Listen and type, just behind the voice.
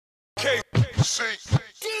I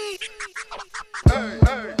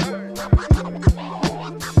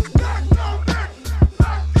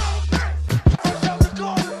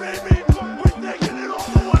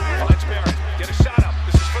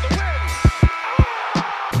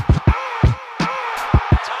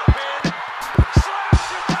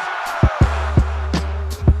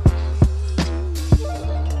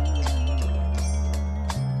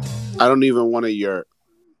don't even want a yurt.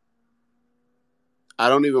 I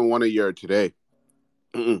don't even want a yurt today.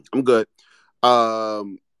 I'm good.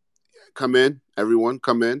 Come in, everyone.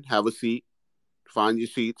 Come in. Have a seat. Find your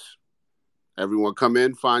seats. Everyone, come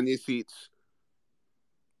in. Find your seats.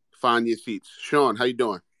 Find your seats. Shaun, how you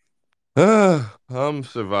doing? I'm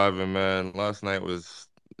surviving, man. Last night was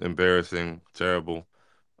embarrassing, terrible.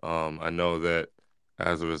 I know that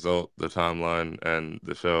as a result, the timeline and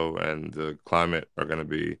the show and the climate are going to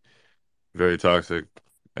be very toxic.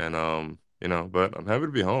 And but I'm happy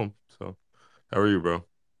to be home. So, how are you, bro?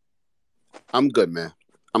 I'm good, man.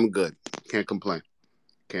 I'm good. Can't complain.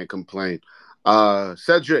 Can't complain.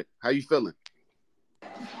 Cedric, how you feeling?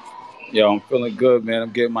 Yo, I'm feeling good, man. I'm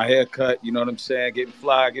getting my hair cut. You know what I'm saying? Getting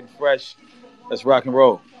fly, getting fresh. Let's rock and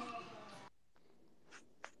roll.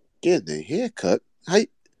 Get the haircut.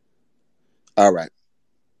 All right.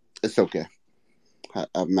 It's okay.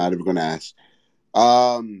 I'm not even going to ask.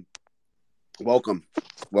 Welcome.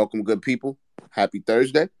 Welcome, good people. Happy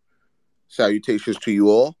Thursday. Salutations to you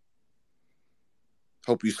all.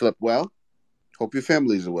 Hope you slept well. Hope your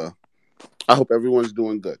families are well. I hope everyone's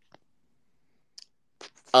doing good.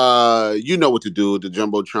 You know what to do. The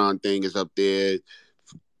Jumbotron thing is up there.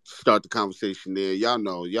 Start the conversation there. Y'all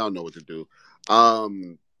know what to do. I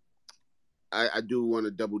do want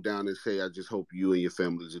to double down and say I just hope you and your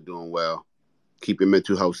families are doing well. Keep your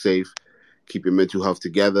mental health safe. Keep your mental health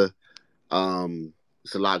together.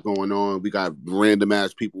 It's a lot going on. We got random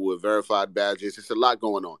ass people with verified badges. It's a lot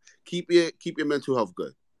going on. Keep your mental health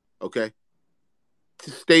good. Okay?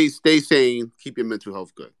 Stay sane. Keep your mental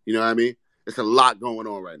health good. You know what I mean? It's a lot going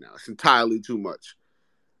on right now. It's entirely too much.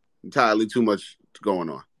 Entirely too much going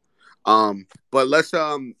on. But let's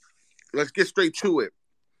get straight to it.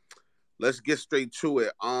 Let's get straight to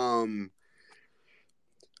it. I'm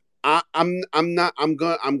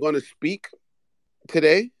gonna speak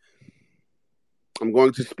today. I'm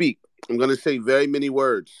going to speak. I'm gonna say very many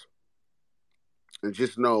words. And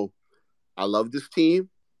just know I love this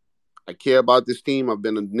team. I care about this team. I've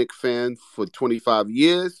been a Knicks fan for 25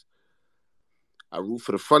 years. I root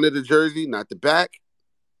for the front of the jersey, not the back.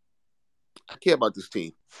 I care about this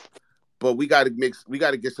team. But we gotta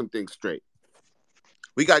get some things straight.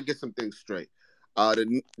 We gotta get some things straight.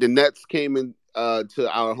 The Nets came in to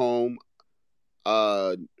our home,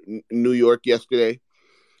 New York yesterday,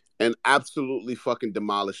 and absolutely fucking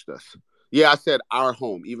demolished us. Yeah, I said our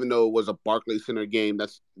home, even though it was a Barclays Center game.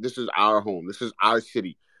 This is our home. This is our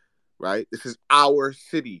city, right? This is our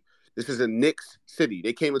city. This is a Knicks city.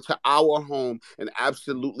 They came into our home and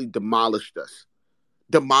absolutely demolished us.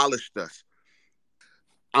 Demolished us.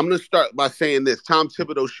 I'm gonna start by saying this: Tom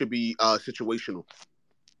Thibodeau should be situational.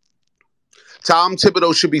 Tom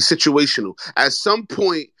Thibodeau should be situational. At some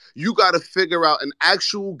point, you got to figure out an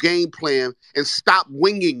actual game plan and stop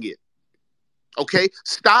winging it. Okay?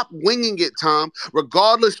 Stop winging it, Tom,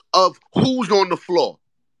 regardless of who's on the floor.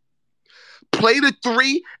 Play the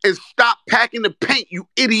three and stop packing the paint, you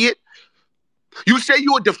idiot. You say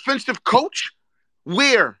you're a defensive coach?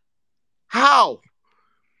 Where? How?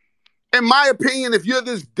 In my opinion, if you're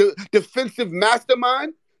this defensive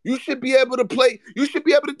mastermind, you should be able to play. You should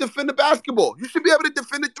be able to defend the basketball. You should be able to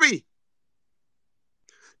defend the three.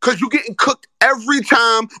 Because you're getting cooked every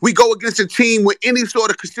time we go against a team with any sort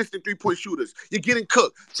of consistent three-point shooters. You're getting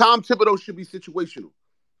cooked. Tom Thibodeau should be situational.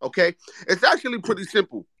 Okay? It's actually pretty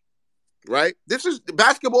simple. Right?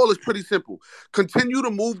 Basketball is pretty simple. Continue to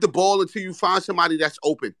move the ball until you find somebody that's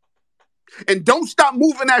open. And don't stop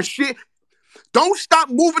moving that shit. Don't stop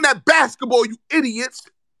moving that basketball, you idiots.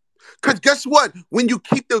 Because guess what? When you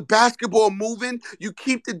keep the basketball moving, you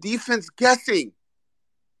keep the defense guessing.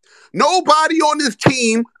 Nobody on this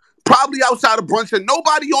team, probably outside of Brunson,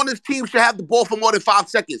 nobody on this team should have the ball for more than 5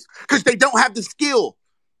 seconds because they don't have the skill.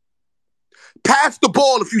 Pass the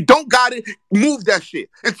ball. If you don't got it, move that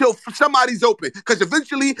shit until somebody's open. Because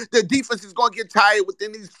eventually the defense is going to get tired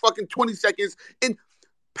within these fucking 20 seconds. And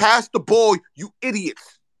pass the ball, you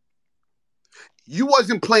idiots. You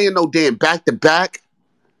wasn't playing no damn back-to-back.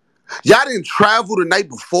 Y'all didn't travel the night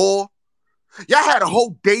before. Y'all had a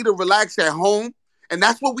whole day to relax at home. And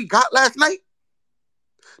that's what we got last night?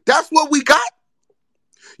 That's what we got?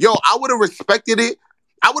 Yo, I would have respected it.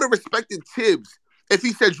 I would have respected Tibbs if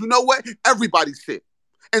he said, you know what? Everybody sit.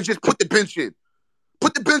 and just put the bench in.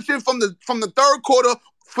 Put the bench in from the third quarter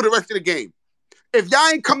for the rest of the game. If y'all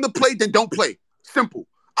ain't come to play, then don't play. Simple.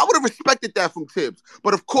 I would have respected that from Tibbs.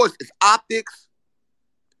 But of course, it's optics.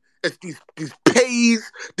 It's these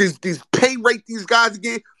pays, these pay rate these guys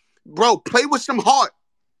again. Bro, play with some heart.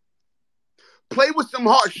 Play with some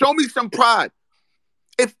heart. Show me some pride.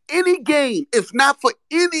 If any game, if not for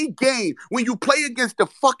any game, when you play against the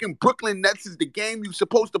fucking Brooklyn Nets is the game you're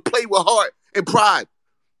supposed to play with heart and pride.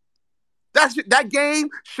 That game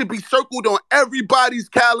should be circled on everybody's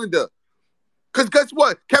calendar. Because guess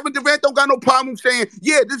what? Kevin Durant don't got no problem saying,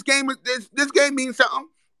 yeah, this game means something.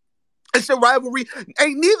 It's a rivalry.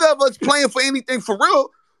 Ain't neither of us playing for anything for real.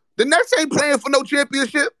 The Nets ain't playing for no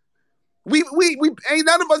championship. We ain't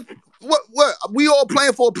none of us. What? We all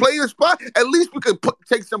playing for a playing spot. At least we could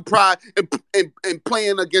take some pride in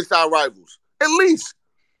playing against our rivals. At least.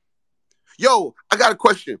 Yo, I got a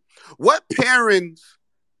question. What pairings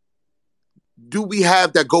do we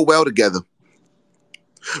have that go well together?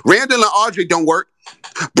 Randall and RJ don't work.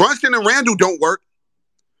 Brunson and Randall don't work.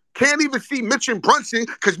 Can't even see Mitch and Brunson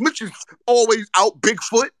because Mitch is always out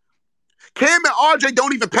Bigfoot. Cam and RJ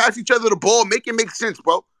don't even pass each other the ball. Make it make sense,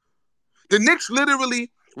 bro. The Knicks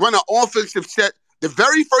literally run an offensive set the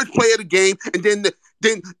very first play of the game, and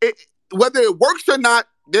then whether it works or not,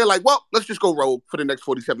 they're like, well, let's just go roll for the next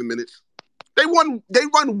 47 minutes. They run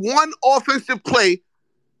one offensive play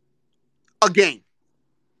a game.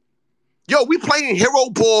 Yo, we playing hero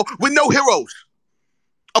ball with no heroes.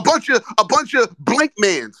 A bunch of blank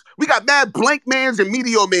mans. We got mad blank mans and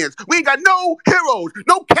meteor mans. We ain't got no heroes,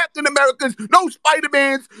 no Captain Americans, no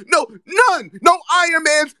Spider-Mans, none, no Iron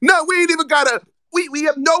Mans, none. We ain't even got we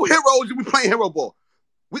have no heroes and we playing hero ball.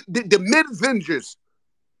 The mid-vengers.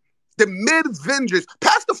 The mid-vengers.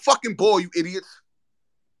 Pass the fucking ball, you idiots.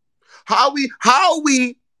 How are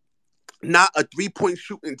we not a three-point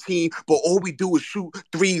shooting team, but all we do is shoot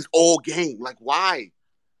threes all game? Like, why?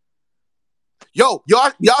 Yo,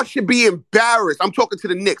 y'all should be embarrassed. I'm talking to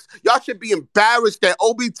the Knicks. Y'all should be embarrassed that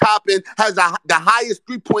Obi Toppin has the highest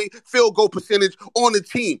three-point field goal percentage on the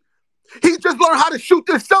team. He just learned how to shoot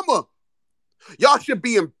this summer. Y'all should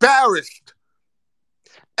be embarrassed.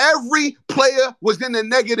 Every player was in the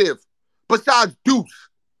negative besides Deuce.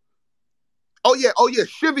 Oh yeah,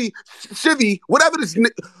 Shivy, whatever this...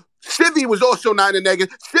 Shivy was also not in the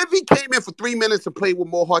negative. Shivy came in for 3 minutes and played with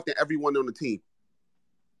more heart than everyone on the team.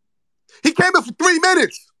 He came in for 3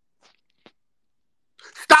 minutes.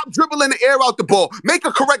 Stop dribbling the air out the ball. Make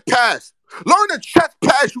a correct pass. Learn a chest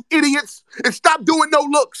pass, you idiots, and stop doing no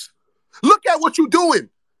looks. Look at what you're doing.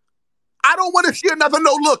 I don't want to see another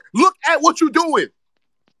no look. Look at what you're doing.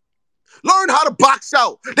 Learn how to box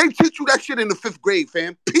out. They teach you that shit in the 5th grade,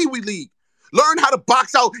 fam. Pee Wee League. Learn how to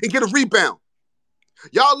box out and get a rebound.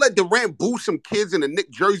 Y'all let Durant boo some kids in a Knicks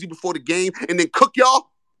jersey before the game and then cook y'all?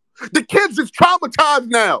 The kids is traumatized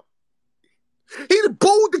now. He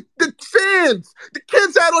booed the fans. The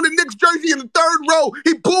kids had on the Knicks jersey in the 3rd row.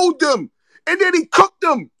 He booed them. And then he cooked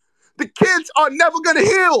them. The kids are never going to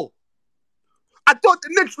heal. I thought the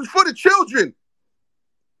Knicks was for the children.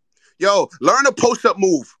 Yo, learn a post-up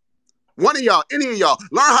move. One of y'all, any of y'all,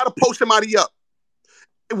 learn how to post somebody up.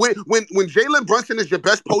 When Jalen Brunson is your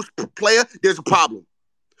best post player, there's a problem.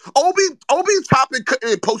 Obi's Toppin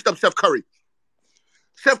couldn't post up Steph Curry.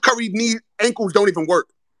 Steph Curry ankles don't even work.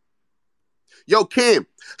 Yo, Cam,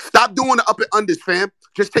 stop doing the up and unders, fam.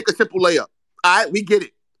 Just take a simple layup. All right, we get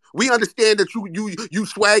it. We understand that you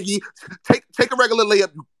swaggy. Take a regular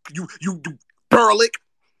layup. You derelict.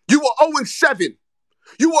 You were 0-7.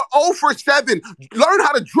 You were 0 for 7. Learn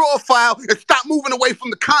how to draw a foul and stop moving away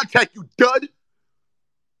from the contact, you dud.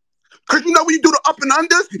 Because you know when you do the up and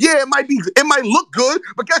unders, yeah, it might look good,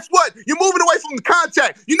 but guess what? You're moving away from the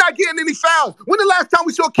contact. You're not getting any fouls. When the last time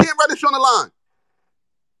we saw Cam Reddish on the line?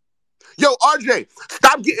 Yo, RJ,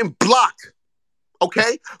 stop getting blocked,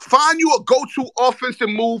 okay? Find you a go-to offensive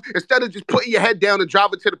move instead of just putting your head down and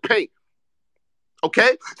driving to the paint,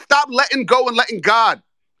 okay? Stop letting go and letting God.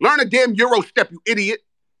 Learn a damn Euro step, you idiot.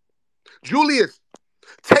 Julius,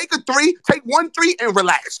 take a 3, take 1 3 and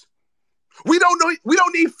relax. We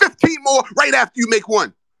don't need 15 more right after you make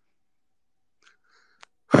one.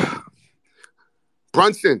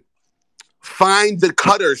 Brunson, find the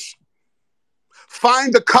cutters.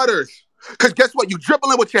 Find the cutters. Because guess what? You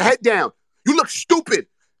dribbling with your head down. You look stupid.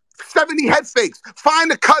 70 head fakes. Find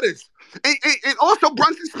the cutters. And also,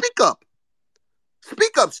 Brunson, speak up.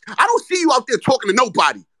 Speak up. I don't see you out there talking to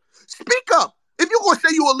nobody. Speak up. If you're going to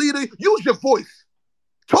say you're a leader, use your voice.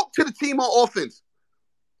 Talk to the team on offense.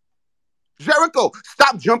 Jericho,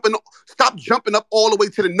 stop jumping up all the way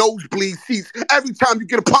to the nosebleed seats every time you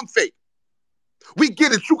get a pump fake. We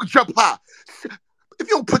get it. You can jump high. If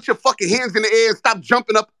you don't put your fucking hands in the air and stop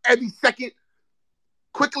jumping up every second,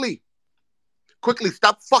 quickly,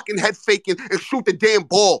 stop fucking head faking and shoot the damn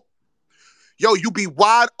ball. Yo, you be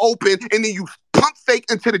wide open and then you pump fake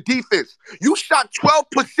into the defense. You shot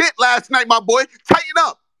 12% last night, my boy. Tighten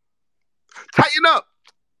up. Tighten up.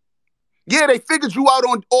 Yeah, they figured you out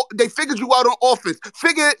on offense.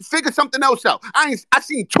 Figure something else out. I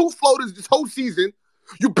seen 2 floaters this whole season.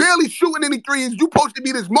 You barely shooting any threes. You supposed to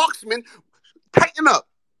be this marksman. Tighten up.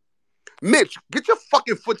 Mitch, get your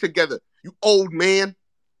fucking foot together, you old man.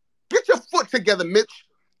 Get your foot together, Mitch.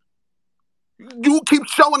 You keep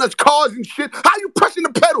showing us cars and shit. How you pressing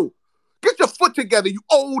the pedal? Get your foot together, you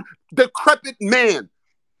old, decrepit man.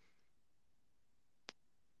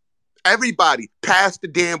 Everybody, pass the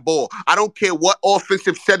damn ball. I don't care what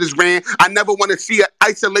offensive set is ran. I never want to see an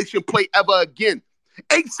isolation play ever again.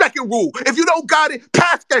 8-second rule. If you don't got it,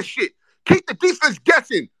 pass that shit. Keep the defense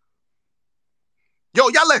guessing. Yo,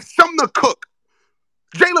 y'all let Sumner cook.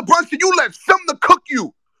 Jalen Brunson, you let Sumner cook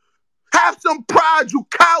you. Have some pride, you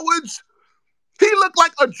cowards. He looked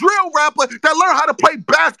like a drill rapper that learned how to play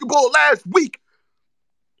basketball last week.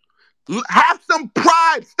 Have some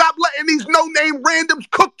pride. Stop letting these no-name randoms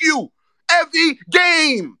cook you every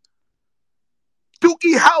game.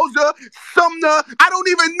 Dookie Howser, Sumner. I don't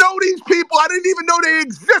even know these people. I didn't even know they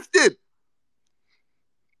existed.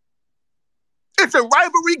 It's a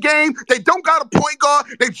rivalry game. They don't got a point guard.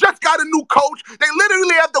 They just got a new coach. They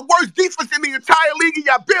literally have the worst defense in the entire league, and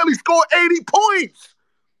y'all barely scored 80 points.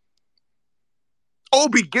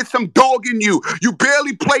 Obi, get some dog in you. You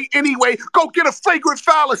barely play anyway. Go get a flagrant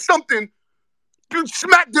foul or something. You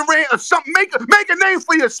smack Durant or something. Make a name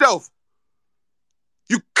for yourself.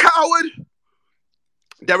 You coward.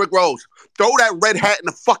 Derrick Rose, throw that red hat in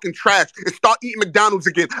the fucking trash and start eating McDonald's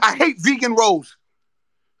again. I hate vegan Rose.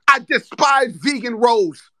 I despise vegan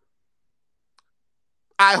Rose.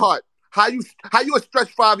 I heart. How you a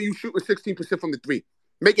stretch five and you shooting 16% from the three?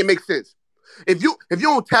 Make it make sense. If you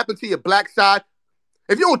don't tap into your black side,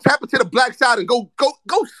 if you don't tap into the black side and go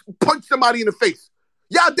punch somebody in the face,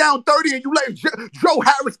 y'all down 30 and you let Joe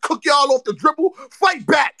Harris cook y'all off the dribble, fight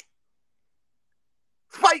back.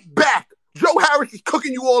 Fight back. Joe Harris is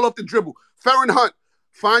cooking you all off the dribble. Farron Hunt,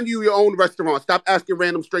 find you your own restaurant. Stop asking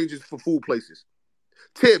random strangers for food places.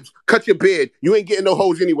 Tibbs, cut your beard. You ain't getting no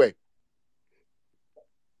hoes anyway.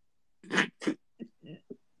 I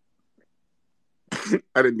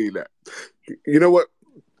didn't mean that. You know what?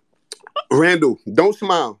 Randall, don't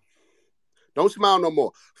smile. Don't smile no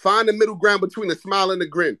more. Find the middle ground between the smile and the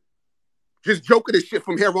grin. Just joking this shit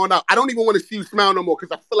from here on out. I don't even want to see you smile no more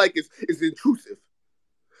because I feel like it's intrusive.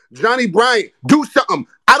 Johnny Bryant, do something.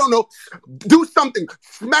 I don't know. Do something.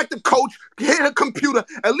 Smack the coach. Hit a computer.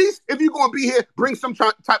 At least if you're going to be here, bring some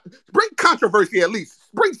type. Bring controversy at least.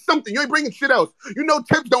 Bring something. You ain't bringing shit else. You know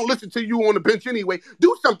Tibbs don't listen to you on the bench anyway.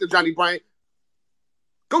 Do something, Johnny Bryant.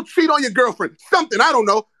 Go cheat on your girlfriend. Something. I don't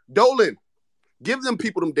know. Dolan, give them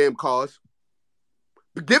people them damn cars.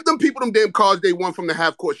 Give them people them damn cars they won from the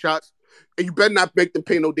half-court shots. And you better not make them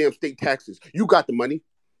pay no damn state taxes. You got the money.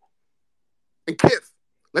 And Kiff.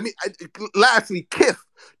 Lastly, Kiff,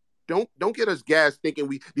 don't get us gas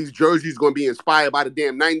thinking these jerseys going to be inspired by the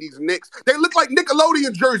damn 90s Knicks. They look like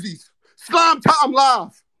Nickelodeon jerseys. Slime Time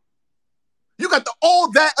Live. You got the All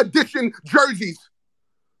That Edition jerseys.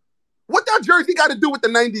 What that jersey got to do with the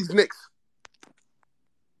 90s Knicks?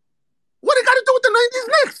 What it got to do with the 90s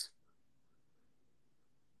Knicks?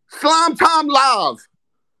 Slime Time Live.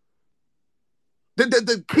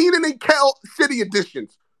 The Keenan and Kel City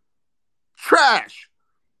editions. Trash.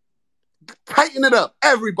 Tighten it up,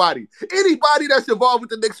 everybody. Anybody that's involved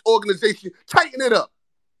with the Knicks organization, tighten it up.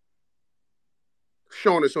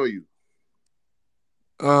 Shaun, it's on you.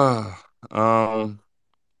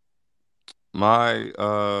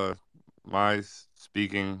 My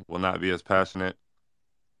speaking will not be as passionate.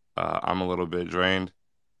 I'm a little bit drained,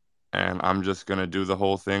 and I'm just gonna do the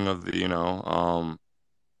whole thing of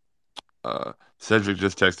Cedric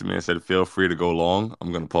just texted me and said, "Feel free to go long."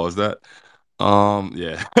 I'm gonna pause that.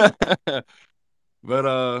 Yeah.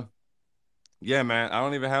 But yeah, man, I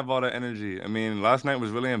don't even have all that energy. I mean, last night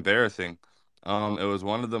was really embarrassing. It was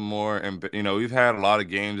one of the more, we've had a lot of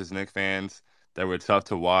games as Knicks fans that were tough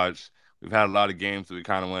to watch. We've had a lot of games that we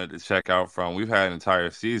kind of wanted to check out from. We've had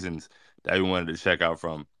entire seasons that we wanted to check out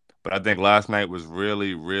from. But I think last night was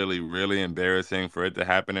really, really, really embarrassing for it to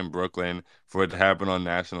happen in Brooklyn, for it to happen on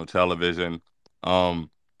national television.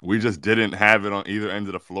 We just didn't have it on either end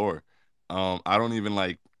of the floor. I don't even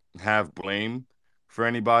have blame for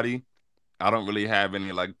anybody. I don't really have any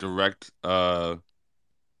direct I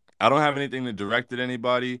don't have anything to direct at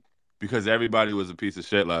anybody. because everybody was a piece of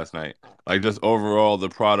shit last night. Like just overall, the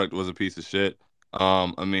product was a piece of shit.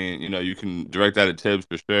 I mean, you can direct that at Tibbs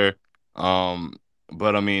for sure. Um,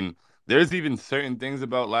 but I mean, there's even certain things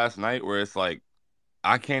about last night where it's like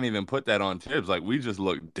I can't even put that on Tibbs. Like we just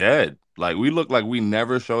looked dead. Like we looked like we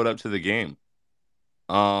never showed up to the game.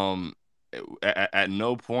 Um, at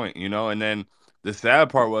no point, And then the sad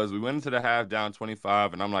part was we went into the half down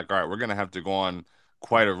 25, and I'm like, all right, we're gonna have to go on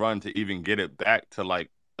quite a run to even get it back to like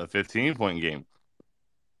a 15-point game.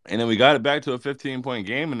 And then we got it back to a 15-point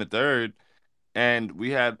game in the third, and we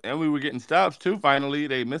were getting stops too. Finally,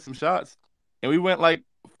 they missed some shots, and we went like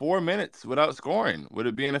 4 minutes without scoring, with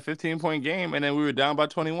it being a 15-point game, and then we were down by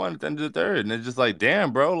 21 at the end of the third, and it's just like,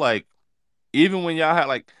 damn, bro, like even when y'all had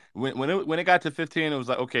like when it got to 15, it was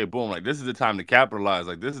like, okay, boom, like this is the time to capitalize,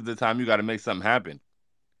 like this is the time you got to make something happen,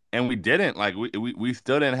 and we didn't, like we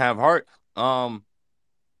still didn't have heart. I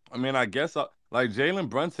mean, I guess like Jalen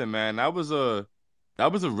Brunson, man, that was a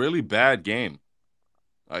really bad game.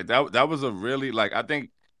 Like that was a really like I think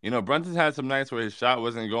Brunson's had some nights where his shot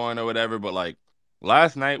wasn't going or whatever, but like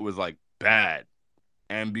last night was like bad.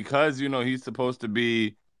 And because he's supposed to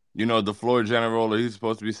be the floor general, or he's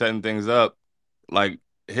supposed to be setting things up, like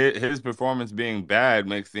his performance being bad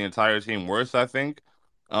makes the entire team worse, I think.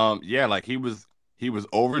 Yeah, like he was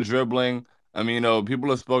over dribbling. I mean, people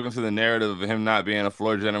have spoken to the narrative of him not being a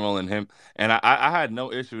floor general, and I had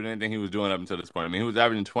no issue with anything he was doing up until this point. I mean, he was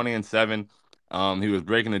averaging 20 and 7. He was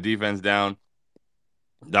breaking the defense down.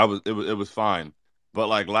 It was fine. But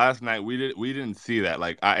like last night we didn't see that.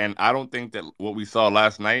 Like I don't think that what we saw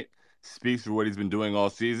last night speaks for what he's been doing all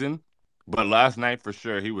season. But last night for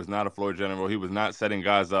sure he was not a floor general. He was not setting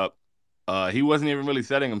guys up. He wasn't even really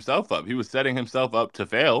setting himself up. He was setting himself up to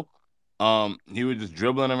fail. He was just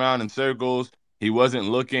dribbling around in circles. He wasn't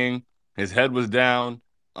looking. His head was down.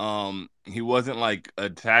 He wasn't like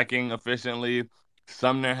attacking efficiently.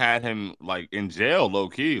 Sumner had him like in jail, low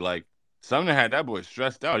key. Like Sumner had that boy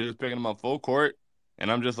stressed out. He was picking him up full court.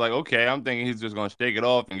 And I'm just like, okay, I'm thinking he's just going to shake it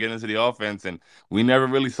off and get into the offense. And we never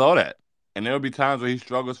really saw that. And there'll be times where he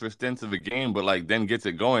struggles for stints of a game, but like then gets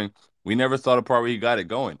it going. We never saw the part where he got it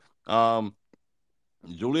going.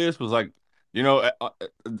 Julius was like,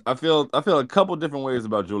 I feel a couple different ways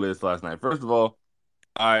about Julius last night. First of all,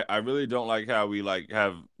 I really don't like how we like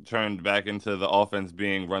have turned back into the offense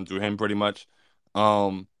being run through him pretty much.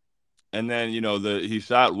 Um, and then he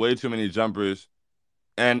shot way too many jumpers,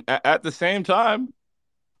 and at the same time,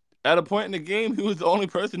 at a point in the game, he was the only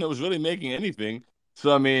person that was really making anything.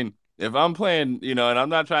 So I mean, if I'm playing, and I'm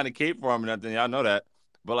not trying to cape for him or nothing, y'all know that.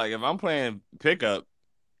 But like, if I'm playing pickup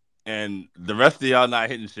and the rest of y'all not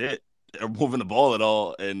hitting shit or moving the ball at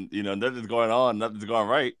all, and nothing's going on, nothing's going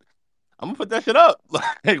right, I'm gonna put that shit up.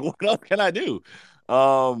 Like, what else can I do?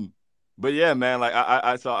 Um, but yeah, man,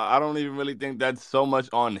 like so I don't even really think that's so much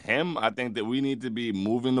on him. I think that we need to be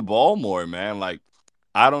moving the ball more, man. Like,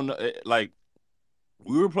 I don't know, like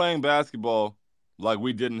we were playing basketball like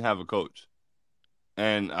we didn't have a coach,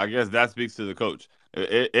 and I guess that speaks to the coach.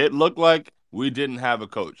 It looked like we didn't have a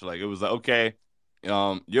coach. Like it was like, okay,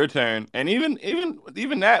 your turn, and even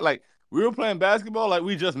that, like we were playing basketball like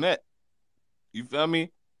we just met. You feel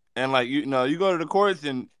me? And like you go to the courts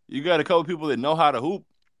and you got a couple people that know how to hoop.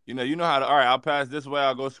 You know how to. All right, I'll pass this way.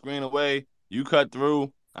 I'll go screen away. You cut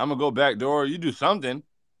through. I'm gonna go back door. You do something.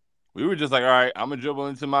 We were just like, all right, I'm gonna dribble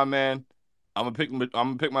into my man. I'm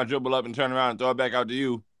gonna pick my dribble up and turn around and throw it back out to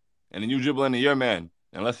you, and then you dribble into your man,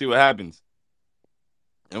 and let's see what happens.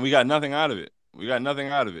 And we got nothing out of it. We got nothing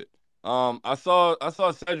out of it. I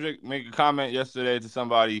saw Cedric make a comment yesterday to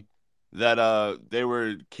somebody that they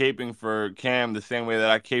were caping for Cam the same way that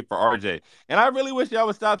I cape for RJ, and I really wish y'all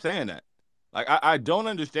would stop saying that. Like I don't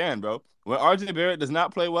understand, bro. When RJ Barrett does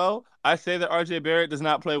not play well, I say that RJ Barrett does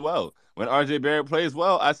not play well. When RJ Barrett plays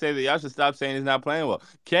well, I say that y'all should stop saying he's not playing well.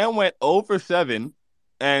 Cam went 0 for 7,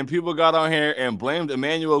 and people got on here and blamed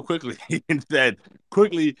Emmanuel quickly and said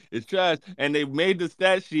quickly it's trash, and they made the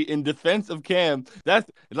stat sheet in defense of Cam.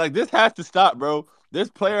 That's like this has to stop, bro. This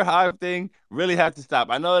player hive thing really has to stop.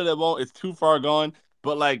 I know that it won't; it's too far gone,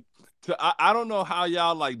 but like, I don't know how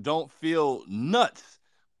y'all like don't feel nuts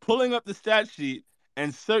pulling up the stat sheet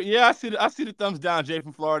and yeah, I see the thumbs down, Jay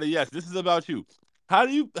from Florida. Yes, this is about you. How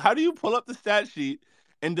do you pull up the stat sheet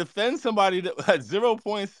and defend somebody that had 0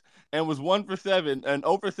 points and was 1 for 7 and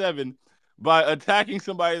 0 for 7 by attacking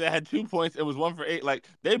somebody that had 2 points and was 1 for 8? Like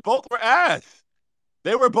they both were ass.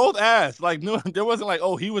 They were both ass. Like no, there wasn't like,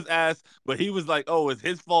 oh, he was ass, but he was like, oh, it's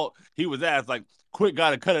his fault. He was ass. Like quick,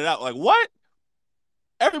 gotta cut it out. Like what?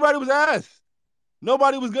 Everybody was ass.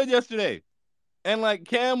 Nobody was good yesterday. And like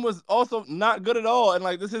Cam was also not good at all. And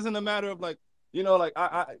like this isn't a matter of like like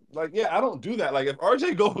I don't do that. Like if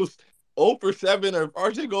RJ goes 0 for 7 or if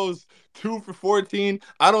RJ goes 2 for 14,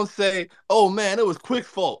 I don't say, oh man, it was Quick's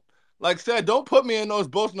fault. Like said, don't put me in those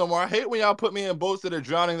boats no more. I hate when y'all put me in boats that are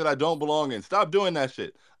drowning that I don't belong in. Stop doing that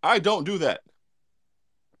shit. I don't do that.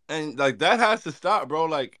 And like that has to stop, bro.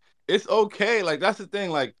 Like it's okay. Like that's the thing.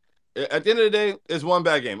 Like at the end of the day, it's one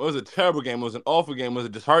bad game. It was a terrible game. It was an awful game. It was a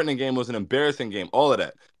disheartening game. It was an embarrassing game. All of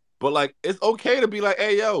that. But like it's okay to be like,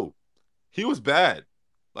 hey yo, he was bad.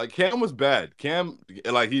 Like Cam was bad. Cam,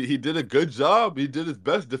 like he did a good job. He did his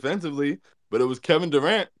best defensively, but it was Kevin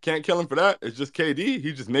Durant. Can't kill him for that. It's just KD.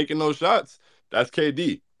 He's just making those shots. That's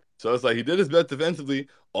KD. So it's like he did his best defensively.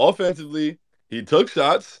 Offensively, he took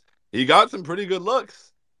shots. He got some pretty good looks.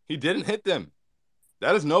 He didn't hit them.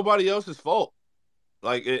 That is nobody else's fault.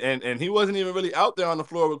 Like and he wasn't even really out there on the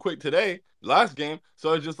floor with Quick today, last game.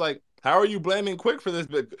 So it's just like, how are you blaming Quick for this?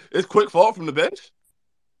 It's Quick fault from the bench?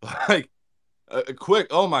 Like Quick,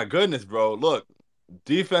 oh my goodness, bro. Look,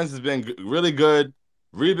 defense has been really good.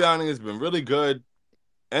 Rebounding has been really good.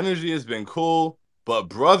 Energy has been cool. But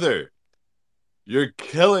brother, you're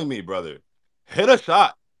killing me, brother. Hit a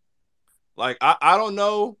shot. Like I don't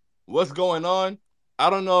know what's going on. I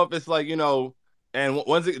don't know if it's like, and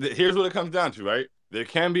here's what it comes down to, right? There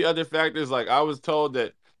can be other factors. Like I was told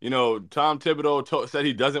that, Tom Thibodeau said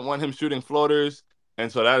he doesn't want him shooting floaters,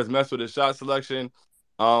 and so that has messed with his shot selection.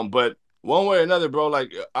 But one way or another, bro,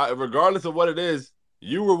 like regardless of what it is,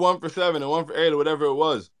 you were 1 for 7 and 1 for 8 or whatever it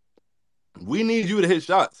was. We need you to hit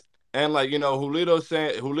shots. And like, Julito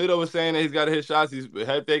was saying that he's got to hit shots. He's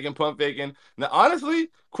head faking, pump faking. Now, honestly,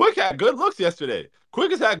 Quick had good looks yesterday.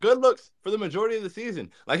 Quick has had good looks for the majority of the season.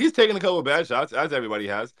 Like he's taking a couple of bad shots, as everybody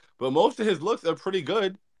has, but most of his looks are pretty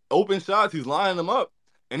good. Open shots, he's lining them up,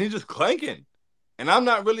 and he's just clanking. And I'm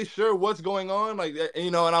not really sure what's going on. Like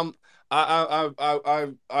and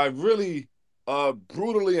I really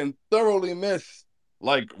brutally and thoroughly miss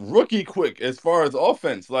like rookie Quick as far as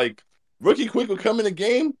offense. Like rookie Quick would come in the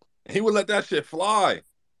game, and he would let that shit fly.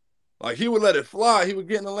 Like he would let it fly. He would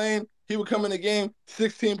get in the lane. He would come in the game,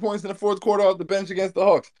 16 points in the fourth quarter off the bench against the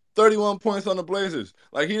Hawks, 31 points on the Blazers.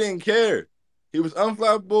 Like he didn't care. He was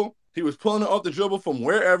unflappable. He was pulling it off the dribble from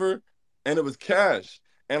wherever, and it was cash.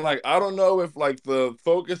 And like I don't know if like the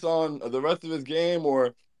focus on the rest of his game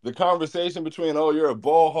or the conversation between, oh, you're a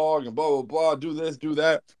ball hog and blah blah blah, do this, do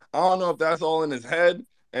that. I don't know if that's all in his head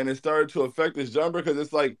and it started to affect his jumper because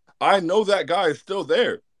it's like I know that guy is still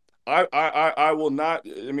there. I will not.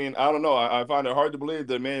 I mean, I don't know. I find it hard to believe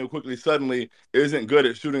that Emmanuel quickly suddenly isn't good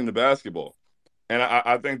at shooting the basketball, and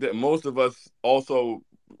I think that most of us also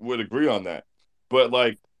would agree on that. But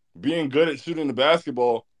like being good at shooting the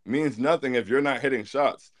basketball means nothing if you're not hitting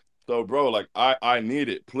shots. So, bro, like I need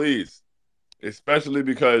it, please, especially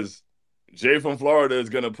because Jay from Florida is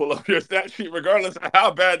gonna pull up your stat sheet regardless of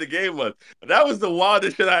how bad the game was. That was the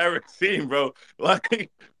wildest shit I ever seen, bro. Like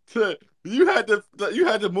to you had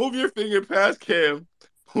to move your finger past Cam,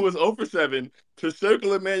 who was 0 for 7, to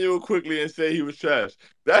circle Emmanuel quickly and say he was trash.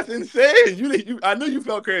 That's insane. I knew you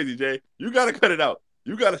felt crazy, Jay. You gotta cut it out.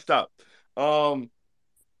 You gotta stop. Um,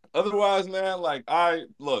 Otherwise, man, like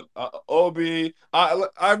Ob,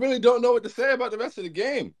 I really don't know what to say about the rest of the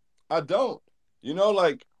game. I don't.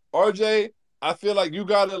 Like RJ, I feel like you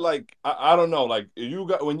gotta like I don't know, like you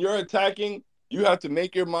got when you're attacking, you have to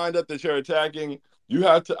make your mind up that you're attacking. You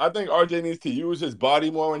have to. I think RJ needs to use his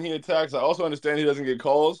body more when he attacks. I also understand he doesn't get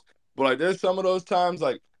calls, but like there's some of those times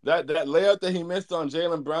like that layup that he missed on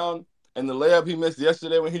Jaylen Brown and the layup he missed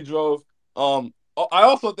yesterday when he drove. I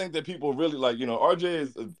also think that people really like RJ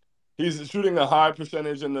is he's shooting a high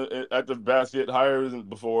percentage at the basket, higher than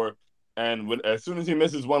before. And as soon as he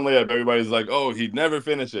misses one layup, everybody's like, "Oh, he never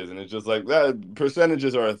finishes," and it's just like that.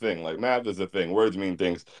 Percentages are a thing. Like math is a thing. Words mean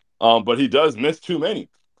things. But he does miss too many,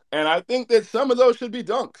 and I think that some of those should be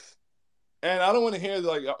dunks. And I don't want to hear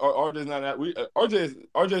like RJ's not that.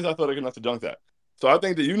 RJ's athletic enough to dunk that. So I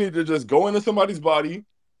think that you need to just go into somebody's body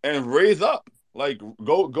and raise up. Like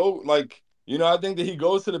go like I think that he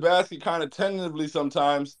goes to the basket kind of tentatively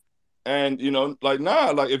sometimes, and like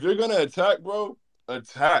nah, like if you're gonna attack, bro,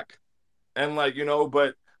 attack. And like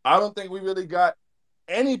but I don't think we really got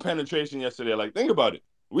any penetration yesterday. Like think about it.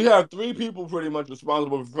 We have 3 people pretty much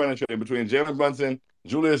responsible for penetrating between Jalen Brunson,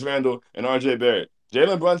 Julius Randle, and RJ Barrett.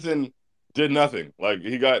 Jalen Brunson did nothing. Like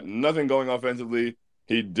he got nothing going offensively.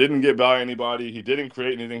 He didn't get by anybody. He didn't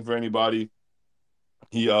create anything for anybody.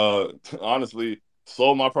 He honestly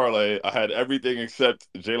sold my parlay. I had everything except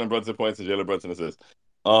Jalen Brunson points and Jalen Brunson assists.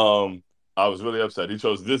 I was really upset. He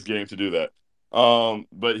chose this game to do that.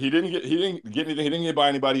 But he didn't get anything. He didn't get by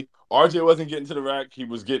anybody. RJ wasn't getting to the rack. He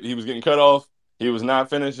was getting cut off. He was not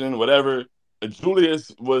finishing. Whatever.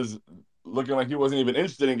 Julius was looking like he wasn't even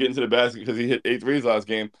interested in getting to the basket because he hit 8 threes last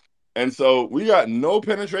game. And so we got no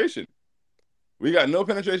penetration. We got no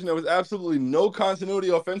penetration. There was absolutely no continuity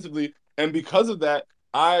offensively. And because of that,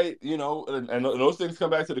 and those things come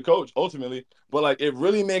back to the coach ultimately, but like it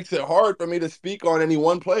really makes it hard for me to speak on any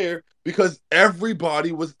one player because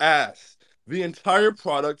everybody was ass. The entire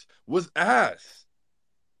product was ass.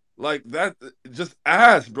 Like that, just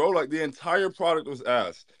ass, bro. Like the entire product was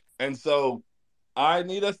ass. And so I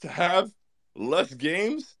need us to have less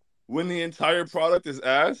games when the entire product is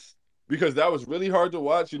ass because that was really hard to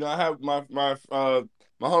watch. I have my homie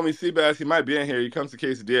Seabass. He might be in here. He comes to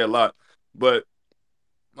KCD a lot, but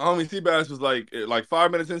my homie Seabass was like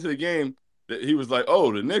 5 minutes into the game that he was like,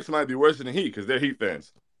 "Oh, the Knicks might be worse than the Heat because they're Heat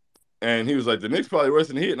fans." And he was like, "The Knicks probably worse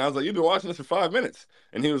than the Heat." And I was like, "You've been watching this for 5 minutes."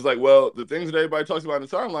 And he was like, "Well, the things that everybody talks about in the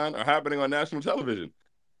timeline are happening on national television."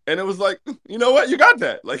 And it was like, you know what? You got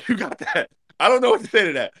that. Like, you got that. I don't know what to say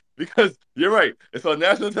to that because you're right. It's on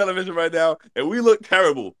national television right now, and we look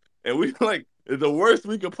terrible. And we like the worst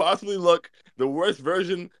we could possibly look. The worst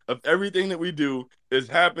version of everything that we do is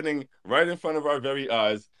happening right in front of our very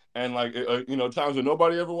eyes. And like, times when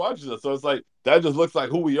nobody ever watches us. So it's like, that just looks like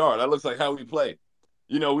who we are. That looks like how we play.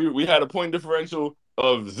 We had a point differential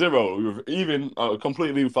of 0. We were even,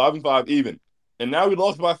 completely 5-5 even. And now we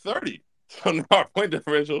lost by 30. So now our point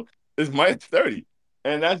differential is minus 30.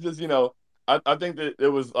 And that's just, I think that it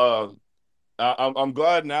was, I'm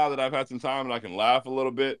glad now that I've had some time and I can laugh a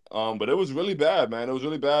little bit. But it was really bad, man. It was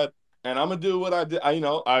really bad. And I'm going to do what I did.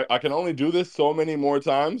 I can only do this so many more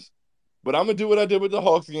times, but I'm going to do what I did with the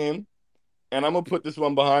Hawks game. And I'm going to put this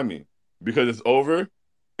one behind me because it's over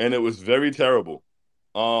and it was very terrible.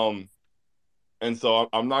 Um, and so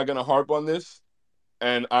I'm not going to harp on this.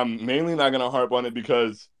 And I'm mainly not going to harp on it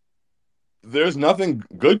because there's nothing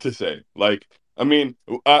good to say. Like, I mean,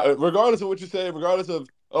 regardless of what you say, regardless of,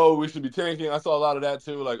 oh, we should be tanking. I saw a lot of that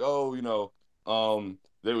too. Like, oh,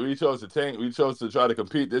 that we chose to tank. We chose to try to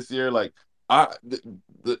compete this year. Like,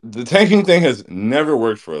 the tanking thing has never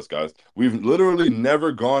worked for us, guys. We've literally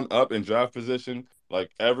never gone up in draft position,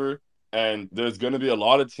 like ever. And there's going to be a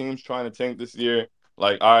lot of teams trying to tank this year.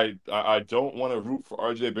 Like, I don't want to root for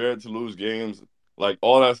RJ Barrett to lose games, like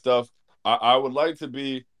all that stuff. I would like to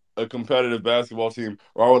be a competitive basketball team,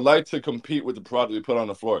 or I would like to compete with the product we put on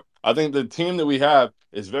the floor. I think the team that we have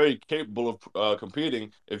is very capable of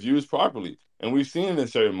competing if used properly, and we've seen it in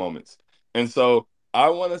certain moments. And so I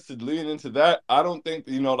want us to lean into that. I don't think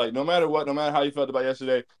like no matter what, no matter how you felt about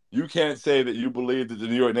yesterday, you can't say that you believe that the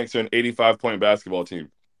New York Knicks are an 85-point basketball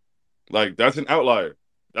team. Like that's an outlier.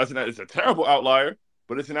 It's a terrible outlier,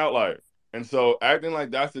 but it's an outlier. And so acting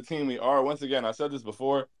like that's the team we are, once again, I said this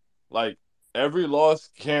before, like every loss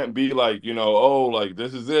can't be like, oh, like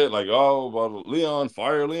this is it. Like, oh, well, Leon,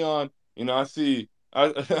 fire Leon. I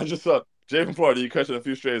just saw Jay from Florida, you catching a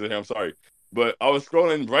few strays in here. I'm sorry. But I was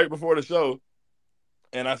scrolling right before the show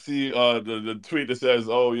and I see the tweet that says,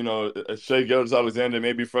 "Oh, Shea Gilgeous-Alexander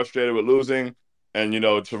may be frustrated with losing, and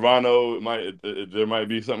Toronto there might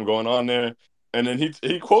be something going on there." And then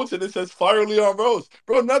he quotes it and says, "Fire Leon Rose,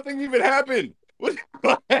 bro. Nothing even happened. What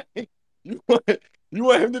you want? You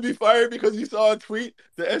want him to be fired because you saw a tweet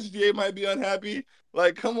the SGA might be unhappy?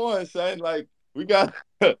 Like, come on, son. Like, we got.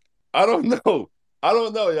 I don't know. I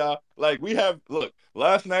don't know, y'all. Like, we have. Look,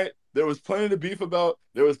 last night there was plenty to beef about.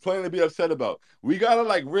 There was plenty to be upset about. We gotta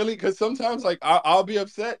like really, because sometimes like I'll be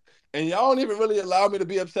upset, and y'all don't even really allow me to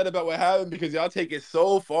be upset about what happened because y'all take it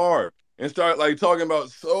so far and start like talking about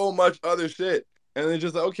so much other shit, and then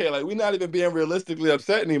just like, okay, like we're not even being realistically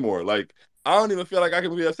upset anymore. Like I don't even feel like I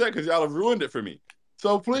can be upset because y'all have ruined it for me.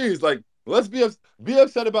 So please, like, let's be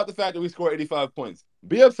upset about the fact that we scored 85 points.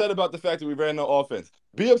 Be upset about the fact that we ran no offense.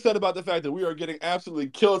 Be upset about the fact that we are getting absolutely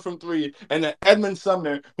killed from 3, and that Edmund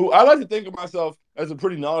Sumner, who I like to think of myself as a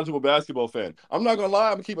pretty knowledgeable basketball fan. I'm not gonna lie,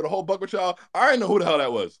 I'm gonna keep it a whole buck with y'all. I didn't know who the hell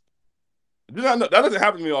that was. Did not know that doesn't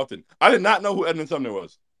happen to me often. I did not know who Edmund Sumner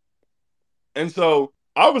was. And so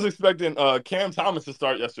I was expecting Cam Thomas to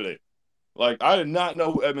start yesterday. Like I did not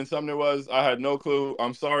know who Edmund Sumner was. I had no clue.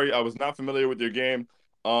 I'm sorry, I was not familiar with your game.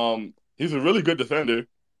 He's a really good defender,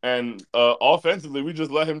 and offensively, we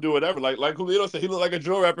just let him do whatever. Like Julito said, he looked like a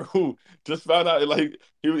drill rapper who just found out like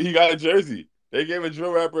he got a jersey. They gave a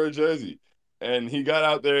drill rapper a jersey, and he got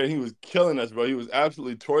out there and he was killing us, bro. He was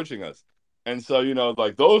absolutely torching us. And so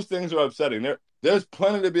like those things are upsetting. There's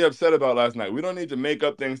plenty to be upset about last night. We don't need to make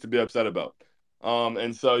up things to be upset about.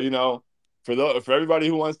 And so for everybody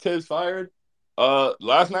who wants Tibbs fired,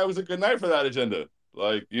 last night was a good night for that agenda.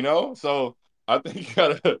 Like, so I think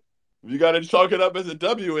you gotta chalk it up as a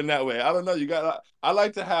W in that way. I don't know. I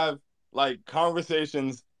like to have like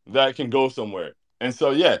conversations that can go somewhere. And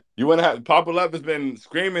so, yeah, you want to have Poppa Left has been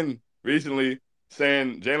screaming recently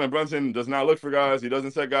saying Jalen Brunson does not look for guys. He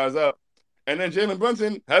doesn't set guys up. And then Jalen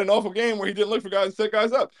Brunson had an awful game where he didn't look for guys and set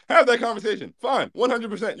guys up. Have that conversation. Fine.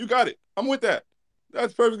 100%. You got it. I'm with that.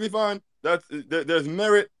 That's perfectly fine. There's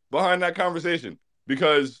merit behind that conversation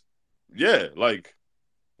because, yeah, like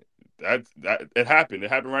that it happened. It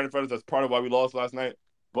happened right in front of us. That's part of why we lost last night.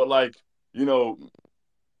 But like, you know,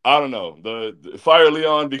 I don't know. The fire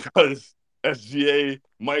Leon because SGA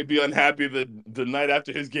might be unhappy the night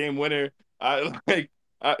after his game winner. I like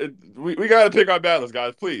we gotta pick our battles,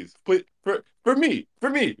 guys. Please for me.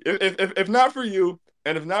 If not for you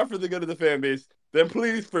and if not for the good of the fan base, then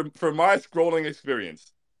please for my scrolling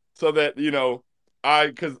experience, so that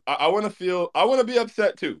because I want to be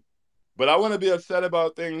upset too, but I want to be upset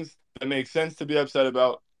about things that make sense to be upset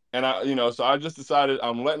about. And so I just decided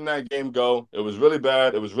I'm letting that game go. It was really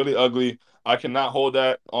bad. It was really ugly. I cannot hold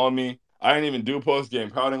that on me. I didn't even do post game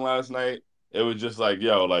pouting last night. It was just like,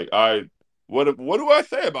 yo, like what do I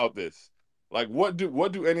say about this? Like, what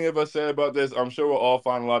do any of us say about this? I'm sure we'll all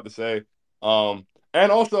find a lot to say. And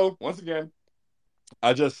also, once again,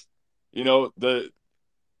 I just, there's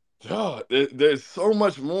so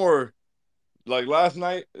much more like last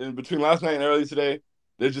night and between last night and early today,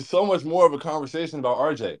 there's just so much more of a conversation about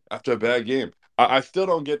RJ after a bad game. I still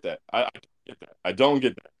don't get that. I don't get that. I don't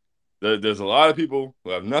get that. There's a lot of people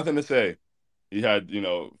who have nothing to say. He had,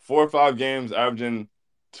 4 or 5 games averaging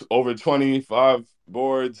over 25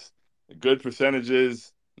 boards, good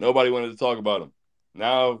percentages. Nobody wanted to talk about him.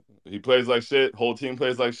 Now he plays like shit. Whole team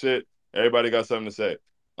plays like shit. Everybody got something to say.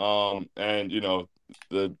 And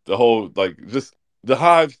the whole like just the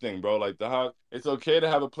Hives thing, bro. Like the Hive, it's okay to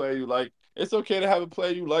have a player you like. It's okay to have a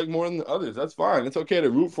player you like more than the others. That's fine. It's okay to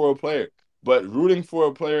root for a player, but rooting for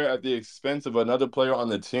a player at the expense of another player on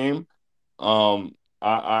the team, I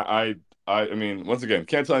mean, once again,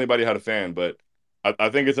 can't tell anybody how to fan, but I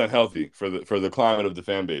think it's unhealthy for the climate of the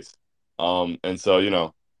fan base. And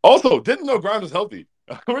so also didn't know Grimes was healthy.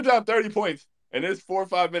 We're down 30 points, and there's 4 or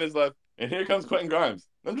 5 minutes left, and here comes Quentin Grimes.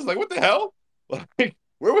 I'm just like, what the hell? Like,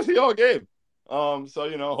 where was he all game? So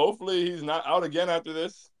hopefully he's not out again after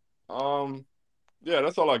this. Yeah,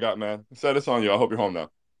 that's all I got, man. Said it's on you. I hope you're home now.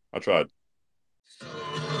 I tried.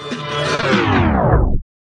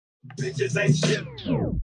 Bitches ain't shit.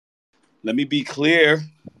 Let me be clear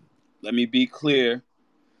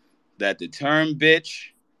that the term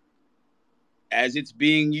bitch, as it's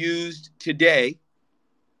being used today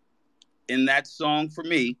in that song for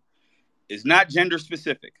me, is not gender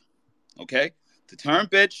specific. Okay? The term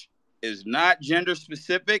bitch is not gender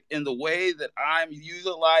specific in the way that I'm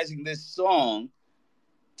utilizing this song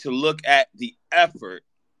to look at the effort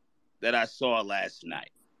that I saw last night.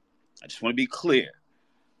 I just want to be clear.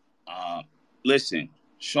 Listen,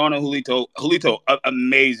 Shaun and Julito,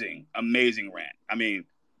 amazing rant. I mean,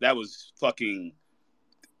 that was fucking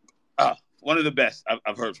one of the best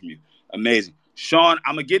I've heard from you. Amazing. Shaun,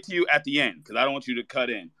 I'm going to get to you at the end because I don't want you to cut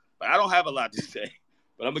in. But I don't have a lot to say.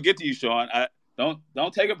 But I'm going to get to you, Shaun.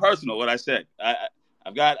 Don't take it personal what I said.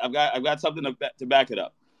 I've got something to back it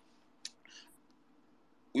up.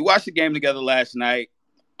 We watched the game together last night.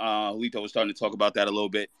 Julito was starting to talk about that a little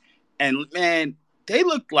bit. And, man, they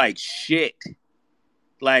looked like shit.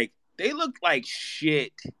 Like, they looked like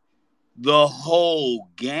shit the whole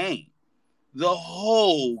game. The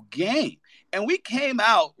whole game. And we came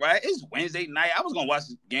out, right? It's Wednesday night. I was going to watch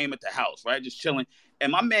the game at the house, right? Just chilling.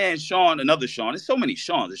 And my man, Shaun, another Shaun. There's so many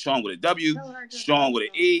Shauns. There's Shaun with a W, Shaun with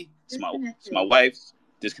an E. It's my wife's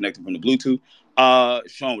disconnected from the Bluetooth.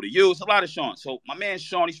 Shaun with a U. It's a lot of Shaun. So my man,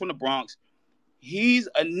 Shaun, he's from the Bronx. He's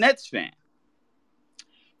a Nets fan.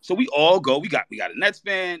 So we all go. We got a Nets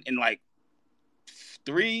fan and like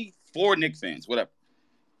 3-4 Knicks fans, whatever.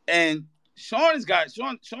 And Shaun's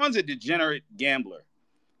a degenerate gambler.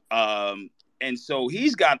 And so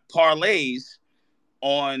he's got parlays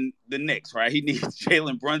on the Knicks, right? He needs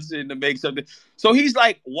Jalen Brunson to make something. So he's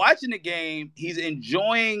like watching the game. He's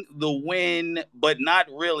enjoying the win, but not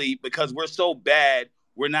really because we're so bad.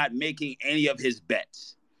 We're not making any of his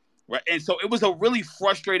bets, right? And so it was a really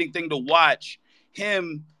frustrating thing to watch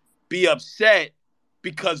him be upset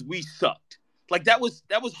because we sucked. Like that was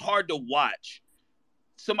hard to watch.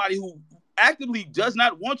 Somebody who actively does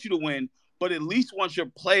not want you to win, but at least wants your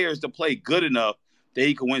players to play good enough that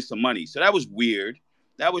he can win some money. So that was weird.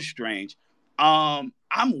 That was strange. I'm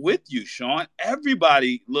with you, Shaun.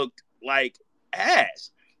 Everybody looked like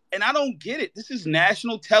ass. And I don't get it. This is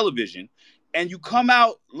national television. And you come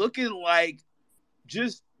out looking like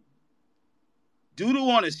just doo-doo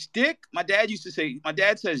on a stick. My dad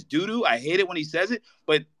says doo-doo. I hate it when he says it.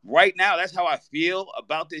 But right now, that's how I feel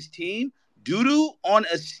about this team. Doo-doo on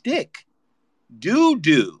a stick.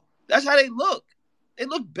 Doo-doo. That's how they look. They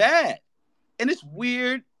look bad. And it's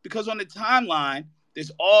weird because on the timeline,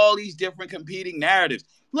 there's all these different competing narratives.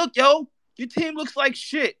 Look, yo, your team looks like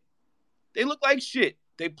shit. They look like shit.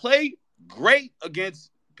 They play great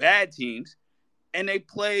against bad teams, and they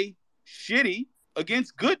play shitty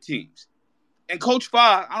against good teams. And Coach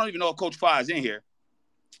Fa, I don't even know if Coach Fa is in here.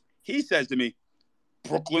 He says to me,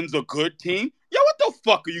 Brooklyn's a good team. Yo, what the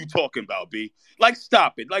fuck are you talking about, B? Like,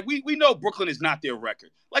 stop it. Like, we know Brooklyn is not their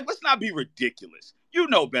record. Like, let's not be ridiculous. You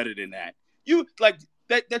know better than that. You, like,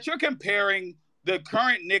 that you're comparing the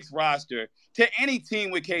current Knicks roster to any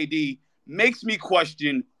team with KD makes me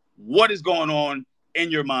question what is going on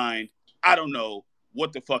in your mind. I don't know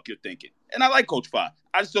what the fuck you're thinking. And I like Coach Fa.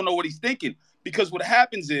 I just don't know what he's thinking. Because what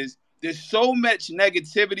happens is there's so much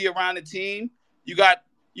negativity around the team. You got,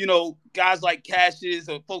 guys like Cassius,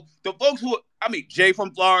 or the folks who, Jay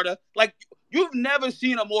from Florida. Like, you've never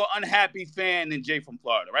seen a more unhappy fan than Jay from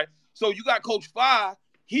Florida, right? So you got Coach Fa.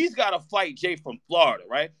 He's got to fight Jay from Florida,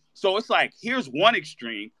 right? So it's like, here's one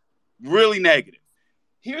extreme, really negative.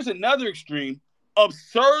 Here's another extreme,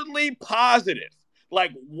 absurdly positive.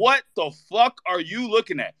 Like, what the fuck are you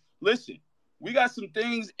looking at? Listen, we got some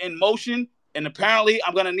things in motion, and apparently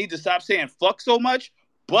I'm going to need to stop saying fuck so much,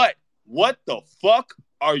 but what the fuck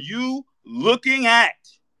are you looking at?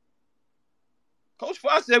 Coach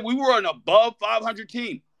Foss said we were an above 500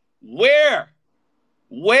 team. Where?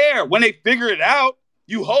 When they figure it out,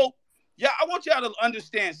 you hope. Yeah, I want y'all to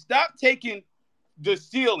understand. Stop taking the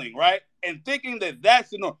ceiling, right, and thinking that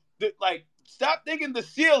that's the norm. Stop thinking the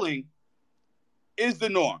ceiling is the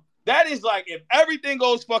norm. That is like if everything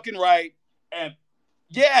goes fucking right, and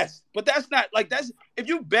yes, but that's not like that's if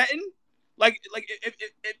you betting, like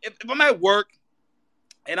if I'm at work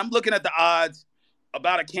and I'm looking at the odds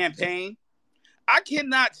about a campaign, I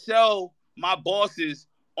cannot sell my bosses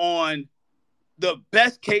on the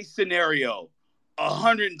best case scenario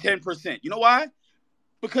 110%. You know why?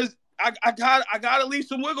 Because I gotta leave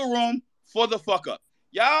some wiggle room for the fuck up.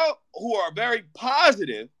 Y'all who are very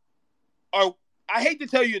positive are, I hate to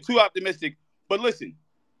tell you you're too optimistic, but listen,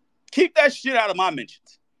 keep that shit out of my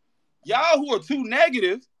mentions. Y'all who are too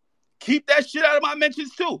negative, keep that shit out of my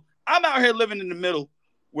mentions too. I'm out here living in the middle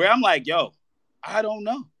where I'm like, yo, I don't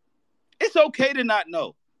know. It's okay to not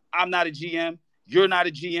know. I'm not a GM. You're not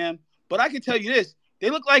a GM. But I can tell you this. They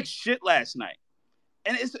look like shit last night.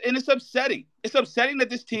 And it's upsetting. It's upsetting that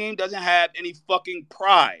this team doesn't have any fucking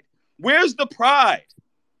pride. Where's the pride?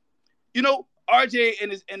 RJ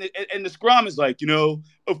and the scrum is like,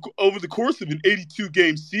 over the course of an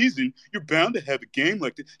 82-game season, you're bound to have a game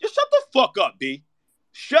like this. Just shut the fuck up, B.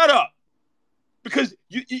 Shut up. Because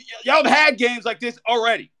y'all have had games like this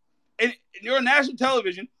already. And you're on national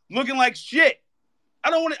television looking like shit. I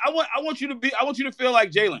want you to feel like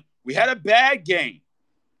Jalen. We had a bad game.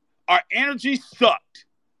 Our energy sucked.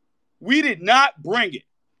 We did not bring it.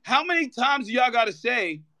 How many times do y'all got to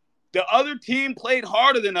say the other team played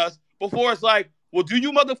harder than us before it's like, well, do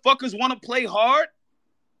you motherfuckers want to play hard?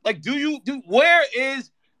 Like, where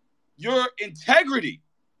is your integrity?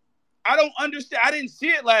 I don't understand. I didn't see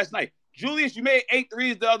it last night. Julius, you made 8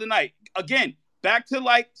 threes the other night. Again, back to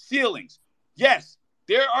like ceilings. Yes,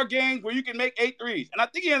 there are games where you can make 8 threes. And I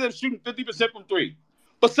think he ended up shooting 50% from 3.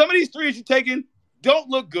 But some of these threes you're taking don't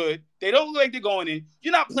look good. They don't look like they're going in.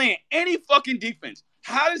 You're not playing any fucking defense.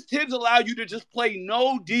 How does Tibbs allow you to just play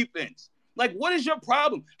no defense? Like, what is your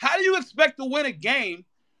problem? How do you expect to win a game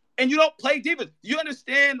and you don't play defense? You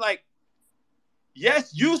understand, like,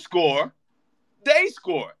 yes, you score. They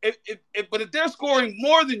score. But if they're scoring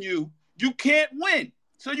more than you, you can't win.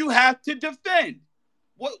 So you have to defend.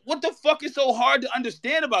 What the fuck is so hard to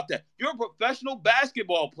understand about that? You're a professional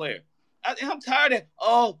basketball player. I'm tired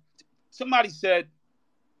of, somebody said,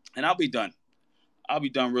 and I'll be done. I'll be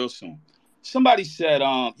done real soon. Somebody said,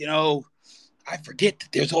 I forget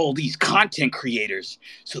that there's all these content creators,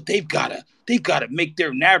 so they've got to make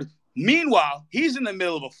their narrative. Meanwhile, he's in the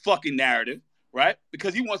middle of a fucking narrative, right?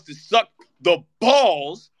 Because he wants to suck the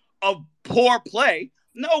balls of poor play.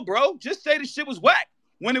 No, bro, just say the shit was whack.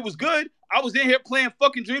 When it was good, I was in here playing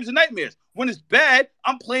fucking Dreams and Nightmares. When it's bad,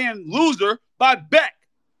 I'm playing Loser by Beck.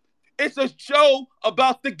 It's a show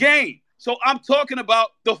about the game. So I'm talking about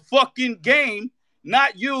the fucking game,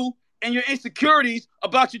 not you and your insecurities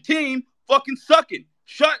about your team fucking sucking.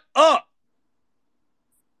 Shut up.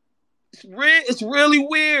 It's really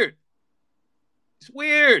weird. It's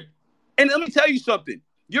weird. And let me tell you something.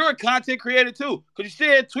 You're a content creator too, because you sit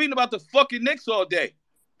here tweeting about the fucking Knicks all day.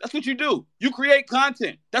 That's what you do. You create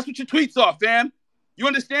content. That's what your tweets are, fam. You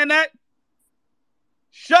understand that?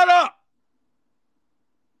 Shut up.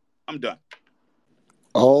 I'm done.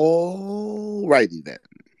 Alrighty then.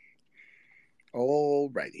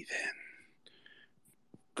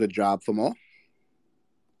 Good job from all.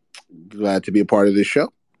 Glad to be a part of this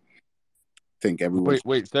show. Think everyone.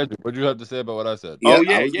 Wait, Cedric, what do you have to say about what I said?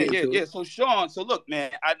 Yeah. So Shaun, look,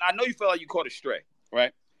 man, I know you felt like you caught a stray,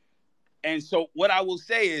 right? And so what I will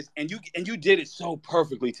say is, and you did it so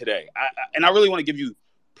perfectly today. I really want to give you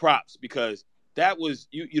props because that was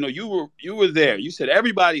you were there. You said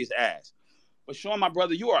everybody is ass. But Shaun, my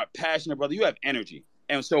brother, you are a passionate brother. You have energy.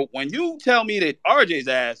 And so when you tell me that RJ's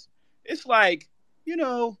ass, it's like,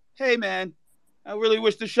 hey man, I really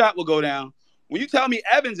wish the shot would go down. When you tell me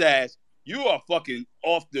Evan's ass, you are fucking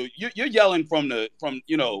off you're yelling from the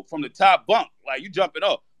top bunk, like you jumping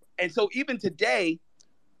up. And so even today,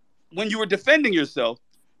 when you were defending yourself,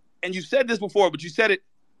 and you said this before, but you said it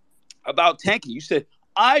about tanking. You said,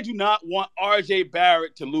 I do not want RJ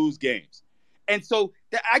Barrett to lose games. And so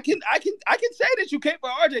that I can say that you came for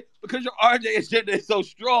RJ because your RJ agenda is so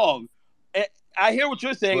strong. And I hear what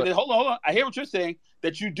you're saying. Hold on. I hear what you're saying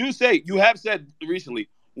that you have said recently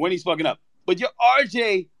when he's fucking up. But your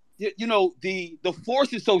RJ, the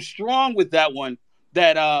force is so strong with that one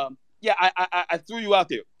that I threw you out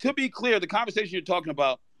there. To be clear, the conversation you're talking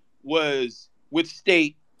about was with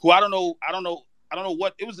State, who I don't know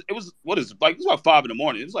what it was. What is it? Like, it was about 5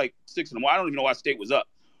 a.m. It was like 6 a.m. I don't even know why State was up,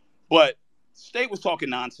 but State was talking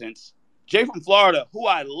nonsense. Jay from Florida, who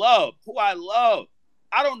I love.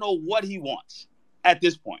 I don't know what he wants at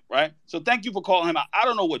this point, right? So thank you for calling him out. I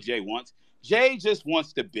don't know what Jay wants. Jay just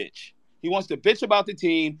wants to bitch. He wants to bitch about the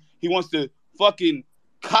team. He wants to fucking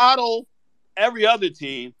coddle every other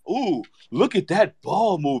team. Ooh, look at that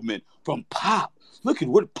ball movement from Pop. Look at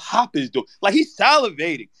what Pop is doing. Like, he's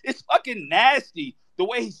salivating. It's fucking nasty the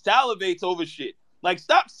way he salivates over shit. Like,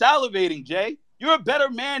 stop salivating, Jay. You're a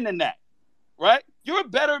better man than that, right? You're a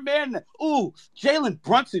better man than that. Ooh, Jalen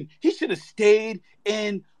Brunson, he should have stayed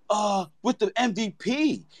in with the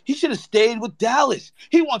MVP. He should have stayed with Dallas.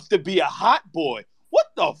 He wants to be a hot boy.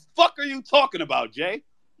 What the fuck are you talking about, Jay?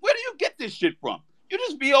 Where do you get this shit from? You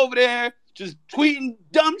just be over there just tweeting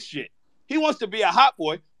dumb shit. He wants to be a hot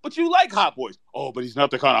boy, but you like hot boys. Oh, but he's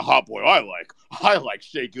not the kind of hot boy I like. I like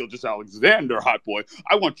Shea Gilgeous-Alexander hot boy.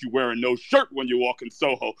 I want you wearing no shirt when you walk in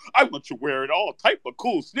Soho. I want you wearing all type of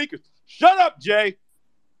cool sneakers. Shut up, Jay.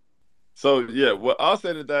 So, yeah, what I'll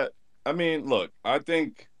say to that, I mean, look, I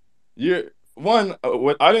think I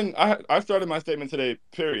started my statement today,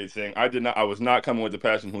 period, saying I was not coming with the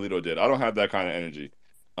passion Julito did. I don't have that kind of energy.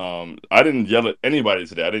 I didn't yell at anybody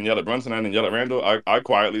today. I didn't yell at Brunson. I didn't yell at Randall. I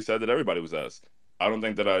quietly said that everybody was us. I don't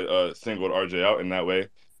think that I singled RJ out in that way.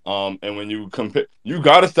 And when you compare, you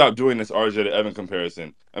got to stop doing this RJ to Evan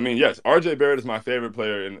comparison. I mean, yes, RJ Barrett is my favorite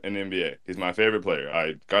player in the NBA. He's my favorite player.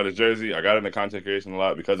 I got his jersey. I got into content creation a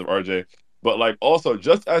lot because of RJ. But, like, also,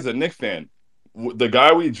 just as a Knicks fan, the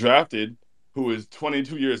guy we drafted, who is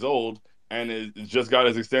 22 years old and just got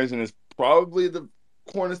his extension, is probably the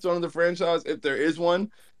cornerstone of the franchise, if there is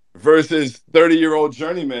one, versus 30-year-old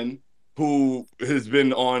journeyman who has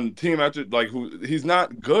been on team after, like, who he's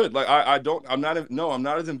not good. Like, I'm not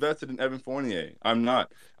as invested in Evan Fournier. I'm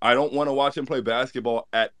not. I don't want to watch him play basketball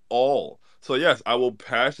at all. So, yes, I will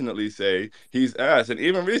passionately say he's ass. And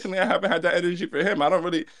even recently, I haven't had that energy for him. I don't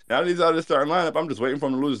really, now that he's out of the starting lineup, I'm just waiting for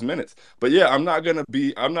him to lose his minutes. But yeah, I'm not going to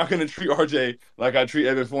treat RJ like I treat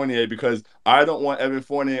Evan Fournier, because I don't want Evan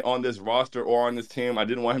Fournier on this roster or on this team. I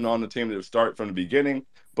didn't want him on the team that would start from the beginning.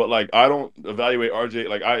 But, like, I don't evaluate RJ.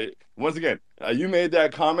 Like, once again, you made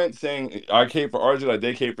that comment saying I cape for RJ like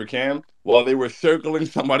they cape for Cam while they were circling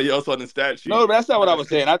somebody else on the stat sheet. No, but that's not what I was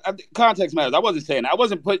saying. Context matters. I wasn't saying that. I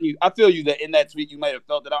wasn't putting you. I feel you that in that tweet you might have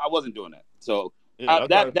felt that I wasn't doing that. So yeah,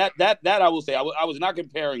 that I will say. I was not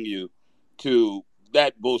comparing you to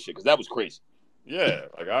that bullshit, because that was crazy. Yeah,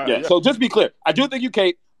 So just be clear. I do think you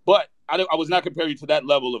cape, but I was not comparing you to that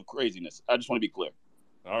level of craziness. I just want to be clear.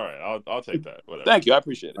 All right, I'll take that. Whatever. Thank you. I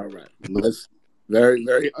appreciate it. All right. Let's very,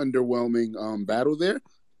 very underwhelming battle there.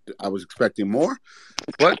 I was expecting more,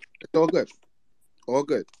 but it's all good. All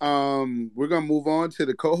good. We're gonna move on to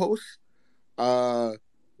the co-host. We're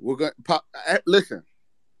gonna listen.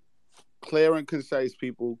 Clear and concise,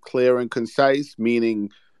 people. Clear and concise,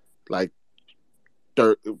 meaning like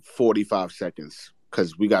 45 seconds,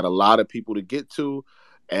 because we got a lot of people to get to,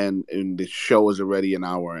 and the show is already an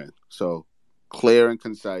hour in. So clear and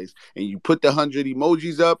concise, and you put the 100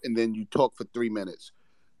 emojis up, and then you talk for 3 minutes.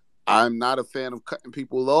 I'm not a fan of cutting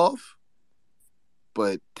people off,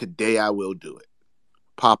 but today I will do it.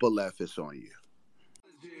 Poppa Left, it's on you.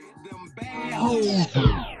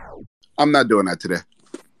 I'm not doing that today.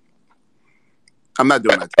 I'm not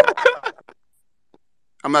doing that today.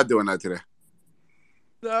 I'm not doing that today.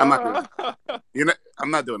 I'm not doing that.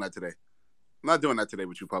 I'm not doing that today. I'm not doing that today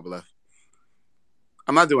with you, Poppa Left.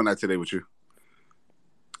 I'm not doing that today with you.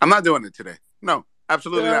 I'm not doing it today. No,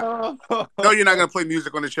 absolutely not. No, you're not going to play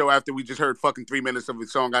music on the show after we just heard fucking 3 minutes of a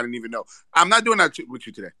song I didn't even know. I'm not doing that with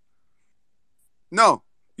you today. No.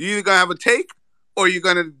 You're either going to have a take or you're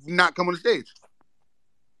going to not come on the stage.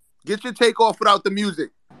 Get your take off without the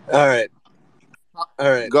music. All right.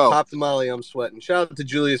 Go. Pop the Molly, I'm sweating. Shout out to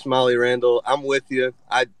Julius Molly Randle. I'm with you.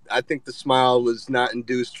 I think the smile was not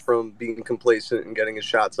induced from being complacent and getting his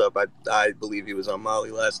shots up. I believe he was on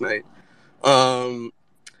Molly last night. I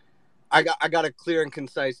got a clear and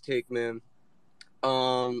concise take, man.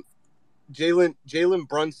 Jalen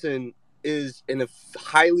Brunson is a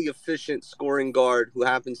highly efficient scoring guard who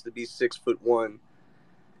happens to be 6'1".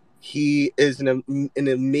 He is an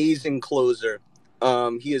amazing closer.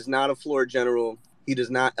 He is not a floor general. He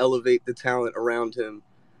does not elevate the talent around him.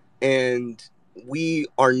 And we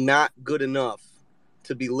are not good enough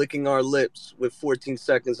to be licking our lips with 14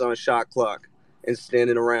 seconds on a shot clock and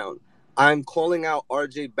standing around. I'm calling out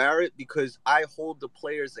RJ Barrett because I hold the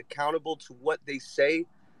players accountable to what they say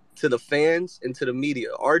to the fans and to the media.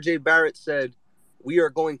 RJ Barrett said, "We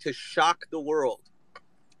are going to shock the world."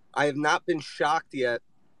 I have not been shocked yet.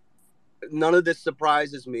 None of this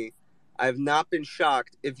surprises me. I have not been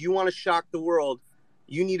shocked. If you want to shock the world,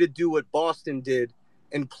 you need to do what Boston did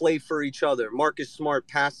and play for each other. Marcus Smart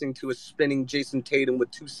passing to a spinning Jason Tatum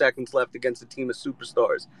with 2 seconds left against a team of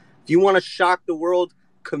superstars. If you want to shock the world,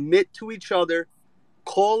 commit to each other.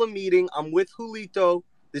 Call a meeting. I'm with Julito.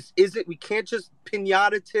 We can't just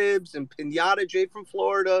Pinata Tibbs and Pinata J from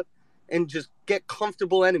Florida and just get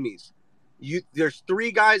comfortable enemies. There's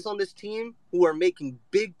 3 guys on this team who are making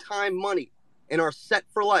big time money and are set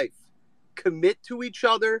for life. Commit to each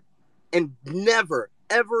other and never,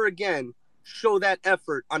 ever again show that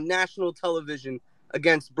effort on national television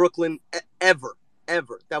against Brooklyn ever.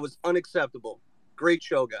 That was unacceptable. Great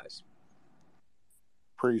show, guys.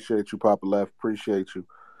 Appreciate you, Poppa Left. Appreciate you.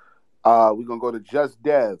 We're going to go to Juss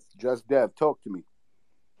Dev. Juss Dev, talk to me.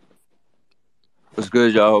 What's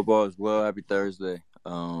good, y'all? Hope all is well. Happy Thursday.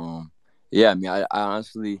 Yeah, I mean, I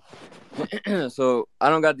honestly, so I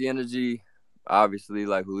don't got the energy, obviously,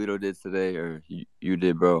 like Julito did today, or you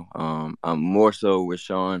did, bro. I'm more so with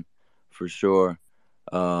Shaun, for sure.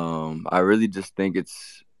 I really just think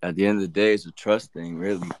it's, at the end of the day, it's a trust thing,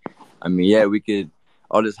 really. I mean, yeah,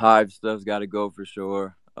 all this hype stuff's got to go for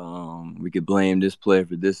sure. We could blame this player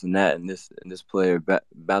for this and that, and this player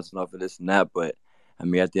bouncing off of this and that. But I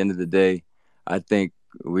mean, at the end of the day, I think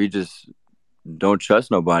we just don't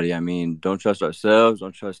trust nobody. I mean, don't trust ourselves.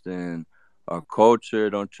 Don't trust in our culture.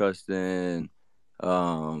 Don't trust in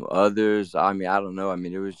others. I mean, I don't know. I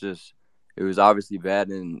mean, it was obviously bad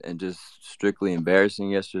and just strictly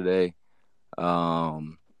embarrassing yesterday.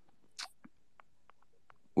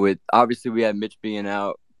 With obviously we had Mitch being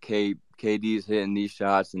out, KD's hitting these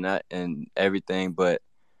shots and that and everything, but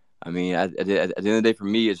I mean, at the end of the day, for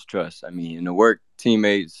me, it's trust. I mean, in the work,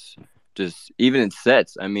 teammates, just even in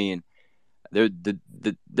sets. I mean, there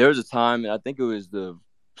was a time, and I think it was the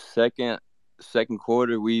second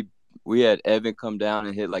quarter, we had Evan come down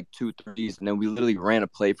and hit like 2 threes, and then we literally ran a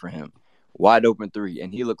play for him, wide open 3,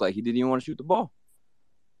 and he looked like he didn't even want to shoot the ball.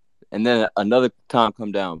 And then another time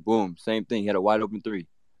come down, boom, same thing. He had a wide open 3.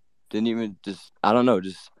 Didn't even I don't know,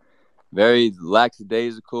 just very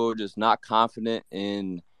lackadaisical, just not confident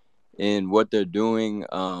in what they're doing.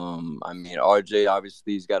 I mean, RJ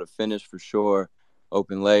obviously he's got to finish for sure,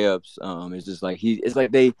 open layups. It's just like it's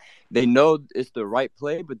like they know it's the right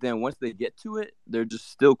play, but then once they get to it, they're just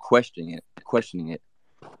still questioning it.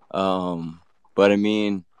 But I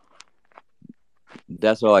mean,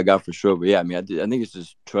 that's all I got for sure. But yeah, I mean, I think it's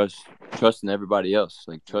just trusting everybody else,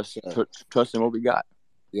 like trusting what we got.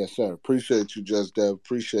 Yes, sir. Appreciate you, Juss Dev.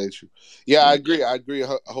 Appreciate you. Yeah, I agree. I agree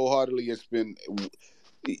wholeheartedly.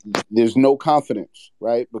 There's no confidence,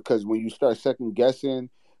 right? Because when you start second guessing,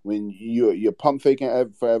 when you're pump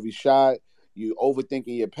faking for every shot, you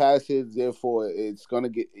overthinking your passes. Therefore, it's gonna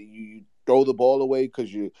get you throw the ball away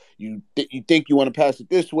because you think you want to pass it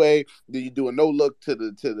this way. Then you do a no look to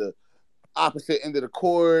the opposite end of the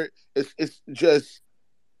court. It's just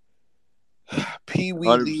Pee Wee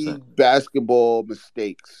 100%. League basketball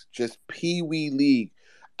mistakes. Just Pee Wee League.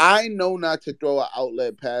 I know not to throw an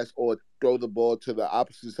outlet pass or throw the ball to the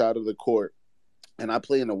opposite side of the court. And I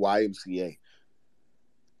play in the YMCA.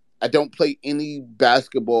 I don't play any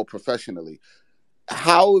basketball professionally.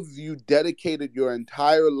 How have you dedicated your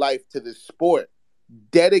entire life to this sport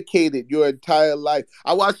dedicated your entire life.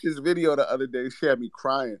 I watched this video the other day. She had me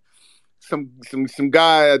crying. Some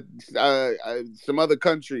guy, some other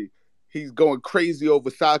country. He's going crazy over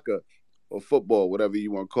soccer or football, whatever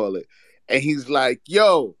you want to call it. And he's like,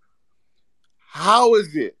 yo, how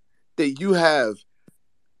is it that you have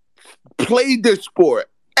played this sport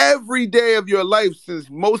every day of your life since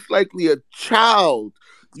most likely a child?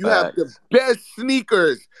 You have the best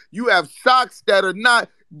sneakers. You have socks that are not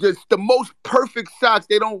just the most perfect socks.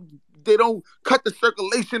 They don't cut the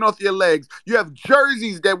circulation off your legs. You have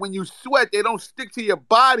jerseys that when you sweat, they don't stick to your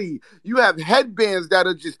body. You have headbands that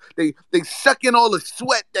are just they suck in all the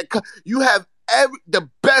sweat you have the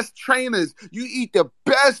best trainers. You eat the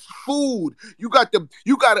best food. You got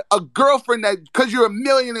a girlfriend that, because you're a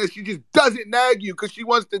millionaire, she just doesn't nag you because she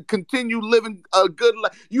wants to continue living a good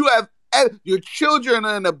life. You have your children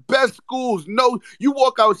are in the best schools. No, you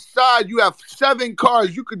walk outside, you have 7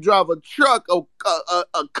 cars. You could drive a truck,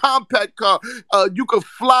 a compact car. You could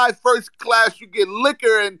fly first class. You get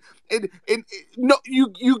liquor and no,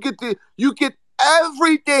 you get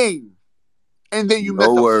everything, and then you miss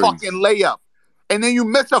a fucking layup, and then you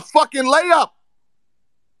miss a fucking layup.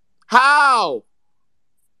 How?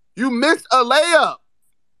 You miss a layup.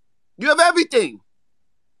 You have everything.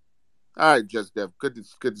 All right, Juss Dev. Good to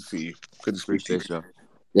see you. Good to speak to you. Sir.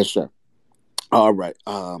 Yes, sir. All right.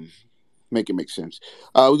 Make it make sense.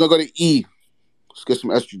 We're gonna go to E. Let's get some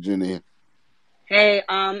estrogen in here. Hey,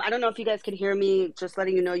 I don't know if you guys can hear me. Just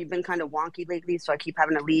letting you know you've been kind of wonky lately, so I keep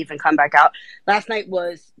having to leave and come back out. Last night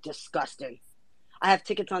was disgusting. I have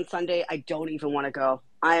tickets on Sunday. I don't even want to go.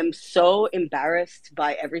 I am so embarrassed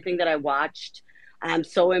by everything that I watched. I'm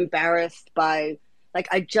so embarrassed by...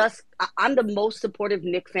 I'm the most supportive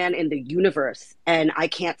Knicks fan in the universe, and I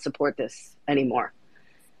can't support this anymore.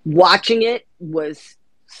 Watching it was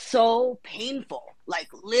so painful, like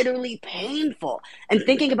literally painful. And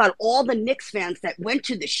thinking about all the Knicks fans that went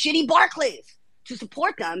to the shitty Barclays to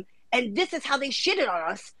support them, and this is how they shitted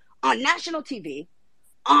on us on national TV,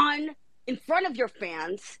 in front of your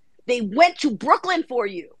fans. They went to Brooklyn for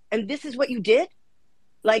you, and this is what you did?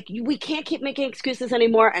 Like, we can't keep making excuses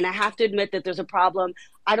anymore, and I have to admit that there's a problem.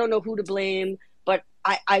 I don't know who to blame, but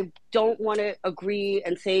I don't want to agree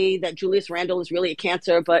and say that Julius Randle is really a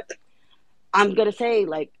cancer, but I'm going to say,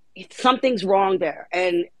 like, something's wrong there,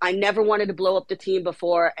 and I never wanted to blow up the team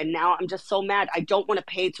before, and now I'm just so mad. I don't want to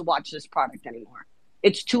pay to watch this product anymore.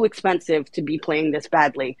 It's too expensive to be playing this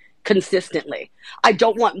badly consistently. I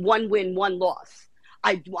don't want one win, one loss.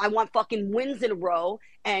 I want fucking wins in a row,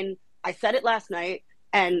 and I said it last night.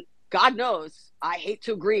 And God knows, I hate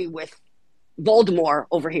to agree with Voldemort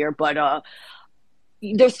over here, but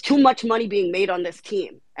there's too much money being made on this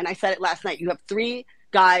team. And I said it last night. You have 3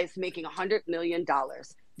 guys making $100 million.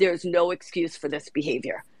 There's no excuse for this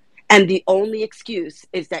behavior. And the only excuse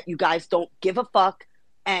is that you guys don't give a fuck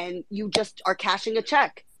and you just are cashing a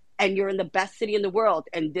check. And you're in the best city in the world.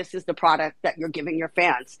 And this is the product that you're giving your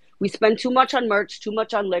fans. We spend too much on merch, too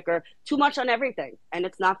much on liquor, too much on everything. And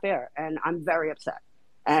it's not fair. And I'm very upset.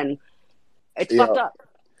 And it's fucked up.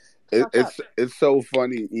 It's so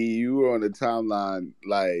funny. E, you were on the timeline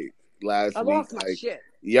like last week. I lost my shit.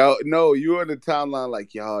 Yo, no, you were on the timeline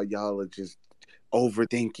like y'all are just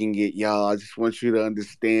overthinking it, y'all. I just want you to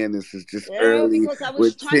understand this is just early. Because I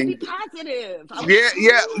was trying to be positive.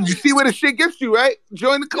 Yeah. You see where the shit gets you, right?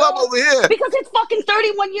 Join the club over here. Because it's fucking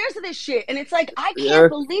 31 years of this shit, and it's like I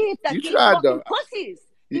can't believe that these fucking pussies.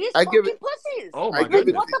 These fucking pussies. Oh my God.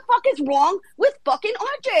 What the fuck is wrong with fucking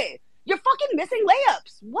RJ? You're fucking missing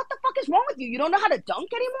layups. What the fuck is wrong with you? You don't know how to dunk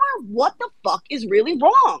anymore? What the fuck is really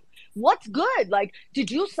wrong? What's good? Like, did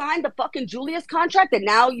you sign the fucking Julius contract and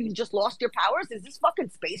now you just lost your powers? Is this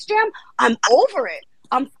fucking Space Jam? I'm over it.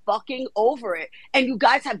 I'm fucking over it. And you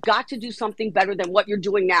guys have got to do something better than what you're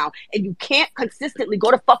doing now. And you can't consistently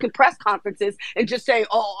go to fucking press conferences and just say,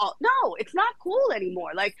 oh, no, it's not cool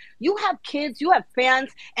anymore. Like, you have kids, you have fans,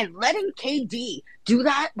 and letting KD do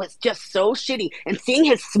that was just so shitty. And seeing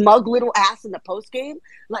his smug little ass in the postgame,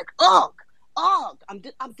 like, ugh.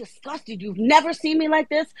 I'm disgusted. You've never seen me like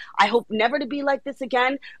this. I hope never to be like this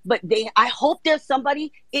again. But I hope there's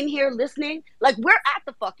somebody in here listening. Like, we're at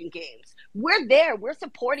the fucking games. We're there. We're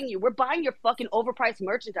supporting you. We're buying your fucking overpriced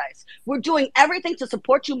merchandise. We're doing everything to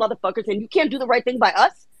support you motherfuckers, and you can't do the right thing by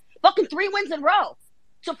us? Fucking 3 wins in a row.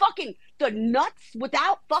 So fucking the nuts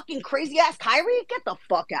without fucking crazy ass Kyrie? Get the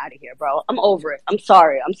fuck out of here, bro. I'm over it. I'm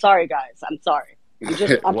sorry, guys. I'm sorry.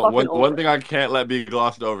 One thing I can't let be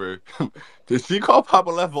glossed over. Did she call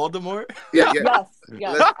Poppa Left Voldemort? Yeah.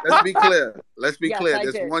 Yes. Let's be clear. I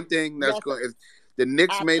There's did. one thing that's going. The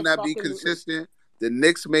Knicks may not be consistent. The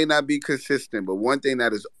Knicks may not be consistent, but one thing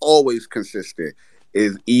that is always consistent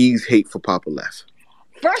is E's hate for Poppa Left.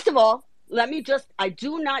 First of all, I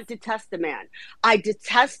do not detest the man. I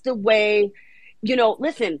detest the way,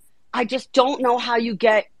 listen, I just don't know how you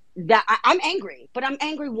get that. I'm angry, but I'm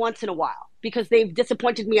angry once in a while because they've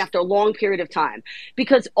disappointed me after a long period of time.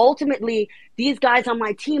 Because ultimately, these guys on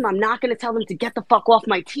my team, I'm not going to tell them to get the fuck off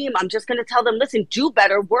my team. I'm just going to tell them, listen, do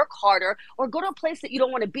better, work harder, or go to a place that you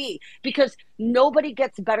don't want to be, because nobody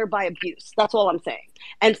gets better by abuse. That's all I'm saying.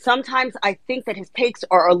 And sometimes I think that his takes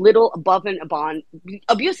are a little above and beyond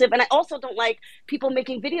abusive. And I also don't like people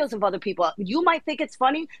making videos of other people. You might think it's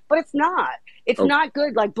funny, but it's not. It's not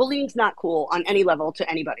good. Like, bullying's not cool on any level to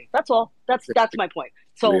anybody. That's all. That's my point.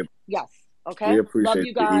 So, yes. Okay. We appreciate Love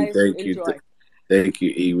you guys. Thank Enjoy. you. Thank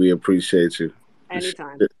you, E. We appreciate you.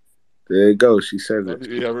 Anytime. There you go. She says it.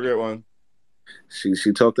 You have a good one. She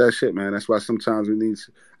talked that shit, man. That's why sometimes we need.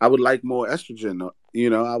 I would like more estrogen.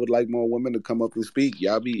 I would like more women to come up and speak.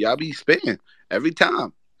 Y'all be spitting every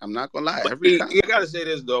time. I'm not gonna lie. Every time. You gotta say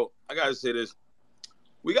this though.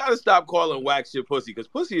 We gotta stop calling whack shit pussy, because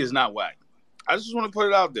pussy is not whack. I just want to put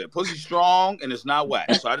it out there. Pussy's strong and it's not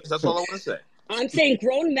whack. So that's all I want to say. I'm saying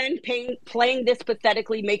grown men playing this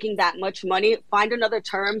pathetically, making that much money. Find another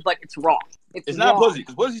term, but it's wrong. It's not wrong. pussy,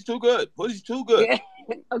 because pussy's too good. Pussy's too good. Yeah.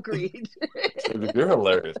 Agreed. You're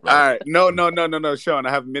hilarious, man. All right. No, Shaun.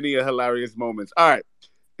 I have many hilarious moments. All right.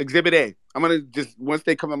 Exhibit A. I'm going to just, once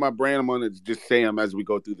they come in my brain, I'm going to just say them as we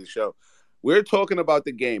go through the show. We're talking about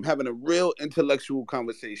the game, having a real intellectual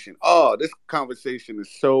conversation. Oh, this conversation is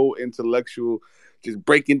so intellectual. Just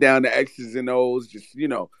breaking down the X's and O's. Just,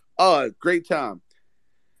 great time.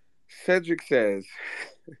 Cedric says,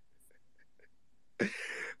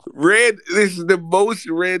 this is the most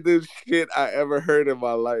random shit I ever heard in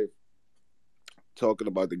my life. Talking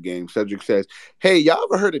about the game. Cedric says, hey, y'all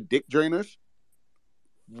ever heard of dick drainers?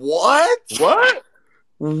 What?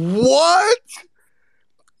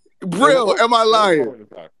 Bril, am I lying?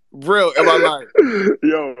 Bril, am I lying?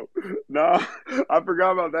 Yo, nah, I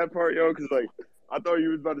forgot about that part, yo, because, like, I thought you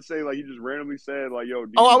was about to say, like, you just randomly said, like, yo,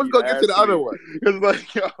 I was going to get to the other one. Because,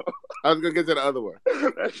 like, yo. I was going to get to the other one.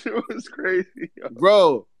 That shit was crazy, yo.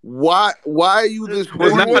 Bro, why are you this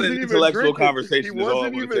It's not horny? an intellectual conversation. He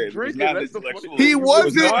wasn't even drinking. He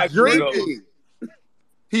wasn't drinking.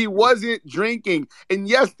 He wasn't drinking. And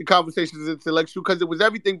yes, the conversation is intellectual because it was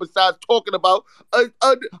everything besides talking about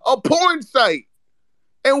a porn site.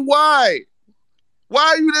 And why? Why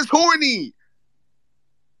are you this horny?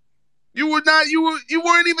 You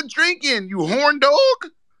weren't even drinking, you horn dog?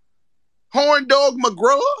 Horn dog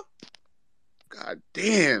McGraw? God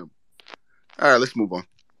damn. All right, let's move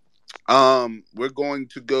on. We're going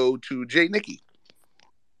to go to Jnicky.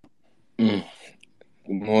 Good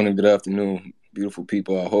morning, good afternoon, beautiful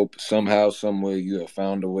people. I hope somehow, some way, you have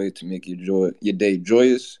found a way to make your day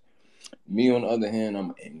joyous. Me, on the other hand,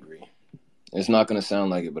 I'm angry. It's not gonna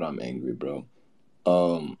sound like it, but I'm angry, bro.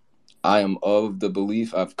 I am of the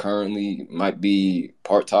belief I've currently might be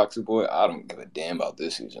part toxic boy. I don't give a damn about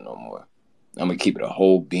this season no more. I'm gonna keep it a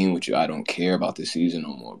whole bean with you. I don't care about this season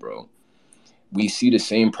no more, bro. We see the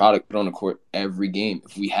same product put on the court every game.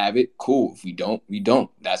 If we have it, cool. If we don't, we don't.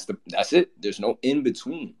 That's it. There's no in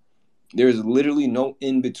between. There's literally no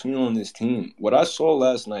in between on this team. What I saw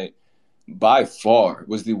last night, by far,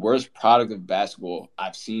 was the worst product of basketball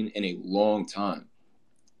I've seen in a long time.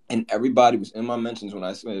 And everybody was in my mentions when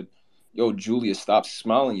I said, yo, Julius, stop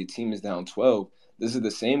smiling. Your team is down 12. This is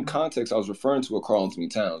the same context I was referring to with Karl-Anthony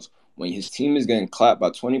Towns. When his team is getting clapped by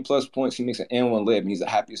 20-plus points, he makes an and-one layup, and he's the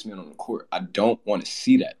happiest man on the court. I don't want to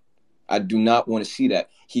see that. I do not want to see that.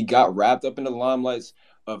 He got wrapped up in the limelights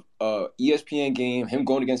of ESPN game, him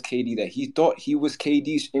going against KD, that he thought he was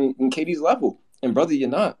KD's in KD's level. And, brother, you're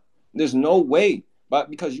not. There's no way. But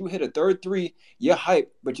because you hit a third three, you're hyped,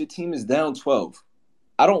 but your team is down 12.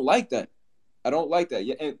 I don't like that.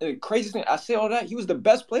 Yeah, and the craziest thing, I say all that, he was the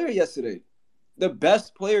best player yesterday.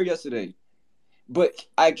 But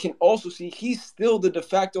I can also see he's still the de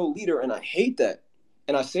facto leader, and I hate that.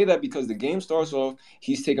 And I say that because the game starts off,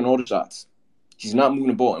 he's taking all the shots. He's not moving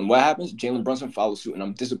the ball. And what happens? Jalen Brunson follows suit, and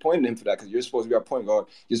I'm disappointed in him for that because you're supposed to be our point guard.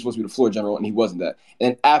 You're supposed to be the floor general, and he wasn't that.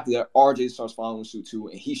 And after that, RJ starts following suit too,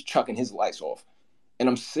 and he's chucking his lights off. And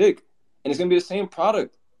I'm sick. And it's going to be the same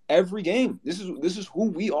product every game. This is who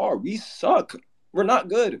we are. We suck. We're not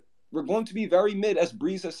good. We're going to be very mid, as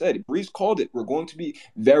Breeze has said. Breeze called it. We're going to be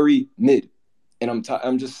very mid. And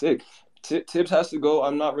I'm just sick. Tibbs has to go.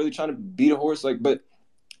 I'm not really trying to beat a horse, but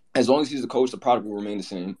as long as he's the coach, the product will remain the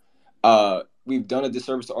same. We've done a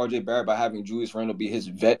disservice to RJ Barrett by having Julius Randle be his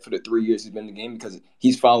vet for the 3 years he's been in the game because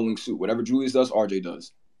he's following suit. Whatever Julius does, RJ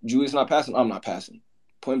does. Julius not passing, I'm not passing.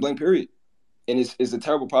 Point blank, period. And it's a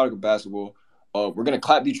terrible product of basketball. We're gonna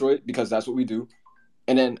clap Detroit because that's what we do.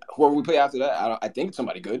 And then whoever we play after that, I think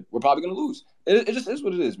somebody good. We're probably gonna lose. It just is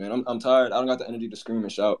what it is, man. I'm tired. I don't got the energy to scream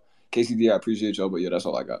and shout. KCD, I appreciate y'all, but yeah, that's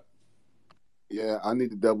all I got. Yeah, I need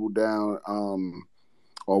to double down on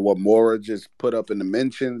what Maura just put up in the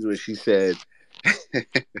mentions where she said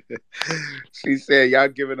y'all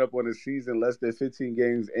giving up on a season less than 15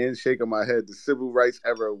 games and shaking my head. The civil rights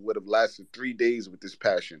era would have lasted 3 days with this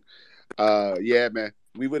passion. Yeah, man.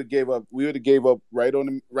 We would have gave up right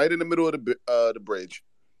in the middle of the bridge.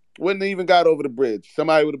 Wouldn't have even got over the bridge.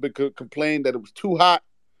 Somebody would have been complained that it was too hot.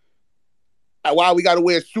 Why we got to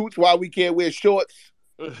wear suits? Why we can't wear shorts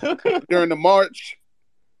during the march?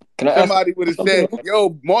 Somebody would have said,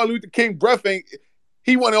 "Yo, Martin Luther King breath ain't.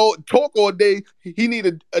 He want to talk all day. He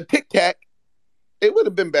need a Tic Tac." It would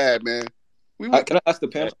have been bad, man. Can I ask the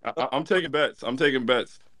panel? I'm taking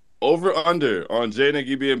bets. Over under on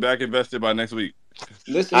Jnicky being back invested by next week.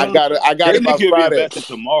 Listen, I got it by Friday.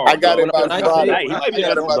 Tomorrow. I got it by Friday. He might be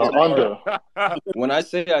under. When I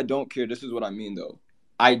say I don't care, this is what I mean though.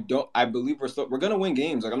 I believe we're gonna win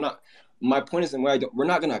games. Like my point is we're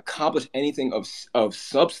not gonna accomplish anything of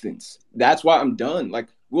substance. That's why I'm done. Like,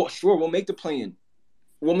 we'll make the play-in.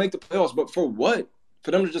 We'll make the playoffs, but for what?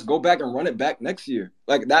 For them to just go back and run it back next year.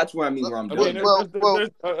 Like, that's what I mean where I'm done. I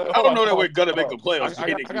don't know that we're gonna make the playoffs.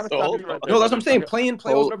 No, that's what I'm saying. Play-in,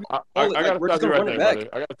 playoffs, whatever you call it. Like, we're just gonna run it back.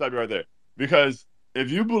 I gotta stop you right there. Because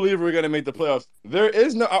if you believe we're gonna make the playoffs, there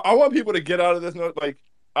is no. I want people to get out of this. Like,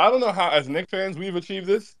 I don't know how, as Knicks fans, we've achieved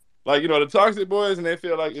this. Like, the Toxic Boys, and they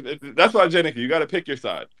feel like that's why, Jnicky, you got to pick your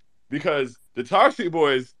side, because the Toxic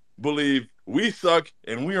Boys believe we suck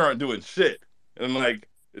and we aren't doing shit. And like,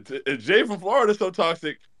 it's Jay from Florida is so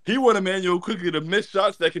toxic. He want Emmanuel quickly to miss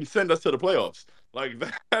shots that can send us to the playoffs. Like,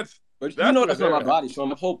 that's. But that's not my body. So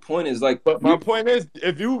my whole point is like. But my point is,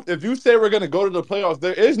 if you say we're gonna go to the playoffs,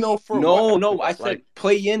 there is no No. I said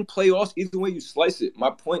play in, playoffs. Either way you slice it. My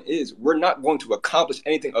point is, we're not going to accomplish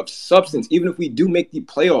anything of substance, even if we do make the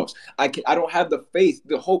playoffs. I don't have the faith,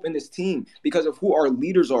 the hope in this team because of who our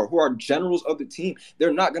leaders are, who are generals of the team.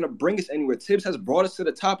 They're not gonna bring us anywhere. Tibbs has brought us to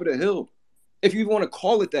the top of the hill. If you want to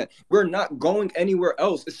call it that, we're not going anywhere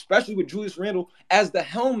else, especially with Julius Randle as the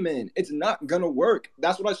helm man. It's not going to work.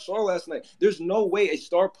 That's what I saw last night. There's no way a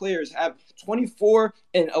star player have 24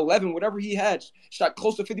 and 11, whatever he had, shot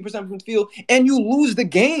close to 50% from the field, and you lose the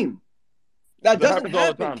game. That doesn't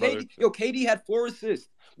happen. KD had 4 assists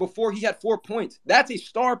before he had 4 points. That's a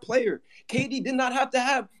star player. KD did not have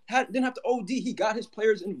to didn't have to OD. He got his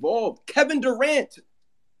players involved. Kevin Durant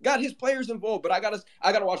got his players involved, but I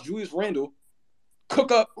gotta watch Julius Randle cook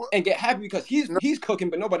up and get happy because he's cooking,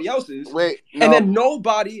 but nobody else is. And then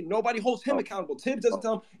nobody holds him accountable. Tibbs doesn't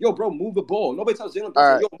tell him, "Yo, bro, move the ball." Nobody tells Jalen,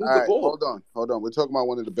 "Yo, move the ball." Hold on. We're talking about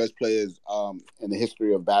one of the best players in the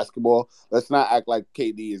history of basketball. Let's not act like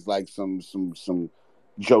KD is like some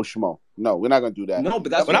Joe Schmo. No, we're not gonna do that. No,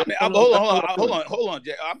 but that's. Hold on,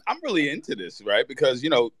 Jay. I'm really into this, right? Because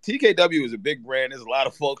TKW is a big brand. There's a lot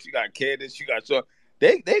of folks. You got Candace. You got Shaun.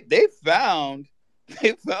 They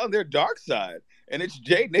found their dark side. And it's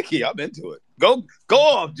Jnicky. I'm into it. Go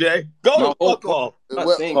off, Jay. Fuck off.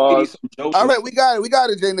 All right, we got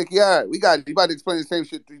it, Jnicky. All right, we got it. You about to explain the same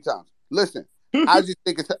shit 3 times. Listen, I just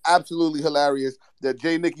think it's absolutely hilarious that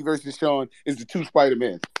Jnicky versus Shaun is the 2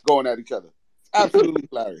 Spider-Mans going at each other. It's absolutely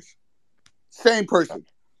hilarious. Same person.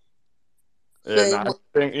 I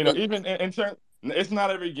think, even in turn, it's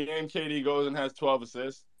not every game KD goes and has 12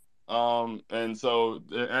 assists. And so,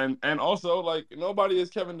 and also, like, nobody is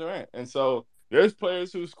Kevin Durant. And so, there's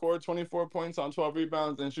players who score 24 points on 12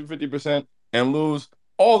 rebounds and shoot 50% and lose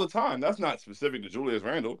all the time. That's not specific to Julius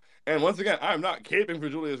Randle. And once again, I'm not caping for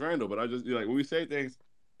Julius Randle, but I just, when we say things,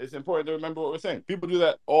 it's important to remember what we're saying. People do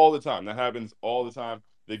that all the time. That happens all the time.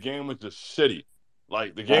 The game was just shitty.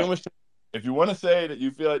 Like, the game was shitty. If you want to say that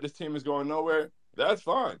you feel like this team is going nowhere, that's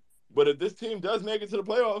fine. But if this team does make it to the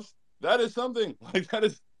playoffs, that is something. Like, that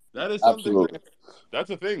is something. Absolutely. That's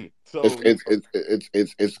a thing. So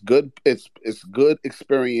it's good. It's good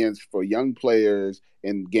experience for young players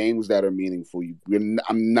in games that are meaningful.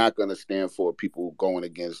 I'm not going to stand for people going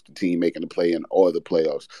against the team making the play-in or the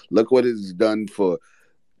playoffs. Look what it's done for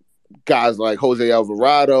guys like Jose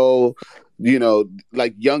Alvarado.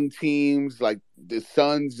 Like young teams like the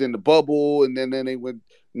Suns in the bubble, and then they went.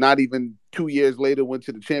 Not even 2 years later, went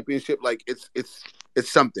to the championship. Like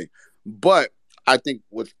it's something, but. I think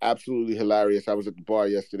what's absolutely hilarious, I was at the bar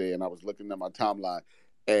yesterday and I was looking at my timeline,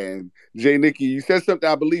 and Jnicky, you said something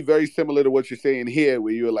I believe very similar to what you're saying here,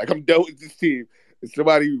 where you were like, I'm done with this team. And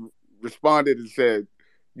somebody responded and said,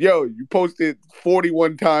 yo, you posted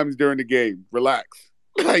 41 times during the game. Relax.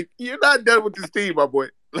 Like, you're not done with this team, my boy.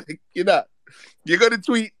 Like, you're not. You're gonna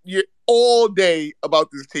tweet all day about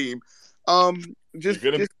this team. Just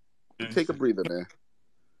take a breather, man.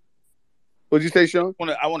 What'd you say, Shaun?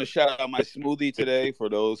 I want to shout out my smoothie today for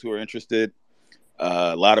those who are interested.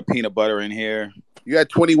 A lot of peanut butter in here. You had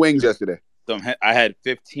 20 wings yesterday. I had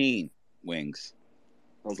 15 wings.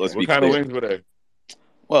 Okay. So what kind of wings were they?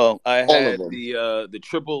 Well, I had the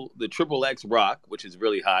triple X rock, which is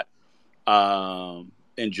really hot.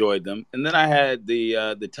 Enjoyed them, and then I had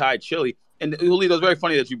the Thai chili. And Julito, it's very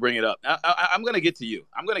funny that you bring it up. I'm gonna get to you.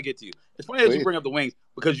 It's funny that you bring up the wings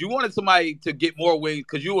because you wanted somebody to get more wings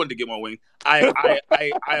because you wanted to get more wings. I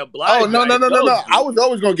obliged. Oh no! I was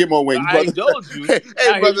always gonna get more wings. I indulged you. Hey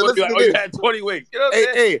brother, listen to this. You had 20 wings. You know what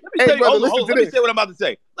I'm saying? Hey, brother, let me say what I'm about to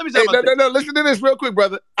say. No, listen to this real quick,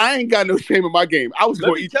 brother. I ain't got no shame in my game. I was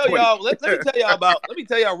going to eat 20. Let me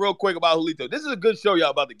tell y'all real quick about Julito. This is a good show y'all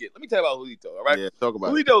about to get. Let me tell you about Julito. All right? Yeah, talk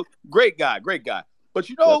about Julito, great guy. But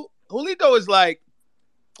you know. Yep. Julito is like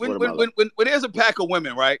when there's a pack of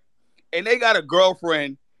women, right? And they got a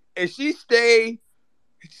girlfriend and she stay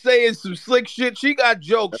saying some slick shit. She got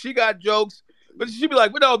jokes. But she be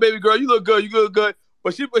like, "Well, no, baby girl, you look good.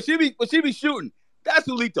 But she be shooting. That's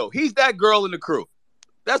Julito. He's that girl in the crew.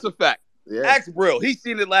 That's a fact. Yeah. Ask Bril. He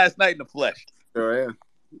seen it last night in the flesh. Sure, yeah.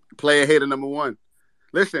 Player hater number one.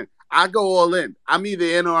 Listen, I go all in. I'm either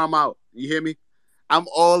in or I'm out. You hear me? I'm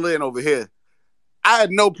all in over here. I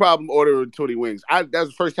had no problem ordering 20 wings. That's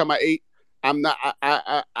the first time I ate. I'm not.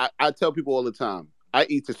 I tell people all the time. I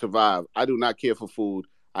eat to survive. I do not care for food.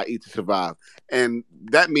 I eat to survive, and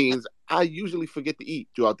that means I usually forget to eat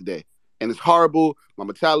throughout the day, and it's horrible. My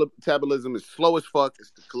metabolism is slow as fuck.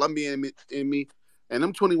 It's the Colombian in me, and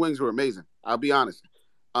them 20 wings were amazing. I'll be honest.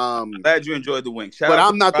 I'm glad you enjoyed the wings. But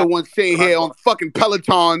I'm not the one sitting here on fucking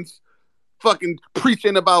Pelotons, fucking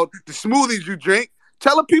preaching about the smoothies you drink.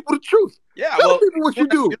 Telling people the truth. Yeah, Tell people what you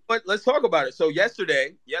do. You know what? Let's talk about it. So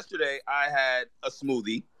yesterday I had a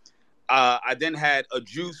smoothie. I then had a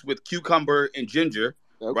juice with cucumber and ginger,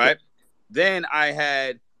 right? Then I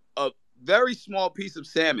had a very small piece of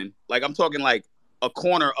salmon. Like I'm talking like a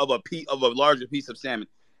corner of a larger piece of salmon.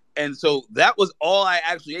 And so that was all I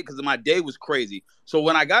actually ate because my day was crazy. So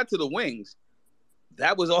when I got to the wings,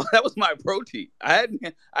 that was all. That was my protein. I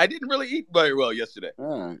didn't really eat very well yesterday.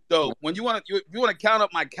 Right. So when you want to count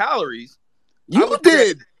up my calories, you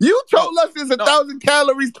did. You told us it's 1,000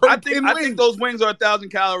 calories per 10 wings. I think those wings are 1,000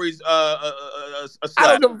 calories. A slab.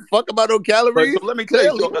 I don't give a fuck about those calories. So let me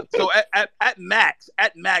tell you. So at max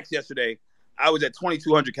yesterday, I was at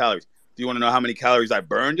 2,200 calories. Do you want to know how many calories I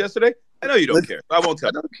burned yesterday? I know you don't care. I won't tell.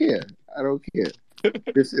 I don't care.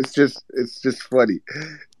 It's just funny.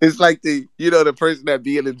 It's like the person that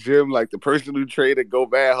be in the gym, like the personal trainer, go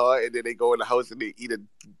bad hard, and then they go in the house and they eat a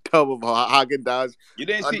tub of Haagen-Dazs. You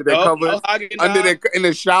didn't see in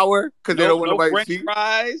the shower because they don't want nobody French to see.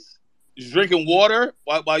 Fries. Just drinking water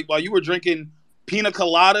while you were drinking pina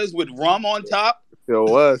coladas with rum on top. Still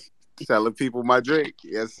was telling people my drink.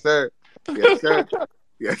 Yes, sir. Yes, sir.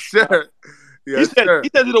 Yes, sir. Yes, sir. He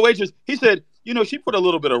said to the waitress, he said, she put a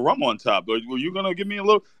little bit of rum on top. Were you gonna give me a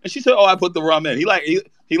little? And she said, "Oh, I put the rum in." He liked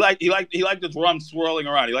this rum swirling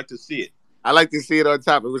around. He liked to see it. I like to see it on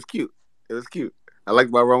top. It was cute. I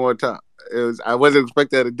liked my rum on top. I wasn't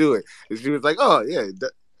expecting her to do it. And she was like, "Oh yeah."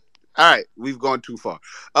 All right, we've gone too far.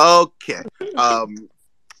 Okay,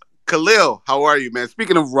 Khalil, how are you, man?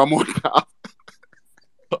 Speaking of rum on top.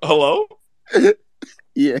 Hello.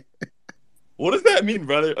 Yeah. What does that mean,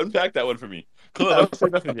 brother? Unpack that one for me. Khalil, don't say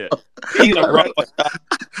nothing yet. I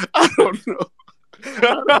don't know.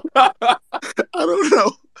 I don't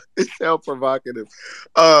know. It sounds provocative.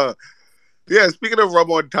 Yeah, speaking of rum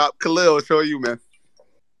on top, Khalil, show you, man.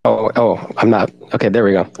 Oh, I'm not. Okay, there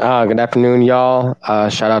we go. Good afternoon, y'all.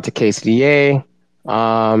 Shout out to KCDA,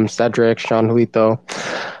 Cedric, Shaun, Julito.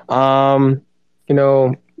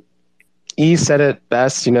 E said it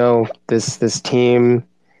best, this team,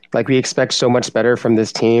 like we expect so much better from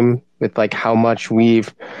this team with like how much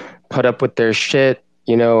we've put up with their shit,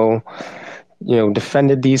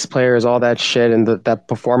 defended these players, all that shit. And that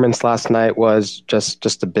performance last night was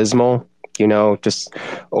just abysmal, just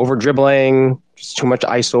over dribbling, just too much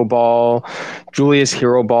ISO ball, Julius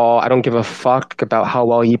hero ball. I don't give a fuck about how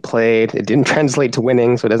well he played. It didn't translate to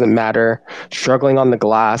winning, so it doesn't matter. Struggling on the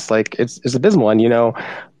glass, like it's abysmal. And,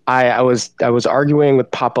 I was arguing with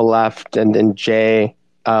Poppa Left and Jay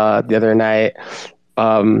the other night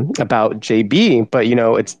about JB, but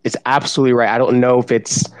it's absolutely right. I don't know if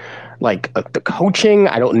it's like the coaching.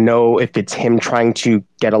 I don't know if it's him trying to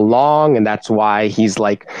get along, and that's why he's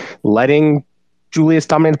like letting Julius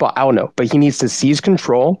dominate the ball. I don't know, but he needs to seize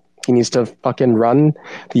control. He needs to fucking run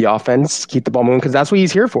the offense, keep the ball moving, because that's what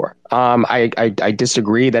he's here for. I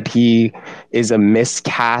disagree that he is a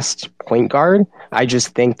miscast point guard. I just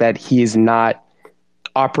think that he is not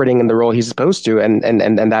operating in the role he's supposed to,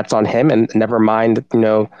 and that's on him. And never mind,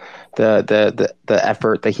 the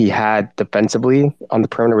effort that he had defensively on the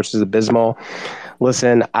perimeter, which is abysmal.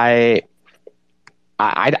 Listen, I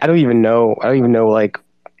don't even know. I don't even know like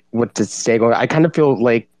what to say. I kind of feel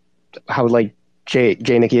like how like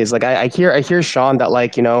Jnicky is like. I hear Shaun that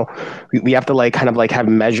like we have to like kind of like have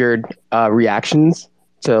measured reactions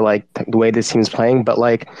to like the way this team's playing, but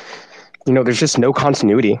like there's just no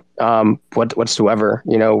continuity whatsoever.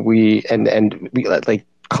 We like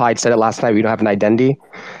Clyde said it last night. We don't have an identity,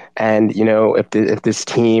 and if this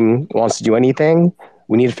team wants to do anything,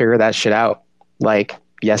 we need to figure that shit out like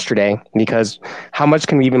yesterday. Because how much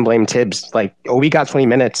can we even blame Tibbs? Like, we got 20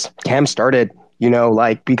 minutes. Cam started.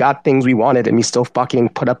 Like we got things we wanted, and we still fucking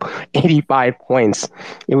put up 85 points.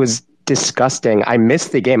 It was disgusting. I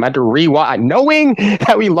missed the game. I had to rewatch, knowing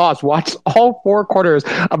that we lost. Watch all 4 quarters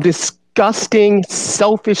of disgusting,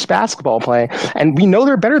 selfish basketball play, and we know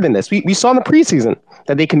they're better than this. We saw in the preseason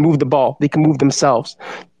that they can move the ball. They can move themselves.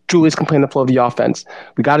 Julius can play in the flow of the offense.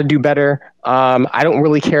 We got to do better. I don't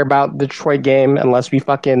really care about the Detroit game unless we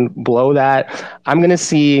fucking blow that. I'm going to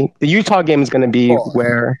see the Utah game is going to be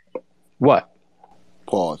where what?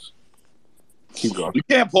 Pause. Keep going. You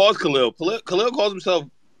can't pause Khalil. Khalil calls himself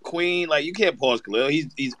Queen. Like, you can't pause Khalil.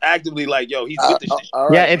 He's actively like, yo, he's with the shit.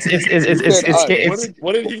 Right. Yeah, it's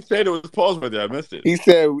What did he say that was paused right there? I missed it. He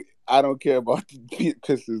said, "I don't care about the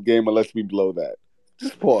Pistons game unless we blow that."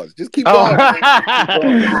 Just pause. Just keep going.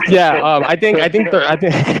 Yeah, I think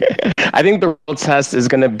the real test is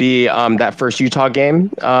going to be that first Utah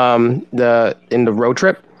game, in the road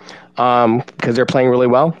trip, because they're playing really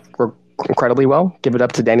well. Incredibly well. Give it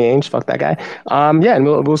up to Danny Ainge. Fuck that guy. Yeah, and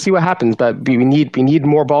we'll see what happens. But we need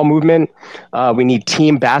more ball movement. We need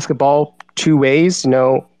team basketball 2 ways.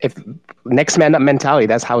 If next man up mentality,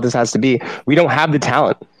 that's how this has to be. We don't have the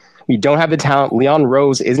talent. We don't have the talent. Leon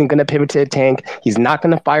Rose isn't going to pivot to a tank. He's not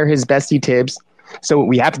going to fire his bestie Tibbs. So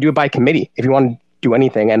we have to do it by committee if you want to do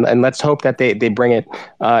anything. And let's hope that they bring it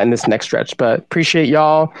in this next stretch. But appreciate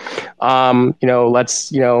y'all.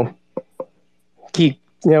 Let's keep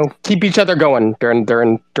each other going during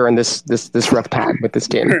this rough time with this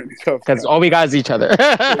team, because all we got is each other.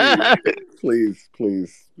 please,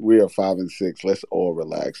 we are 5-6. Let's all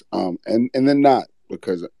relax. And then not,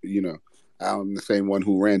 because I'm the same one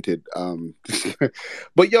who ranted.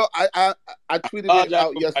 But yo, I tweeted it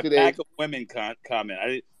out yesterday. A pack of women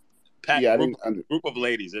comment. Group of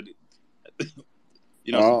ladies.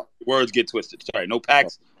 Words get twisted. Sorry, no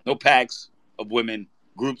packs of women.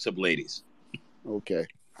 Groups of ladies. Okay.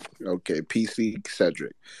 PC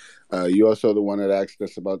Cedric. You also the one that asked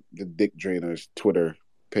us about the Dick Drainers Twitter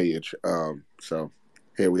page. So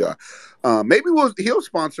here we are. Maybe he'll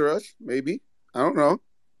sponsor us. Maybe, I don't know.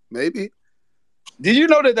 Maybe. Did you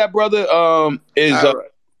know that brother is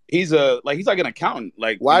he's like an accountant?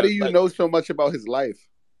 Like, why do you know so much about his life?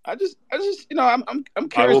 I just I'm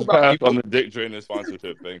curious I will about pass people. on the Dick Drainer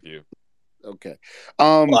sponsorship. Thank you. Okay.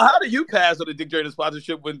 Well, how do you pass on the Dick Drainer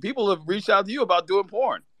sponsorship when people have reached out to you about doing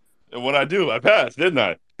porn? And what I do, I passed, didn't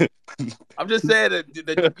I? I'm just saying that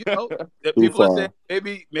people are saying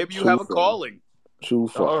maybe you have a calling. Too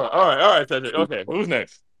far. All right, Cedric. Okay, who's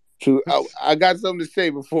next? True. I got something to say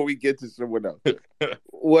before we get to someone else.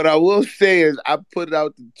 What I will say is I put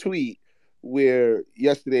out the tweet where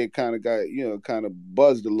yesterday it kind of got, kind of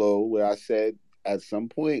buzzed a little, where I said at some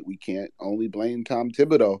point we can't only blame Tom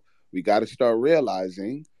Thibodeau. We got to start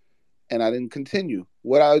realizing, and I didn't continue.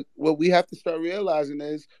 What we have to start realizing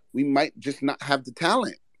is we might just not have the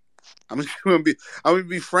talent. I'm gonna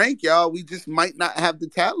be frank, y'all. We just might not have the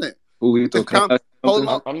talent. Julito, hold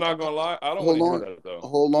on. I'm not gonna lie. I don't want to hear that though.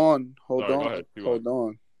 Hold on. Hold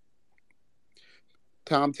on.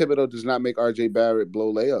 Tom Thibodeau does not make RJ Barrett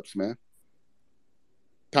blow layups, man.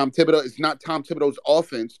 Tom Thibodeau, it's not Tom Thibodeau's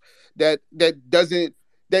offense that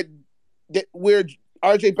where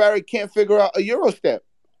RJ Barrett can't figure out a Euro step.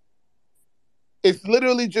 It's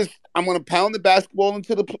literally just, I'm going to pound the basketball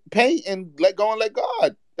into the paint and let go and let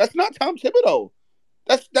God. That's not Tom Thibodeau.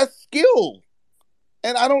 That's skill.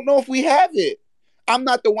 And I don't know if we have it. I'm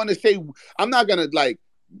not the one to say, I'm not going to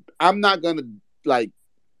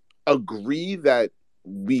agree that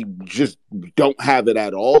we just don't have it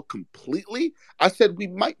at all completely. I said we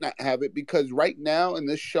might not have it because right now in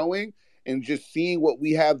this showing and just seeing what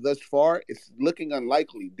we have thus far, it's looking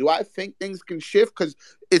unlikely. Do I think things can shift because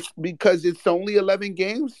it's only 11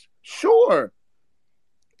 games? Sure.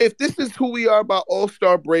 If this is who we are by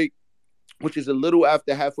All-Star break, which is a little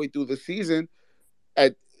after halfway through the season,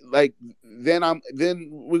 then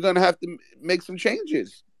we're gonna have to make some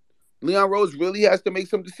changes. Leon Rose really has to make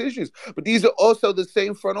some decisions. But these are also the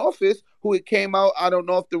same front office who it came out, I don't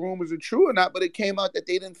know if the rumors are true or not, but it came out that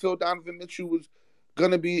they didn't feel Donovan Mitchell was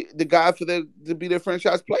gonna be the guy to be their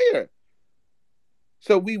franchise player.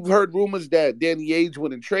 So we've heard rumors that Danny Ainge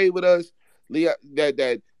wouldn't trade with us,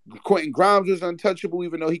 that Quentin Grimes was untouchable,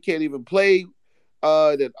 even though he can't even play.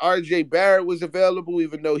 That RJ Barrett was available,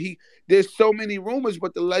 even though there's so many rumors,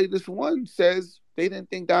 but the latest one says they didn't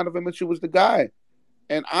think Donovan Mitchell was the guy.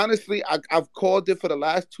 And honestly, I've called it for the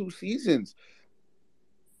last 2 seasons,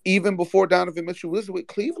 even before Donovan Mitchell was with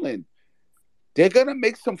Cleveland. They're gonna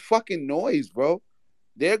make some fucking noise, bro.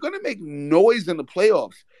 They're gonna make noise in the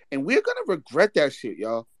playoffs, and we're gonna regret that shit,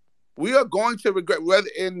 y'all. We are going to regret,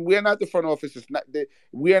 and we're not the front office.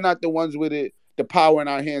 We are not the ones with the power in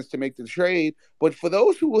our hands to make the trade. But for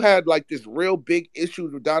those who had like this real big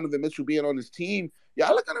issues with Donovan Mitchell being on his team,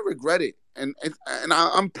 y'all are gonna regret it. And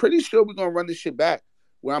I'm pretty sure we're gonna run this shit back,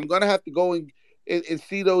 where I'm gonna have to go and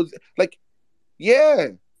see those. Like, yeah,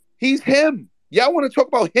 he's him. Y'all want to talk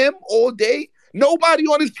about him all day? Nobody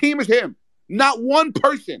on his team is him. Not one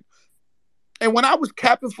person. And when I was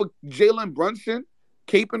caping for Jalen Brunson,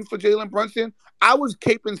 I was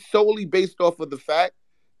caping solely based off of the fact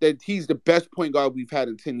that he's the best point guard we've had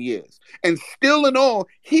in 10 years. And still in all,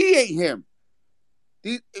 he ain't him.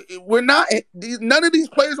 None of these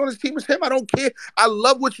players on his team is him. I don't care. I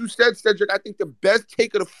love what you said, Cedric. I think the best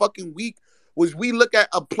take of the fucking week was we look at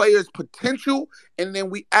a player's potential and then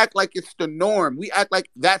we act like it's the norm. We act like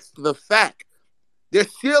that's the fact. Their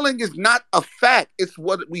ceiling is not a fact. It's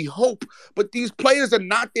what we hope. But these players are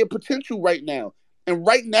not their potential right now. And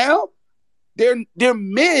right now, they're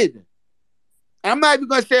mid. I'm not even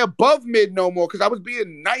going to say above mid no more because I was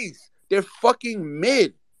being nice. They're fucking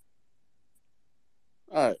mid.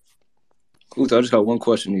 All right. Cool. I just got one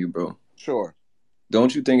question to you, bro. Sure.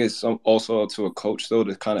 Don't you think it's also up to a coach, though,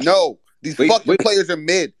 to kind of... No. These players are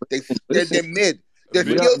mid. They're mid. Their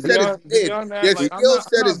skill set is mid. Their skill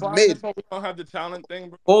set is mid. We don't have the talent thing,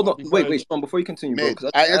 bro. Hold on. Wait, Shaun, before you continue, mid. bro.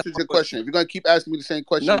 I answered your question. If you're going to keep asking me the same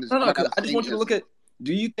question... No. I just want you to look at...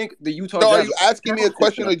 Do you think the Utah Jazz... So are you asking me a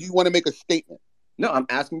question or do you want to make a statement? No, I'm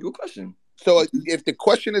asking you a question. So if the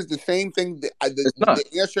question is the same thing, the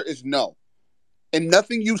answer is no. And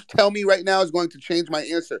nothing you tell me right now is going to change my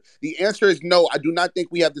answer. The answer is no. I do not think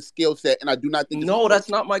we have the skill set, and I do not think... No, that's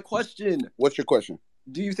not my question. What's your question?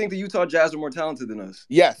 Do you think the Utah Jazz are more talented than us?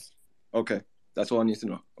 Yes. Okay. That's all I need to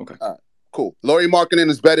know. Okay. All right. Cool. Lauri Markkanen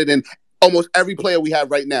is better than almost every player we have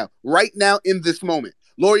right now. Right now, in this moment.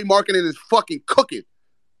 Lauri Markkanen is fucking cooking.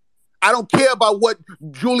 I don't care about what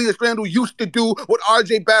Julius Randle used to do, what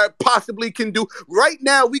RJ Barrett possibly can do. Right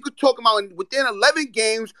now, we could talk about within 11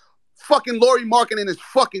 games, fucking Lauri Markkanen is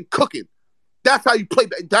fucking cooking. That's how you play.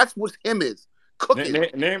 That's what him is. Cooking.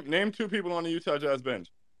 Name 2 people on the Utah Jazz bench.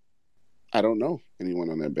 I don't know anyone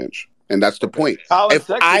on that bench. And that's the point. That's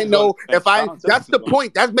the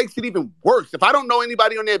point. That makes it even worse. If I don't know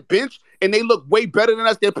anybody on their bench and they look way better than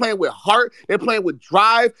us, they're playing with heart, they're playing with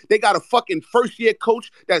drive, they got a fucking first-year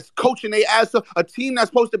coach that's coaching their ass up, a team that's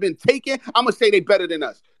supposed to have been taken, I'm going to say they better than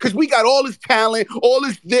us. Because we got all this talent, all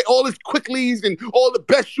this quicklies, and all the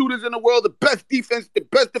best shooters in the world, the best defense, the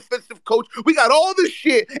best defensive coach. We got all this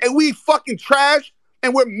shit, and we fucking trash.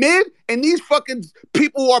 And we're mid, and these fucking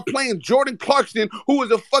people are playing Jordan Clarkson, who was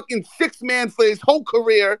a fucking 6-man for his whole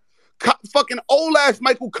career. Fucking old-ass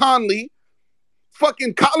Michael Conley.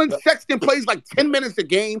 Fucking Colin Sexton plays like 10 minutes a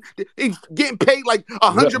game. He's getting paid like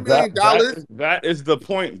 $100 million. That is the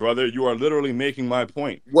point, brother. You are literally making my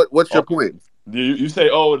point. What's your point? You say,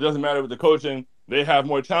 it doesn't matter with the coaching. They have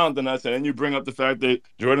more talent than us. And then you bring up the fact that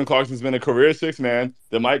Jordan Clarkson's been a career 6-man,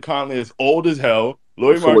 that Mike Conley is old as hell.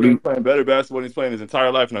 Lauri Markkanen is playing better basketball than he's playing his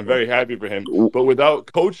entire life, and I'm very happy for him. But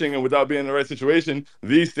without coaching and without being in the right situation,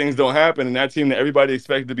 these things don't happen. And that team that everybody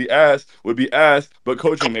expected to be ass would be ass, but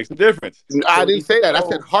coaching makes a difference. I didn't say that. I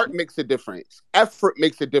said heart makes a difference. Effort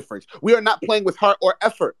makes a difference. We are not playing with heart or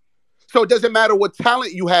effort. So it doesn't matter what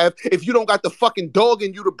talent you have if you don't got the fucking dog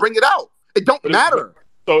in you to bring it out. It don't matter.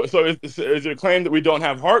 So is your claim that we don't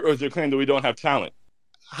have heart, or is your claim that we don't have talent?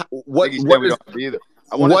 What is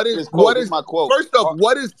my quote? First off,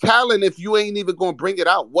 what is talent if you ain't even going to bring it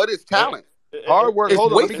out? What is talent? Hard work.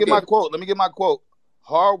 Hold on. Let me get my quote.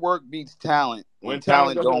 Hard work beats talent when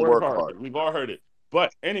talent don't work hard. We've all heard it.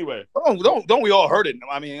 But anyway. Don't we all heard it?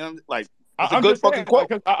 I mean, it's a good fucking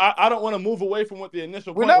quote. I don't want to move away from what the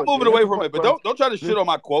initial point was. We're not moving away from it, but don't try to shit on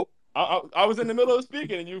my quote. I was in the middle of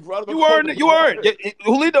speaking and you brought up a quote. You weren't.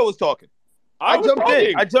 Julito was talking. I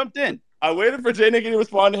jumped in. I waited for Jnicky to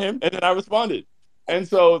respond to him, and then I responded. And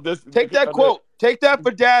so Take that quote. Take that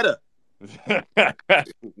for data. No.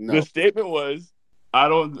 The statement was,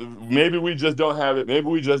 maybe we just don't have it. Maybe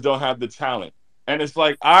we just don't have the talent. And it's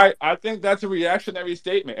like, I think that's a reactionary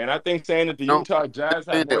statement. And I think saying that the No. Utah Jazz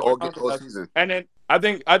have They more all talent get all than us, season. and then I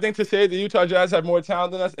think to say the Utah Jazz have more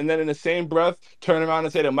talent than us, and then in the same breath turn around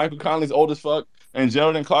and say that Michael Conley's old as fuck and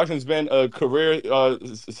Jordan Clarkson's been a career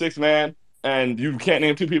sixth man, and you can't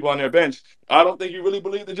name two people on their bench. I don't think you really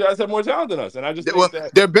believe the Jazz have more talent than us. And I just think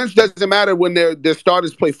that their bench doesn't matter when their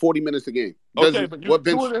starters play 40 minutes a game. okay, but what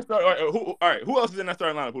bench? All right, who else is in that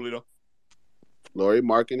starting lineup, Julito? Laurie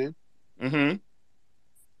Markkinen, Mm-hmm.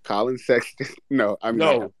 Colin Sexton. No, I mean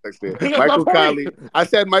No. Sexton. That's Michael not funny. Conley. I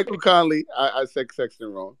said Michael Conley. I said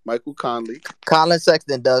Sexton wrong. Michael Conley. Colin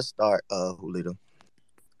Sexton does start Julito.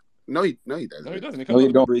 No, he doesn't. No, he doesn't. No,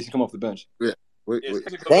 you don't, Breeze. He come off the bench. Wait.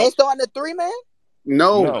 They ain't starting the 3-man?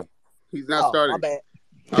 No, he's not starting. My bad.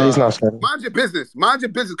 Yeah, he's not starting. Mind your business. Mind your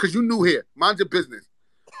business, because you new here. Mind your business.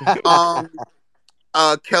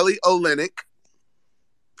 Kelly Olynyk.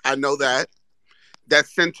 I know that. That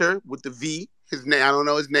center with the V. His name, I don't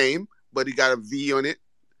know his name, but he got a V on it.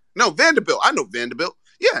 No, Vanderbilt. I know Vanderbilt.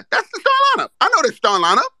 Yeah, that's the starting lineup. I know the starting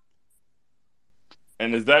lineup.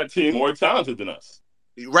 And is that team more talented than us?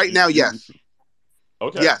 Right now, yes.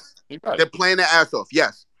 Okay. Yes. Okay. They're playing their ass off.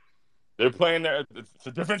 Yes. They're playing it's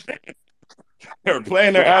a different thing. They're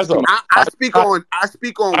playing their ass off. I speak on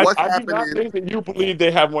what's I happening. do not think that you believe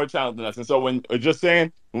they have more talent than us. And so when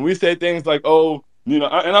we say things like, oh, and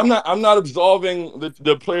I'm not absolving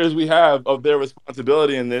the players we have of their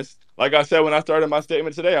responsibility in this. Like I said when I started my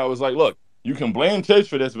statement today, I was like, look, you can blame Tibbs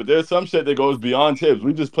for this, but there's some shit that goes beyond Tibbs.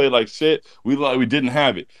 We just played like shit. We didn't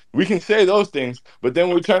have it. We can say those things, but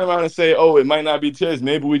then we turn around and say, oh, it might not be Tibbs.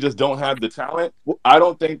 Maybe we just don't have the talent. I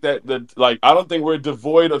don't think I don't think we're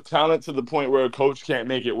devoid of talent to the point where a coach can't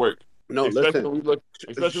make it work. No, especially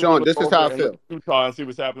listen. Shaun, this is how I feel. Utah and see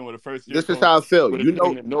what's happening with the first year. This is how I feel.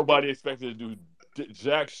 That nobody expected to do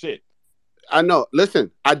jack shit. I know.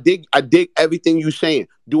 Listen, I dig everything you're saying.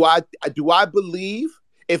 Do I believe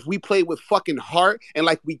if we played with fucking heart and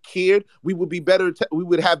like we cared, we would be better. We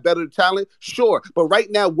would have better talent. Sure, but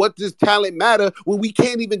right now, what does talent matter when we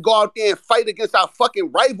can't even go out there and fight against our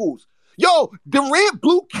fucking rivals? Yo, Durant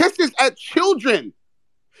blew kisses at children.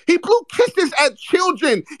 He blew kisses at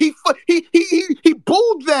children. He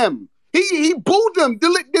booed them. He booed them.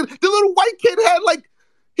 The little white kid had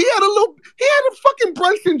he had a fucking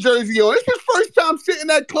Brunson jersey on. It's his first time sitting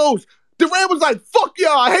that close. Durant was like, fuck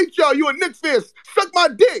y'all, I hate y'all, you a Knicks fan, suck my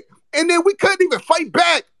dick. And then we couldn't even fight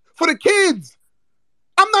back for the kids.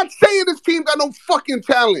 I'm not saying this team got no fucking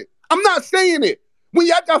talent. I'm not saying it. When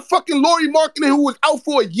y'all got fucking Laurie Markkinen who was out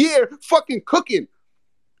for a year fucking cooking.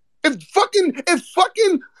 If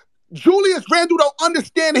fucking Julius Randle don't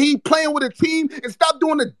understand he playing with a team and stop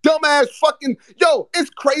doing the dumbass fucking... Yo, it's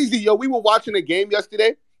crazy, yo. We were watching a game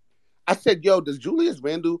yesterday. I said, yo, does Julius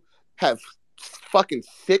Randle have fucking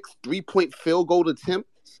 6 3-point field goal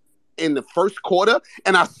attempts in the first quarter?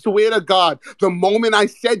 And I swear to God, the moment I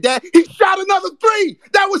said that, he shot another 3.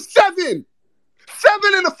 That was 7. 7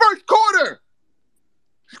 in the first quarter.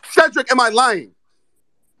 Cedric, am I lying?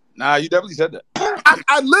 Nah, you definitely said that.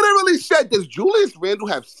 I literally said, does Julius Randle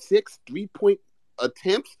have 6 3-point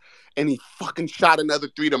attempts? And he fucking shot another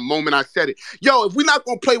 3 the moment I said it. Yo, if we're not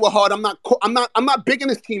gonna play with heart, I'm not bigging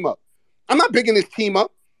this team up. I'm not bigging this team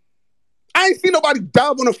up. I ain't seen nobody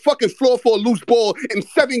dive on the fucking floor for a loose ball in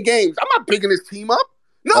 7 games. I'm not bigging this team up.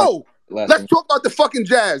 No. Let's talk about the fucking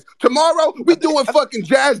Jazz. Tomorrow, we doing fucking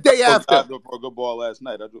Jazz day after. For a good ball last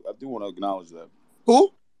night. I do want to acknowledge that.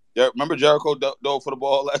 Who? Yeah, remember Jericho dove for the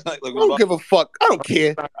ball last night? I don't give a fuck. I don't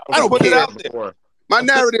care. I don't care. Out there. My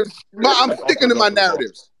narratives. I'm sticking to my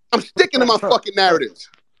narratives. I'm sticking to my fucking narratives.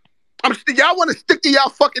 Y'all want to stick to y'all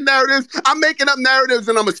fucking narratives? I'm making up narratives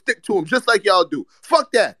and I'm going to stick to them just like y'all do.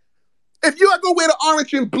 Fuck that. If you are going to wear the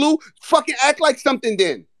orange and blue, fucking act like something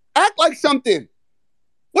then. Act like something.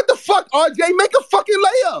 What the fuck, RJ? Make a fucking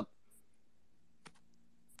layup.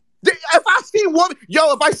 If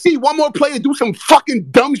I see one more player do some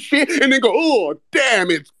fucking dumb shit and then go, oh,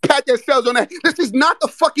 damn it, pat themselves on that. This is not the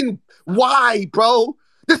fucking Y, bro.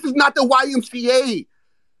 This is not the YMCA.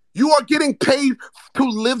 You are getting paid to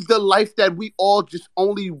live the life that we all just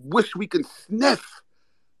only wish we could sniff.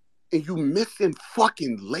 And you missing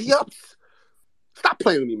fucking layups? Stop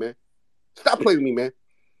playing with me, man. Stop playing with me, man.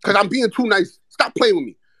 Because I'm being too nice. Stop playing with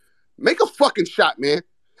me. Make a fucking shot, man.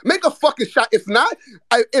 Make a fucking shot. If not,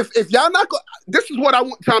 if y'all not, this is what I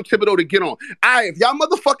want Tom Thibodeau to get on. If y'all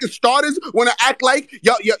motherfucking starters want to act like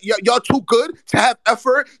y'all too good to have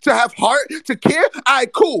effort, to have heart, to care,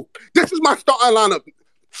 cool. This is my starting lineup.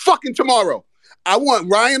 Fucking tomorrow. I want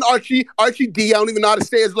Ryan Archie D. I don't even know how to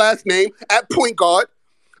say his last name at point guard.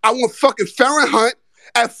 I want fucking Farron Hunt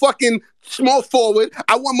at fucking small forward.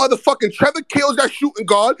 I want motherfucking Trevor Kills at shooting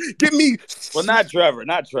guard. Give me. Well, not Trevor.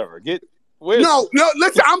 No,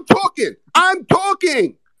 listen, I'm talking.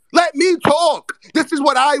 Let me talk. This is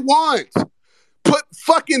what I want. Put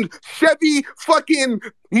fucking Chevy fucking...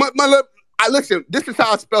 listen, this is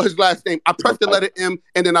how I spell his last name. I press the letter M,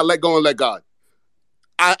 and then I let go and let God.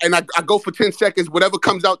 I go for 10 seconds. Whatever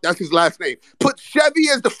comes out, that's his last name. Put Chevy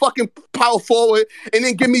as the fucking power forward, and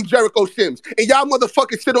then give me Jericho Sims. And y'all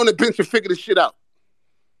motherfuckers sit on the bench and figure this shit out.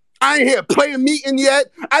 I ain't hear player meeting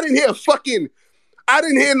yet. I didn't hear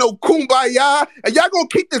no kumbaya. And y'all gonna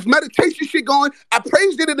keep this meditation shit going. I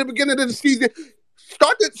praised it at the beginning of the season.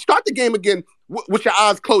 Start the game again with your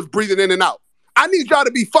eyes closed, breathing in and out. I need y'all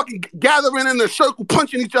to be fucking gathering in a circle,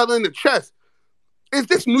 punching each other in the chest. Is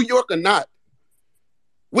this New York or not?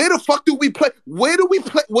 Where the fuck do we play? Where do we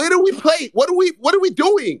play? What are we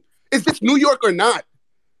doing? Is this New York or not?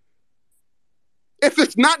 If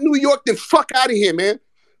it's not New York, then fuck out of here, man.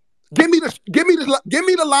 Give me the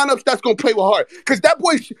lineups that's gonna play with heart. Cause that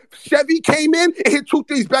boy Chevy came in and hit 2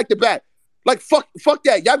 threes back to back. Like fuck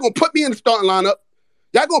that. Y'all gonna put me in the starting lineup.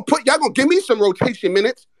 Y'all gonna give me some rotation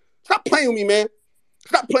minutes. Stop playing with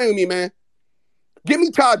me, man. Give me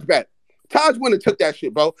Taj back. Taj wouldn't have took that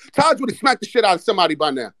shit, bro. Taj would have smacked the shit out of somebody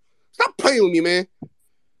by now. Stop playing with me, man.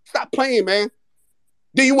 Stop playing, man.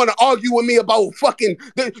 Then you want to argue with me about fucking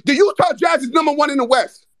the Utah Jazz is number 1 in the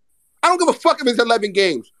West. I don't give a fuck if it's 11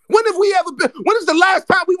 games. When have we ever been? When is the last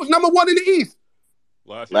time we was number 1 in the East?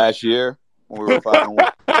 Last year when we were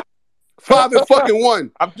 5-1.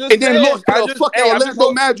 5-1. I'm just and then saying, lost to the fucking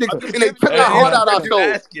Orlando Magic, and they took our heart out our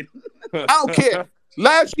soul. I don't care.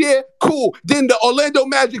 Last year, cool. Then the Orlando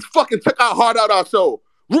Magic fucking took our heart out our soul.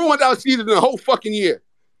 Ruined our season the whole fucking year.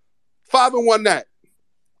 5-1 that.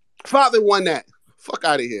 Fuck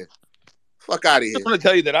out of here. I just want to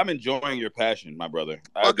tell you that I'm enjoying your passion, my brother.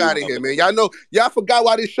 Fuck out of here, man. Y'all forgot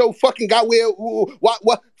why this show fucking got where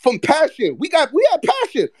what from passion. We had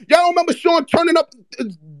passion. Y'all don't remember Shaun turning up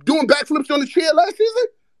doing backflips on the chair last season?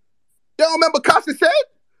 Y'all don't remember Costa said?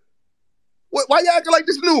 Why y'all acting like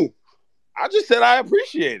this new? I just said I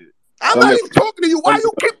appreciate it. I'm not even talking to you. Why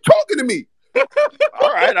you keep talking to me?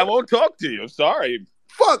 All right, I won't talk to you. I'm sorry.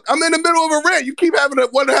 Fuck, I'm in the middle of a rant. You keep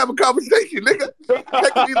want to have a conversation, nigga.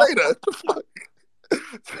 Text me later. Fuck.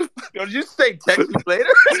 Yo, did you say text me later?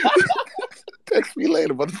 Text me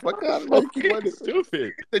later, motherfucker. Fucking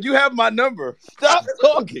stupid. Did you have my number? Stop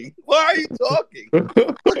talking. Why are you talking?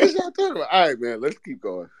 What is y'all talking about? All right, man, let's keep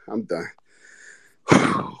going. I'm done.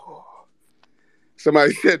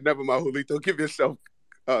 Somebody said, never mind, Julito. Give yourself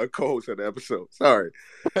a co-host of the episode. Sorry.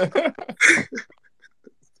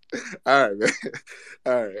 All right, man.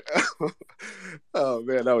 All right. Oh,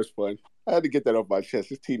 man, that was fun. I had to get that off my chest.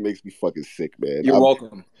 This team makes me fucking sick, man. You're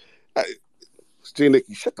welcome.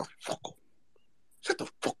 Jnicky, shut the fuck up. Shut the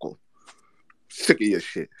fuck up. Sick of your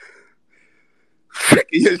shit. Sick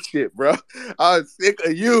of your shit, bro. I'm sick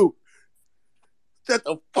of you. Shut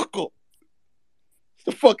the fuck up. It's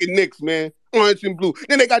the fucking Knicks, man. Orange and blue.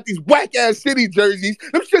 Then they got these whack-ass city jerseys.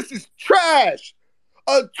 Them shits is trash.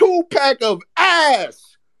 A 2-pack of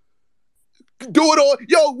ass. Do it all.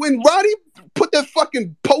 Yo, when Roddy put that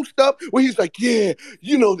fucking post up where he's like, yeah,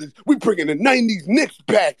 you know this, we bringing the 90s Knicks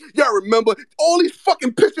back. Y'all remember all these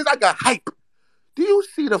fucking pictures? I got hype. Do you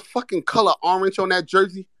see the fucking color orange on that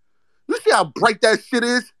jersey? You see how bright that shit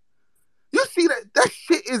is? You see that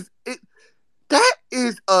shit is it? That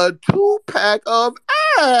is a 2-pack of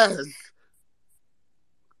ass.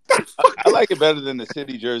 I like it better than the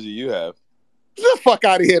city jersey you have. Get the fuck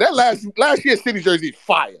out of here. That last year's city jersey is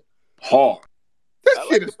fire. Hard. That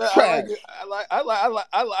shit is trash.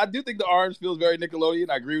 I do think the orange feels very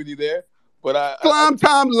Nickelodeon. I agree with you there. But Slime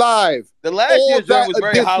Time Live. The last year's jersey was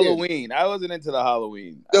very Halloween. I wasn't into the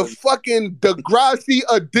Halloween. Fucking Degrassi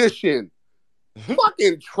edition.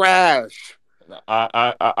 Fucking trash.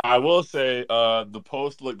 I will say the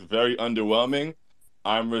post looked very underwhelming.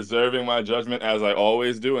 I'm reserving my judgment as I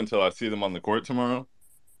always do until I see them on the court tomorrow.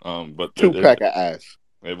 But 2-pack of ass.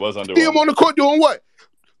 It was underwhelming. See him on the court doing what?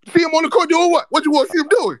 What you want to see him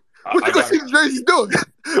doing? What you gonna see the jerseys doing?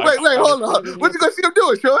 Wait, hold on. What you gonna see him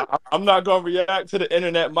doing, Shaun? I'm not gonna react to the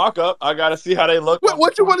internet mock-up. I gotta see how they look.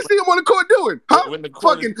 What you want to see him on the court doing? Huh?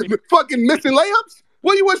 Fucking missing layups?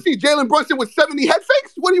 What do you want to see? Jalen Brunson with 70 head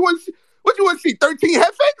fakes? What do you want to see? What you want to see? 13 head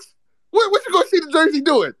fakes? What you gonna see the Jersey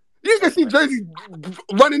doing? You ain't gonna see Jersey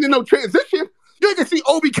running in no transition. You ain't gonna see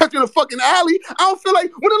Obi catching a fucking alley. I don't feel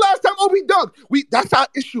like when the last time Obi dunked. That's our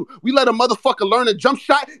issue. We let a motherfucker learn a jump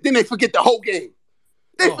shot, then they forget the whole game.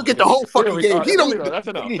 They forget the whole fucking game. He don't. That's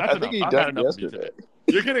enough. I think he dunked yesterday.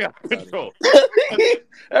 You're getting out of control.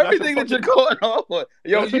 Everything that you're going on with.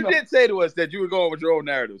 Yo, you did say to us that you were going with your own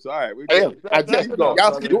narrative. So all right, I did.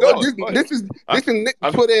 Y'all keep going. This is Nick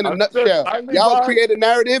Twitter in a nutshell. highly Y'all biased create a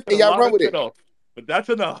narrative and y'all run with it. But that's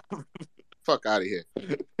enough. Fuck out of here.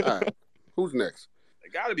 All right. Who's next?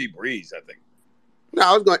 It got to be Breeze, I think. No,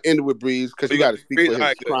 I was going to end it with Breeze because he got to speak for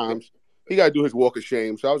his crimes. He got to do his walk of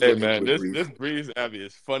shame. So I was Hey going to man, end it with Breeze. this Breeze Abbey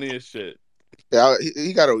is funny as shit. Yeah,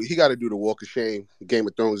 he got to do the walk of shame, Game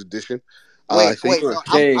of Thrones edition. Wait, so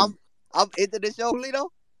I'm into the show, Julito?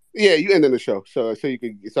 Yeah, you ending the show, so I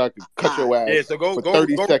can cut your ass. Yeah, so go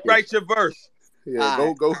 30 seconds. write your verse.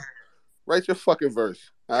 Yeah, go write your fucking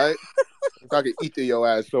verse. All right, so I can eat your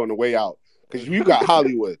ass on the way out because you got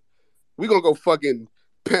Hollywood. We gonna go fucking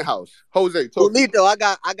Penthouse. Jose, talk. Julito, I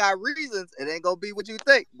got reasons. It ain't gonna be what you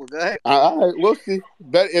think. But go ahead. All right, we'll see.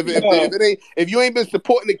 But if you ain't been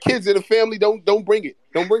supporting the kids in the family, don't bring it.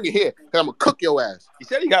 Don't bring it here. Cause I'm gonna cook your ass. He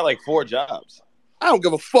said he got like 4 jobs. I don't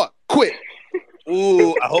give a fuck. Quit.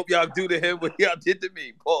 Ooh, I hope y'all do to him what y'all did to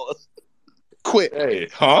me. Pause. Quit. Hey,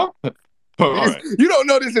 huh? Right. You don't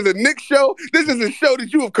know this is a Knicks show. This is a show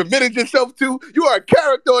that you have committed yourself to. You are a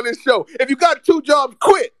character on this show. If you got 2 jobs,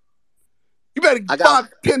 quit. You better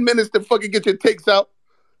 10 minutes to fucking get your takes out.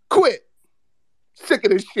 Quit. Sick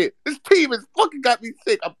of this shit. This team has fucking got me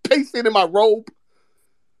sick. I'm pacing in my robe.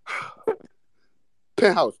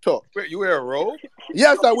 Penthouse, talk. Wait, you wear a robe?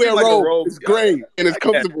 Yes, I wear like a robe. It's gray and it's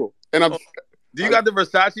comfortable. And I'm. Do you got the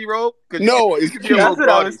Versace robe? No, it's cheap. That's what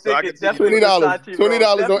I was thinking.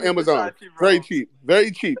 $20 on Amazon. Very cheap. Very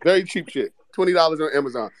cheap. Very cheap shit. $20 on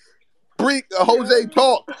Amazon. Jose,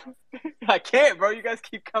 talk. I can't, bro. You guys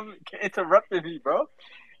keep interrupting me, bro.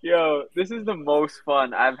 Yo, this is the most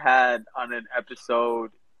fun I've had on an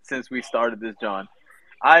episode since we started this, John.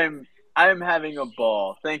 I am having a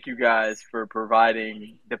ball. Thank you guys for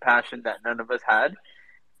providing the passion that none of us had.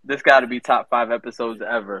 This got to be top 5 episodes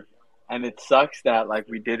ever. And it sucks that like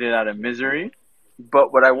we did it out of misery.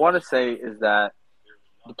 But what I want to say is that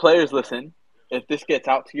the players listen. If this gets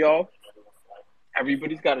out to y'all,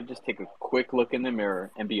 everybody's got to just take a quick look in the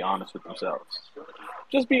mirror and be honest with themselves.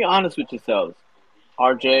 Just be honest with yourselves.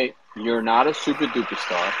 RJ, you're not a super duper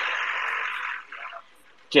star.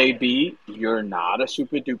 JB, you're not a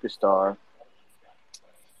super duper star.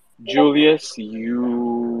 Julius,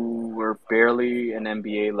 you were barely an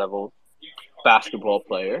NBA level basketball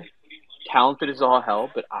player. Talented as all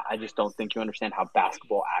hell, but I just don't think you understand how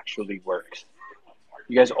basketball actually works.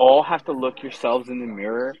 You guys all have to look yourselves in the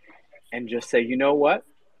mirror and just say, you know what?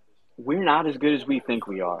 We're not as good as we think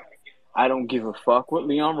we are. I don't give a fuck what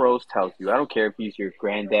Leon Rose tells you. I don't care if he's your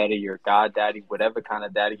granddaddy, your goddaddy, whatever kind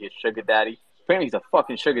of daddy, your sugar daddy. Apparently he's a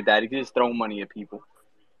fucking sugar daddy. He's just throwing money at people.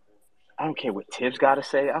 I don't care what Tibbs got to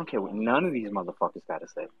say. I don't care what none of these motherfuckers got to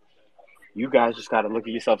say. You guys just got to look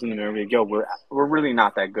at yourselves in the mirror and be like, yo, we're really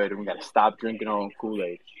not that good, and we got to stop drinking our own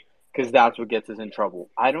Kool-Aid because that's what gets us in trouble.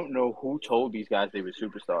 I don't know who told these guys they were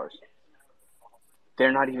superstars.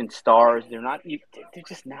 They're not even stars. They're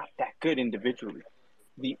just not that good individually.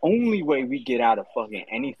 The only way we get out of fucking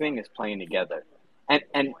anything is playing together.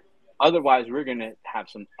 And otherwise, we're going to have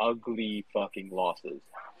some ugly fucking losses.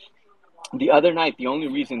 The other night, the only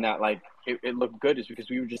reason that like it looked good is because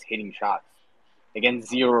we were just hitting shots against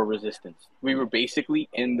zero resistance. We were basically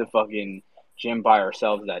in the fucking gym by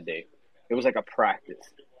ourselves that day. It was like a practice.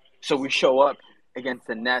 So we show up against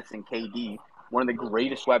the Nets and KD, one of the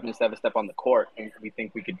greatest weapons to ever step on the court, and we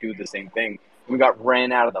think we could do the same thing. We got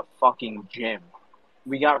ran out of the fucking gym.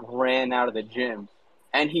 We got ran out of the gym.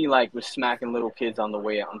 And he, like, was smacking little kids on the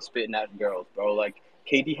way out and spitting at girls, bro. Like,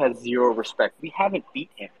 KD has zero respect. We haven't beat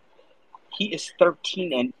him. He is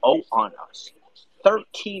 13-0 on us.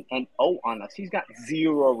 13-0 on us. He's got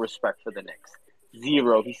zero respect for the Knicks.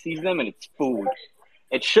 Zero. He sees them and it's food.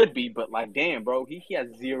 It should be, but, like, damn, bro. He has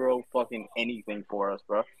zero fucking anything for us,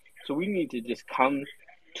 bro. So we need to just come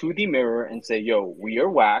to the mirror and say, yo, we are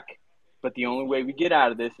whack, but the only way we get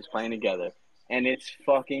out of this is playing together. And it's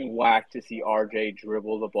fucking whack to see RJ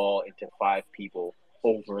dribble the ball into 5 people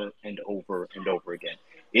over and over and over again.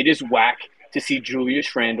 It is whack to see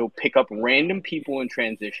Julius Randle pick up random people in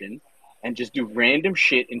transition and just do random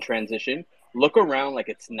shit in transition, look around like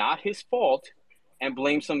it's not his fault, and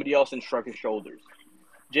blame somebody else and shrug his shoulders.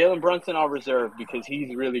 Jalen Brunson I'll reserve because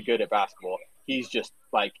he's really good at basketball. He's just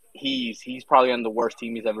like he's probably on the worst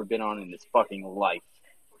team he's ever been on in his fucking life.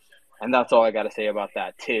 And that's all I got to say about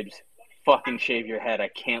that. Tibbs, fucking shave your head. I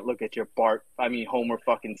can't look at your Homer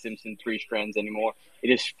fucking Simpson 3 strands anymore. It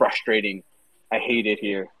is frustrating. I hate it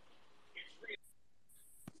here.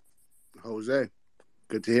 Jose,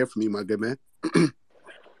 good to hear from you, my good man.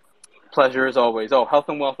 Pleasure as always. Oh, health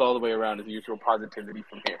and wealth all the way around is usual positivity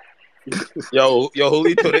from here. Yo,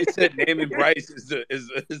 Julito, they said Naming Bryce is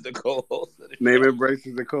the co-host of the show. Naming Bryce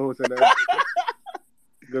is the co-host of that.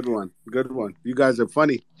 Good one. You guys are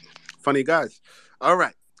funny guys. All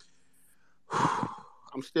right.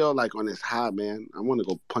 I'm still like on this high, man. I want to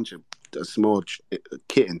go punch a small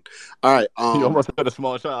kitten. All right. You almost had a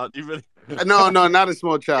small child. You really? No, not a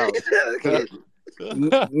small child.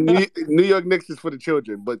 New York Knicks is for the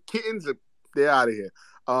children, but kittens, they're out of here.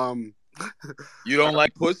 You don't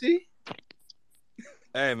like pussy?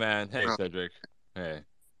 Hey, man. Hey, Cedric. Hey.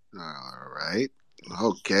 All right.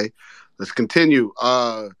 Okay. Let's continue.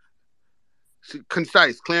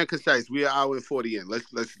 Concise, clear and concise. We are hour and 40 in. Let's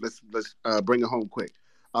bring it home quick.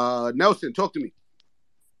 Nelson, talk to me.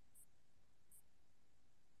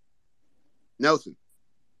 Nelson.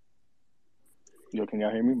 Yo, can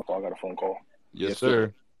y'all hear me? I got a phone call. Yes,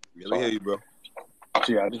 sir. Yeah, we hear you, bro.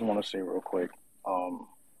 So yeah, I just want to say real quick. Bro,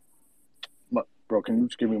 can you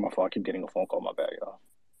just give me my phone? I keep getting a phone call. My bad, y'all.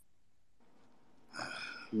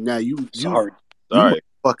 Now you Sorry.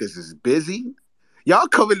 motherfuckers is busy. Y'all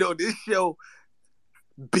coming on this show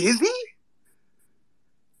busy?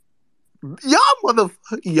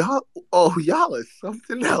 Y'all are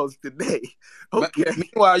something else today. Okay.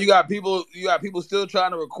 Meanwhile, you got people still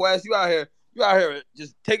trying to request. You out here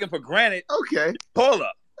just taking for granted. Okay. Pull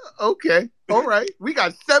up. Okay. All right. We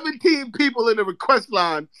got 17 people in the request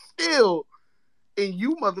line still, and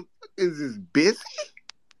you motherfuckers is busy?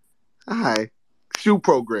 All right. Shoe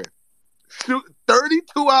program.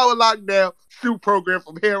 32-hour lockdown shoe program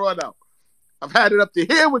from here on out. I've had it up to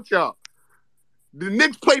here with y'all. The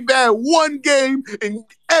Knicks play bad one game and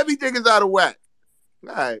everything is out of whack.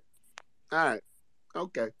 All right.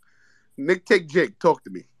 Okay. Knicks Take Jake. Talk to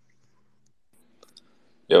me.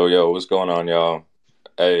 Yo, what's going on, y'all?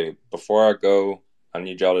 Hey, before I go, I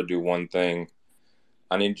need y'all to do one thing.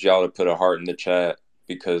 I need y'all to put a heart in the chat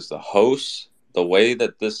because the hosts, the way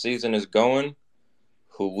that this season is going,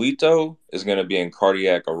 Julito is going to be in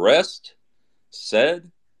cardiac arrest.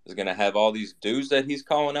 Ced is going to have all these dudes that he's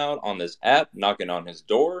calling out on this app knocking on his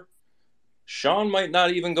door. Shaun might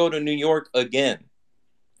not even go to New York again.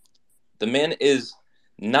 The man is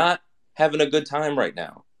not having a good time right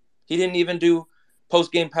now. He didn't even do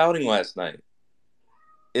post-game pouting last night.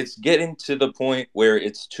 It's getting to the point where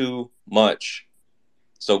it's too much.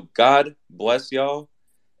 So God bless y'all.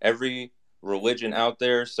 Every religion out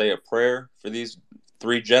there, say a prayer for these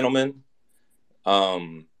three gentlemen.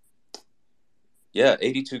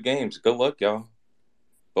 82 games. Good luck, y'all.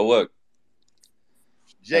 But look.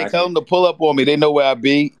 Jake, tell them to pull up on me. They know where I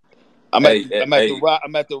be. I'm at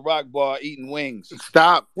the rock bar eating wings.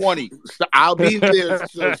 Stop. 20. I'll be there.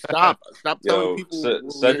 So stop telling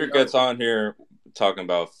people. Cedric gets on here talking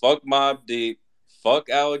about fuck Mobb Deep, fuck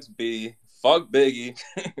Alex B, fuck Biggie.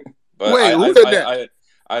 But wait, who said that?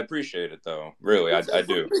 I appreciate it though. Really, I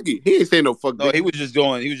do. Biggie? He ain't saying no fuck Biggie. No, he was just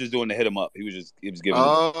doing to hit him up. He was giving.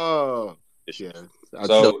 Oh, yeah.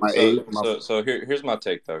 So here's my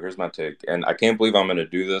take though. Here's my take, and I can't believe I'm going to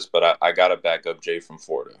do this, but I got to back up Jay from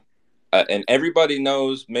Florida. And everybody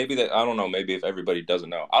knows, maybe that I don't know, maybe if everybody doesn't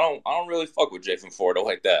know, I don't really fuck with Jay from Florida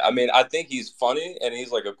like that. I mean, I think he's funny and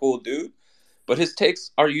he's like a cool dude, but his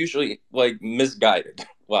takes are usually like misguided.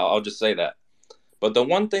 Well, I'll just say that. But the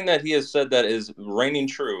one thing that he has said that is reigning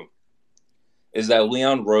true is that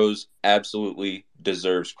Leon Rose absolutely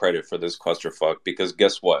deserves credit for this clusterfuck because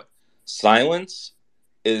guess what? Silence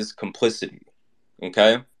is complicity.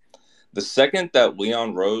 Okay? The second that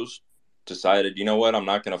Leon Rose decided, you know what, I'm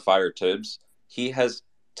not going to fire Tibbs, he has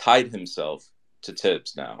tied himself to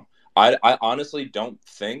Tibbs now. I honestly don't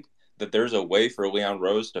think that there's a way for Leon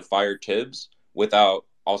Rose to fire Tibbs without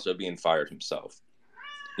also being fired himself.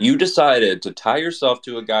 You decided to tie yourself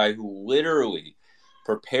to a guy who literally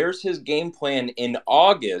prepares his game plan in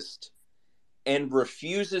August and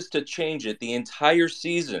refuses to change it the entire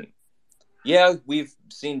season. Yeah, we've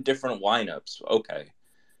seen different lineups. Okay.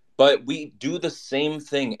 But we do the same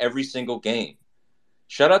thing every single game.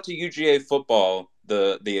 Shout out to UGA Football,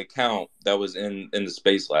 the account that was in the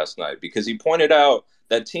space last night, because he pointed out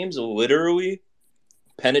that teams literally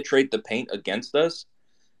penetrate the paint against us,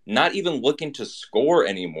 not even looking to score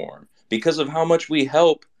anymore because of how much we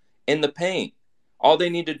help in the paint. All they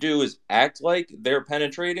need to do is act like they're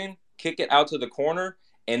penetrating, kick it out to the corner,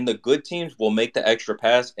 and the good teams will make the extra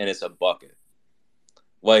pass, and it's a bucket.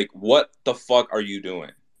 Like, what the fuck are you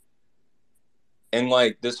doing? And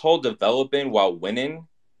like this whole developing while winning,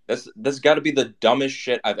 that's got to be the dumbest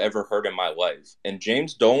shit I've ever heard in my life. And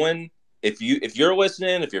James Dolan, if you're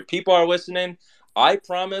listening, if your people are listening, I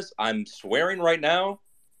promise, I'm swearing right now,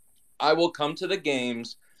 I will come to the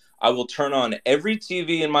games. I will turn on every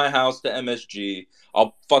TV in my house to MSG.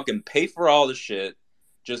 I'll fucking pay for all the shit.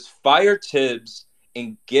 Just fire Tibbs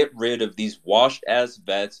and get rid of these washed ass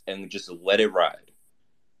vets and just let it ride.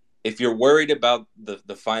 If you're worried about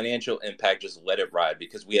the financial impact, just let it ride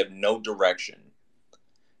because we have no direction.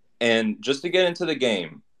 And just to get into the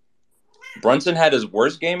game, Brunson had his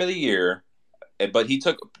worst game of the year, but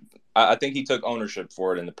I think he took ownership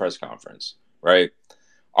for it in the press conference, right?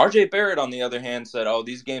 RJ Barrett, on the other hand, said, oh,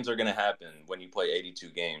 these games are going to happen when you play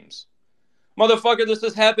 82 games. Motherfucker, this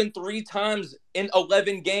has happened 3 times in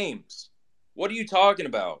 11 games. What are you talking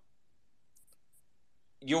about?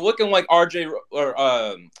 You're looking like RJ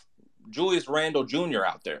or Julius Randle Jr.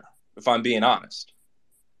 out there, if I'm being honest.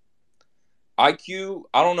 IQ,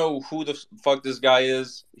 I don't know who the fuck this guy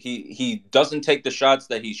is. He doesn't take the shots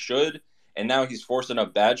that he should, and now he's forcing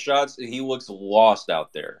up bad shots. He looks lost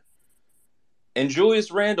out there. And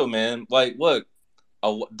Julius Randle, man, like, look,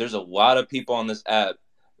 there's a lot of people on this app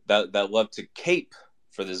that love to cape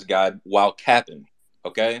for this guy while capping,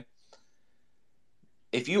 okay?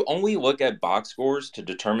 If you only look at box scores to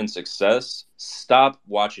determine success, stop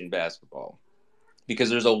watching basketball because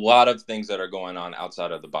there's a lot of things that are going on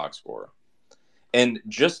outside of the box score. And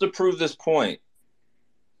just to prove this point,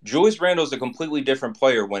 Julius Randle is a completely different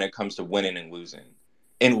player when it comes to winning and losing.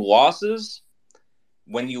 In losses,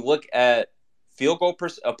 when you look at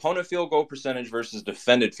opponent field goal percentage versus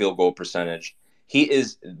defended field goal percentage, he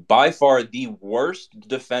is by far the worst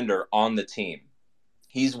defender on the team.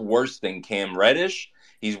 He's worse than Cam Reddish.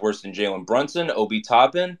 He's worse than Jalen Brunson, Obi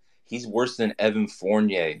Toppin. He's worse than Evan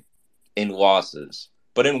Fournier in losses.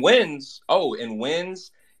 But in wins,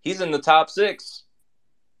 he's in the top 6.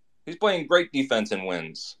 He's playing great defense in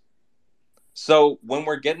wins. So when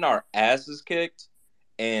we're getting our asses kicked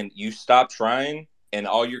and you stop trying and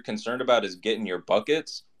all you're concerned about is getting your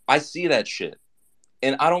buckets, I see that shit.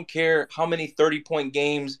 And I don't care how many 30-point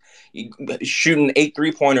games, shooting 8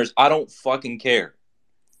 3-pointers. I don't fucking care.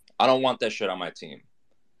 I don't want that shit on my team.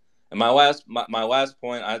 And my last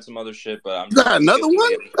point, I had some other shit, but I'm just got another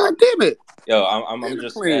one? God damn it. Yo, I'm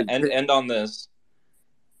just end on this.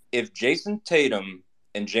 If Jason Tatum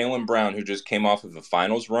and Jaylen Brown, who just came off of a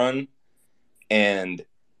finals run, and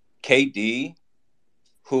KD,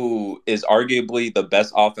 who is arguably the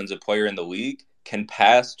best offensive player in the league, can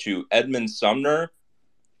pass to Edmund Sumner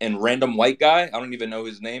and random white guy. I don't even know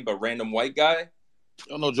his name, but random white guy. You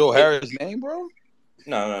don't know Joe Harris' name, bro?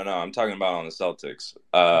 No. I'm talking about on the Celtics.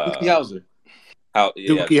 Dookie Howser.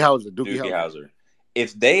 Dookie Howser.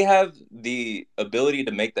 If they have the ability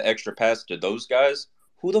to make the extra pass to those guys,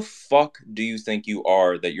 who the fuck do you think you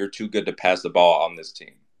are that you're too good to pass the ball on this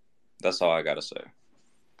team? That's all I gotta say.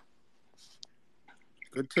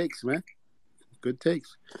 Good takes, man. Good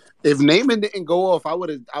takes. If Naaman didn't go off, I would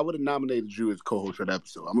have nominated you as co-host for that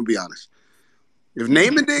episode. I'm gonna be honest. If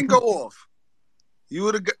Naaman didn't go off, you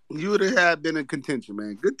would have been in contention,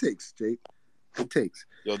 man. Good takes, Jake. Good takes.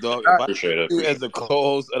 Yo, dog, if appreciate it. As the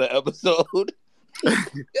co-host of the episode.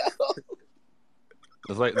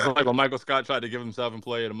 It's like when Michael Scott tried to give himself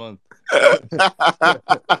Employee of the Month.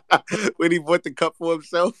 When he bought the cup for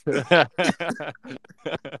himself.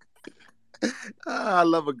 I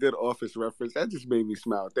love a good Office reference. That just made me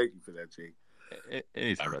smile. Thank you for that, Jake.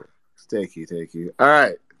 Anytime, brother. Thank you. All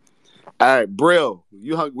right, Bril,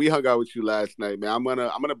 we hung out with you last night, man. I'm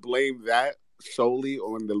gonna blame that solely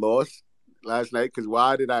on the loss last night because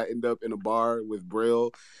why did I end up in a bar with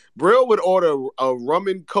Bril? Bril would order a rum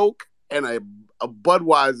and Coke and a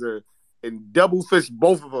Budweiser and double fist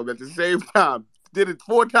both of them at the same time. Did it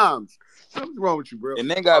 4 times. Something's wrong with you, bro.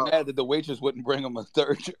 And then got mad that the waitress wouldn't bring him a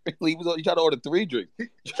third drink. He tried to order 3 drinks.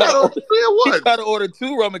 He tried to order 3 or what? He tried to order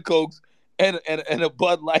 2 rum and Cokes and a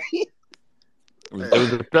Bud Light. It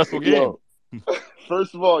was a stressful game.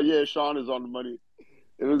 First of all, yeah, Shaun is on the money.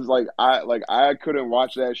 It was like I couldn't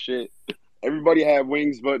watch that shit. Everybody had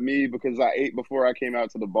wings but me because I ate before I came out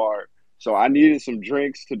to the bar. So I needed some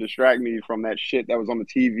drinks to distract me from that shit that was on the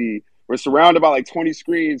TV. We're surrounded by like 20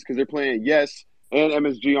 screens because they're playing Yes and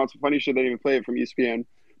MSG on some funny shit. They didn't even play it from ESPN.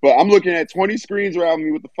 But I'm looking at 20 screens around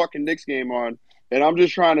me with the fucking Knicks game on, and I'm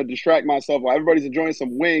just trying to distract myself while everybody's enjoying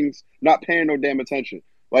some wings, not paying no damn attention.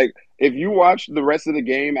 Like, if you watch the rest of the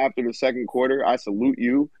game after the second quarter, I salute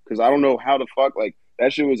you because I don't know how the fuck. Like,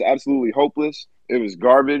 that shit was absolutely hopeless. It was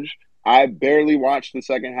garbage. I barely watched the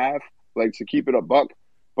second half, like, to keep it a buck.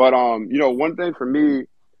 But, one thing for me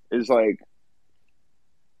is, like,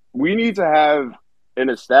 we need to have an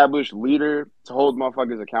established leader to hold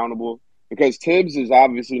motherfuckers accountable, because Tibbs is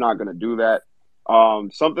obviously not going to do that.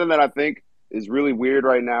 Something that I think is really weird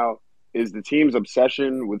right now is the team's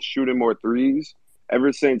obsession with shooting more threes.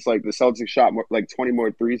 Ever since like the Celtics shot more, like 20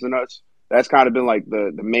 more threes than us, that's kind of been like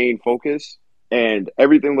the main focus, and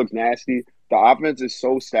everything looks nasty. The offense is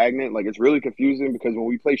so stagnant. Like, it's really confusing because when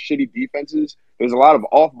we play shitty defenses, there's a lot of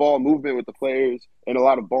off-ball movement with the players and a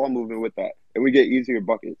lot of ball movement with that, and we get easier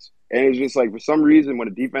buckets. And it's just like, for some reason, when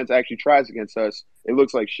a defense actually tries against us, it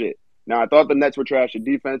looks like shit. Now, I thought the Nets were trash at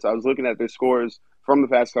defense. I was looking at their scores from the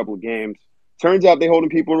past couple of games. Turns out they're holding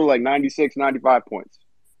people to like 96, 95 points.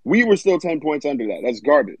 We were still 10 points under that. That's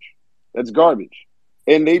garbage. That's garbage.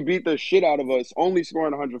 And they beat the shit out of us, only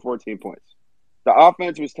scoring 114 points. The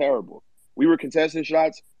offense was terrible. We were contesting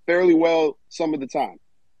shots fairly well some of the time.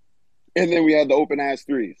 And then we had the open-ass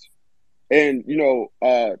threes. And,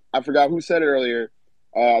 I forgot who said it earlier.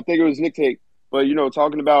 I think it was Knicks Take. But,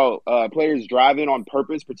 talking about players driving on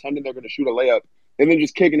purpose, pretending they're going to shoot a layup, and then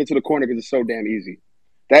just kicking it to the corner because it's so damn easy.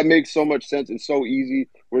 That makes so much sense. It's so easy.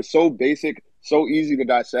 We're so basic, so easy to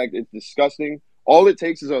dissect. It's disgusting. All it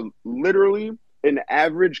takes is literally an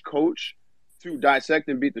average coach to dissect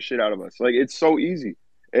and beat the shit out of us. Like, it's so easy.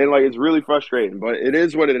 And, like, it's really frustrating. But it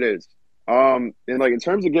is what it is. And, like, in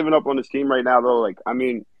terms of giving up on this team right now, though, like, I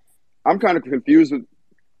mean, I'm kind of confused with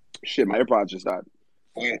 – shit, my AirPods just died.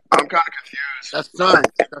 I'm kind of confused. That's a sign.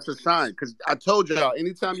 That's a sign. Because I told y'all,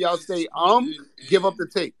 anytime y'all say give up the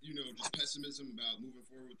tape. Just pessimism about moving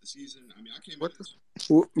forward with the season. I mean, I came What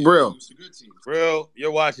Bril? It's a good team. Bril,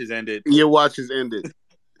 your watch has ended. Your watch has ended.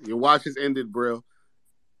 Your watch has ended, Bril.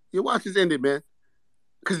 Your watch has ended, man.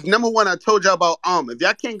 Because number one, I told y'all about If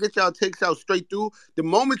y'all can't get y'all takes out straight through, the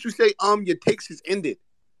moment you say your takes is ended.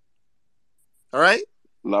 All right?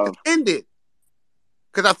 Love. It's ended.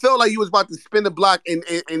 Because I felt like you was about to spin the block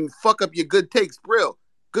and fuck up your good takes. Bril,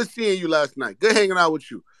 good seeing you last night. Good hanging out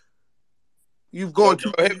with you. You've gone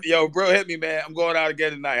too. Bro, hit me, man. I'm going out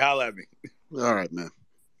again tonight. Holla at me. All right, man.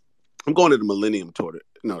 I'm going to the Millennium Tour.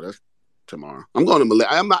 No, that's tomorrow. I'm going to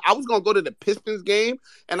Millennium. I was going to go to the Pistons game,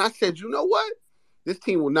 and I said, you know what? This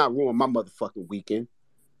team will not ruin my motherfucking weekend.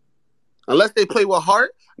 Unless they play with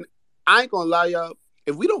heart. I ain't going to lie, y'all.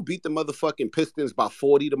 If we don't beat the motherfucking Pistons by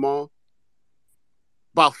 40 tomorrow,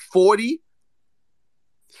 by 40,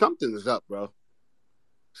 something is up, bro.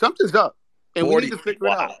 Something's up. And we need to figure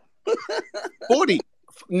it out. 40.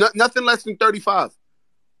 Nothing less than 35.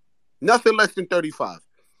 Nothing less than 35.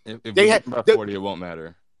 If they have by 40, it won't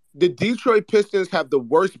matter. The Detroit Pistons have the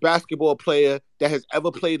worst basketball player that has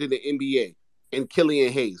ever played in the NBA, in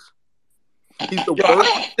Killian Hayes. He's the worst. I don't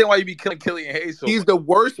understand why you be killing Killian Hayes. He's the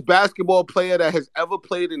worst basketball player that has ever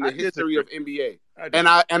played in the history of NBA. And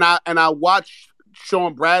I watched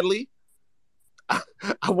Shaun Bradley.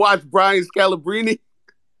 I watched Brian Scalabrine.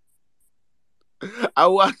 I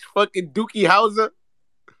watched fucking Dookie Howser.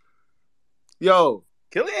 Yo.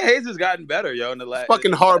 Killian Hayes has gotten better, yo, in the last.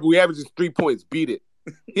 Fucking horrible. He averages 3 points. Beat it.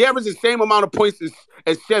 He averages the same amount of points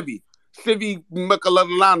as Chevy. Chevy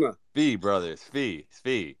Makalalana. V, brothers. V.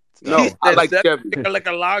 No, I like Chevy. Like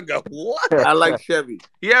a lager. What? I like Chevy.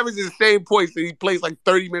 He averages the same points and he plays like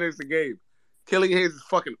 30 minutes a game. Killian Hayes is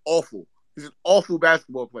fucking awful. He's an awful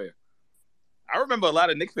basketball player. I remember a lot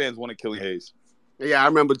of Knicks fans wanted Killian Hayes. Yeah, I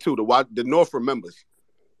remember too. The North remembers.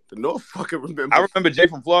 The North fucking remembers. I remember Jay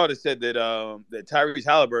from Florida said that that Tyrese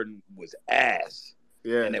Halliburton was ass.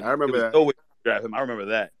 Yeah, and I remember that. No way to draft him. I remember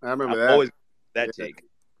that. I remember that. Always that take.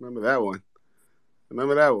 Remember that one.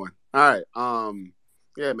 All right.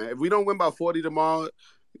 Yeah, man. If we don't win by 40 tomorrow,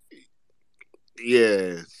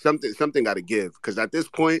 yeah, something got to give. Because at this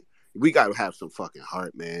point, we got to have some fucking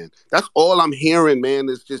heart, man. That's all I'm hearing, man.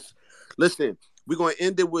 Is just listen. We're gonna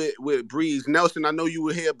end it with Breeze. Nelson, I know you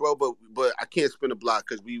were here, bro, but I can't spin a block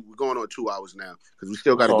because we're going on 2 hours now because we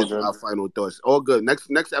still got to get to our final thoughts. All good.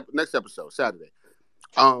 Next episode, Saturday.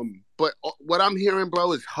 But what I'm hearing,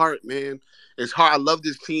 bro, is heart, man. It's heart. I love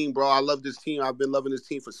this team, bro. I love this team. I've been loving this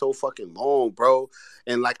team for so fucking long, bro.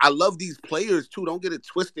 And like, I love these players too. Don't get it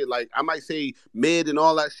twisted. Like, I might say mid and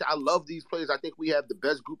all that shit. I love these players. I think we have the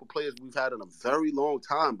best group of players we've had in a very long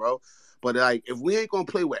time, bro. But like, if we ain't gonna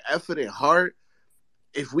play with effort and heart,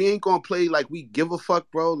 if we ain't gonna play like we give a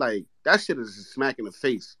fuck, bro, like that shit is a smack in the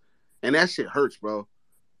face. And that shit hurts, bro.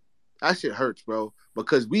 That shit hurts, bro.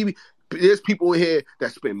 Because there's people in here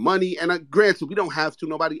that spend money, and granted, we don't have to.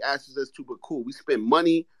 Nobody asks us to, but cool. We spend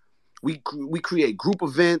money. We create group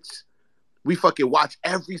events. We fucking watch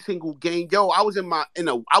every single game. Yo, I was I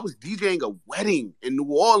was DJing a wedding in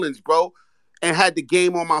New Orleans, bro, and had the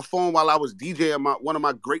game on my phone while I was DJing one of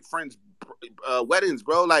my great friends' weddings,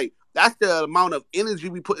 bro. Like, That's the amount of energy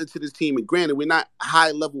we put into this team. And granted, we're not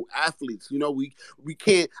high level athletes. You know, we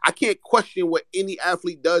can't. I can't question what any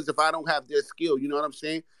athlete does if I don't have their skill. You know what I'm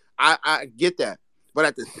saying? I get that, but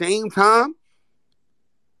at the same time,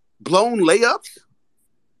 blown layups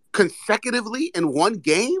consecutively in one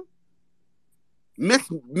game,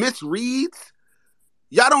 misreads.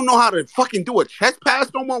 Y'all don't know how to fucking do a chest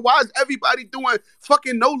pass no more. Why is everybody doing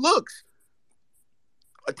fucking no looks?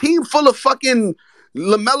 A team full of fucking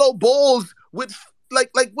LaMelo balls with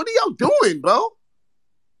like what are y'all doing, bro?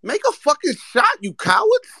 Make a fucking shot, you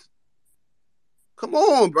cowards. Come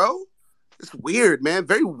on, bro. It's weird, man.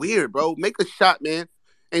 Very weird, bro. Make a shot, man.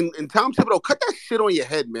 And Tom Thibodeau, cut that shit on your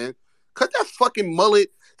head, man. Cut that fucking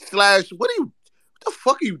mullet / what the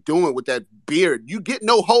fuck are you doing with that beard? You get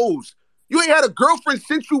no hoes. You ain't had a girlfriend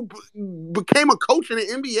since you became a coach in the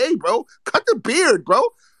NBA, bro. Cut the beard, bro.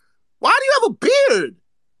 Why do you have a beard?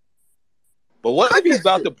 But what if he's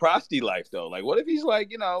about the prosty life, though? Like, what if he's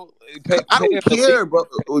like, I don't care, bro.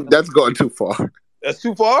 That's going too far. That's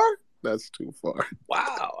too far? That's too far.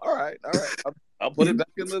 Wow. All right. I'll put it back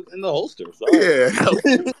in the holster. Sorry.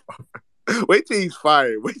 Yeah. Wait till he's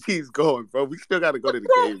fired. Wait till he's going, bro. We still got to go to the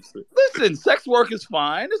games. Listen, sex work is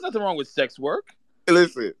fine. There's nothing wrong with sex work.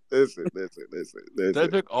 Listen.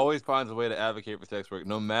 Cedric always finds a way to advocate for sex work,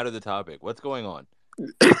 no matter the topic. What's going on?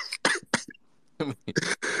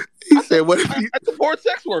 He said, "What if you?" I support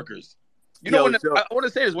sex workers. I want to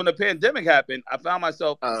say this: when the pandemic happened, I found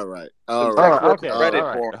myself. All right. Okay.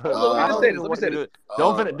 Reddit for. Let me say this.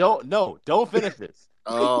 Don't finish this.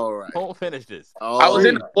 All right. Don't finish this. I was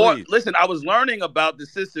in the court. Listen, I was learning about the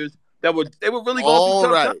sisters they were really going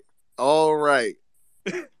through something. All right.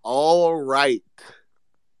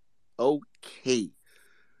 Okay.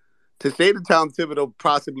 To say that Tom Thibodeau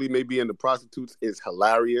possibly may be into prostitutes is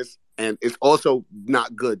hilarious, and it's also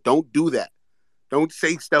not good. Don't do that. Don't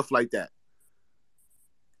say stuff like that.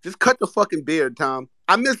 Just cut the fucking beard, Tom.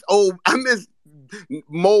 I miss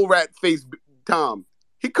mole rat face Tom.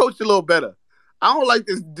 He coached a little better. I don't like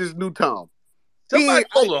this new Tom.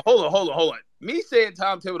 Hold on. Me saying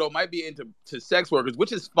Tom Thibodeau might be into sex workers,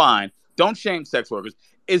 which is fine. Don't shame sex workers.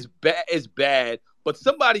 Is bad. But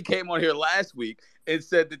somebody came on here last week and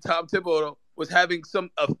said that Tom Thibodeau was having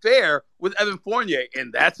some affair with Evan Fournier,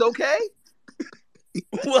 and that's okay?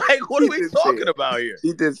 Like, what are we talking about here?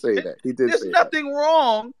 He did say that. There's nothing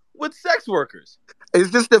wrong with sex workers.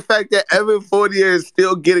 It's just the fact that Evan Fournier is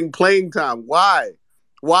still getting playing time. Why?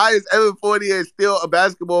 Why is Evan Fournier still a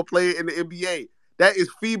basketball player in the NBA? That is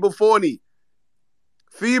FIBA Fournier.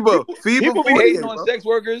 FIBA People be Fournier, hating on bro. sex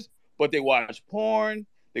workers, but they watch porn.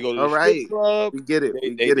 They go to the strip club. We get it.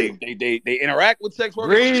 They interact with sex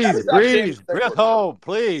workers. Breeze home,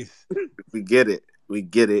 please. We get it.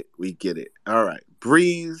 All right.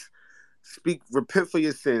 Breeze, repent for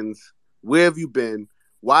your sins. Where have you been?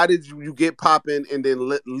 Why did you get popping and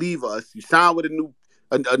then leave us? You signed with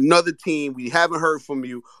another team. We haven't heard from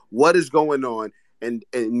you. What is going on? And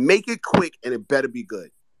make it quick, and it better be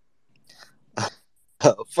good.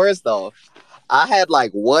 First off, I had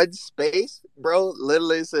like one space, bro,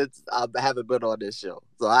 literally since I haven't been on this show.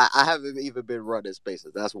 So I haven't even been running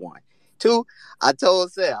spaces. That's one. Two, I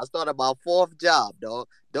told Sam, I started my 4th job, dog.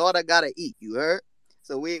 Daughter gotta eat, you heard?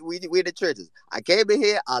 So we in the trenches. I came in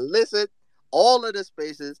here, I listened, all of the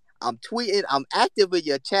spaces. I'm tweeting, I'm active in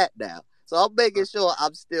your chat now. So I'm making sure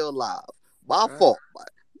I'm still live. My fault.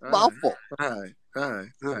 My fault. All right.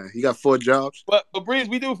 You got 4 jobs? But Breeze,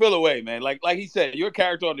 we do feel away, man. Like he said, you're a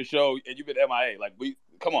character on the show and you've been MIA. Like,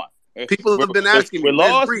 come on. People have been asking me. We're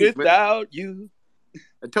lost Breeze, without you.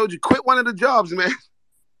 I told you, quit one of the jobs, man.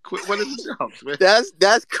 Quit one of the jobs, man.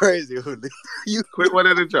 That's crazy, Julio. You quit one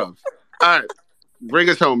of the jobs. All right. Bring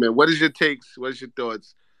us home, man. What is your takes? What is your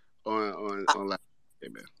thoughts on last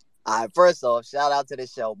night, man? All right, first off, shout out to the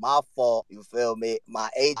show. My fault, you feel me? My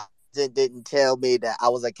agent didn't tell me that I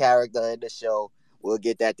was a character in the show. We'll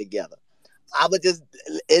get that together. I would just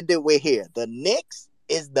end it with here. The Knicks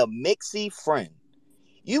is the mixy friend.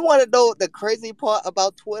 You want to know the crazy part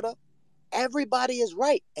about Twitter? Everybody is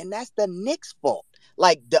right, and that's the Knicks' fault.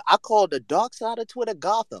 Like, I call the dark side of Twitter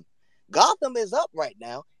Gotham. Gotham is up right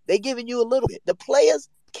now. They giving you a little bit. The players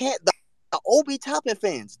can't. The Obi Toppin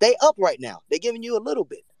fans, they up right now. They giving you a little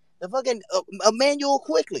bit. The fucking Emmanuel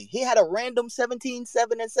Quickly, he had a random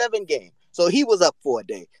 17-7-7 game. So he was up for a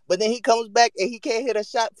day. But then he comes back and he can't hit a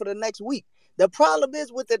shot for the next week. The problem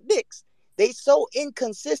is with the Knicks, they so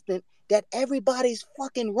inconsistent that everybody's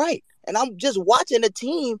fucking right. And I'm just watching the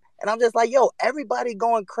team and I'm just like, yo, everybody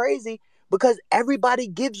going crazy because everybody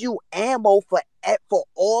gives you ammo for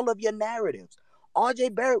all of your narratives.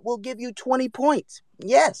 RJ Barrett will give you 20 points.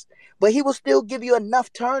 Yes, but he will still give you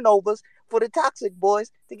enough turnovers for the toxic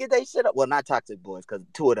boys to get their shit up. Well, not toxic boys, because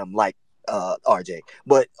two of them like RJ.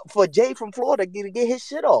 But for Jay from Florida to get his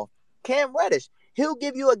shit off. Cam Reddish, he'll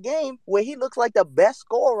give you a game where he looks like the best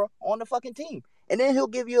scorer on the fucking team. And then he'll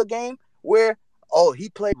give you a game where, he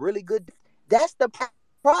played really good. That's the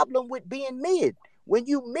problem with being mid. When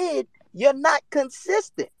you mid, you're not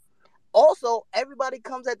consistent. Also, everybody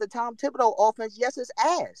comes at the Tom Thibodeau offense. Yes, it's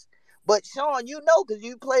ass. But Shaun, you know, because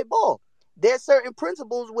you play ball. There's certain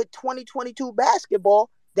principles with 2022 basketball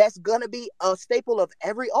that's going to be a staple of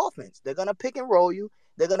every offense. They're going to pick and roll you.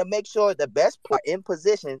 They're going to make sure the best player in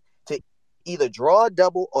position to either draw a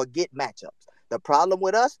double or get matchups. The problem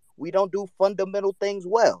with us, we don't do fundamental things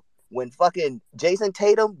well. When fucking Jason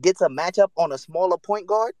Tatum gets a matchup on a smaller point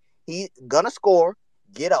guard, he's going to score,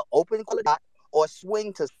 get an open shot, or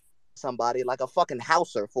swing to somebody like a fucking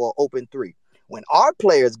Hauser for an open three. When our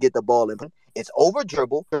players get the ball in, it's over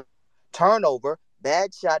dribble, turnover,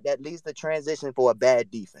 bad shot that leads to transition for a bad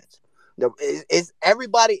defense.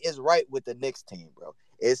 Everybody is right with the Knicks team, bro.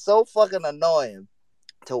 It's so fucking annoying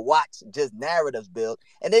to watch just narratives build.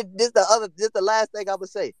 And then this the last thing I would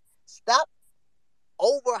say. Stop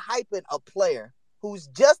overhyping a player who's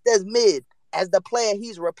just as mid as the player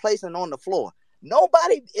he's replacing on the floor.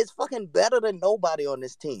 Nobody is fucking better than nobody on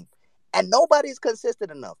this team. And nobody's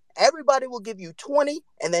consistent enough. Everybody will give you 20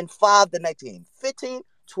 and then 5 the next game. 15,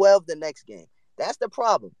 12 the next game. That's the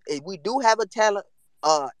problem. We do have a talent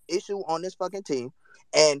issue on this fucking team.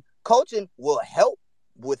 And coaching will help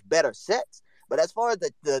with better sets. But as far as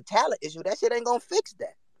the talent issue, that shit ain't going to fix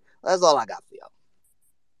that. That's all I got for y'all.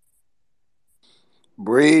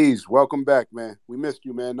 Breeze, welcome back, man. We missed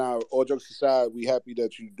you, man. Now, all jokes aside, we happy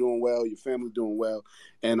that you're doing well, your family's doing well,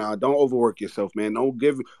 and don't overwork yourself, man. Don't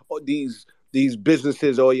give these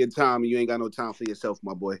businesses all your time, and you ain't got no time for yourself,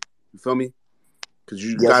 my boy. You feel me? Because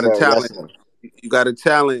you got a talent. Yes, you got a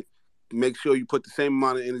talent. Make sure you put the same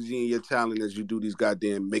amount of energy in your talent as you do these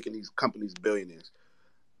goddamn making these companies billionaires.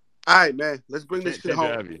 All right, man. Let's bring this shit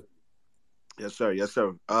home. Yes, sir. Yes,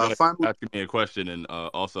 sir. Asking me a question and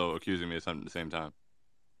also accusing me of something at the same time.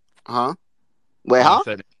 Huh? Wait, huh?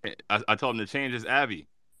 I told him to change his Abby.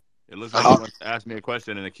 It looks like he wants to ask me a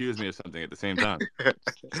question and accuse me of something at the same time.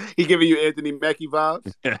 He giving you Anthony Mackie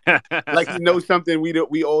vibes? Like he knows something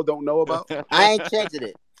we all don't know about? I ain't changing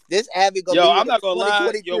it. This Abby gonna be I'm not gonna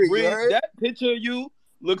lie. Yo, Bril, you that picture of you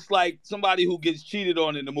looks like somebody who gets cheated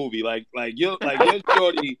on in the movie. Like your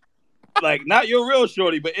shorty, like not your real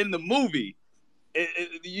shorty, but in the movie,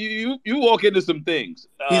 you walk into some things.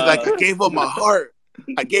 He's like, I gave her my heart.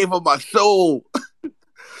 I gave her my soul.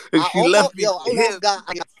 And she left me. I almost got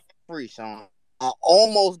free, Shaun. I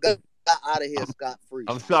almost got out of here scot-free.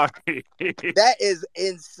 I'm sorry. That is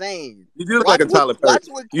insane. You do look like a Tyler Perry.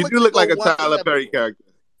 You do look like a Tyler Perry character.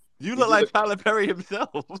 You look like Tyler Perry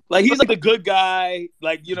himself. Like he's like the good guy.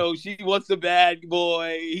 Like, you know, she wants the bad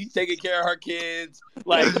boy. He's taking care of her kids.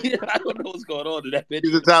 Like, I don't know what's going on in that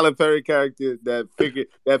picture. He's a Tyler Perry character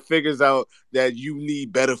that figures out that you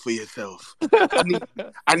need better for yourself.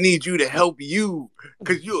 I need you to help you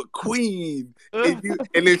because you're a queen. And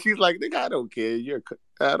then she's like, nigga, I don't care.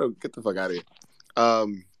 I don't get the fuck out of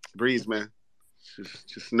here. Breeze, man.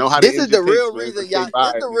 Just know how to. This is the real reason y'all.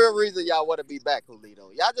 This is the real reason y'all want to be back, Julito.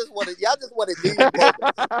 Y'all just want to do your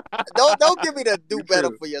moments. Don't give me the do better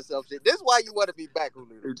for yourself shit. This is why you want to be back,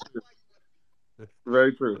 Julito.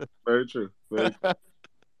 Very true. Very true. Very true.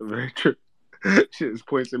 Very true. Shit is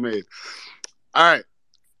points made. All right.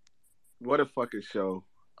 What a fucking show.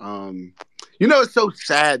 You know it's so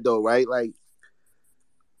sad though, right? Like,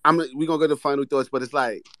 we gonna go to final thoughts, but it's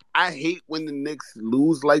like I hate when the Knicks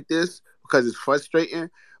lose like this because it's frustrating.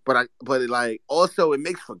 But it like also it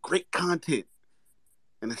makes for great content,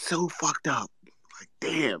 and it's so fucked up. Like,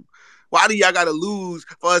 damn, why do y'all gotta lose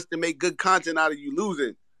for us to make good content out of you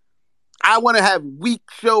losing? I want to have weak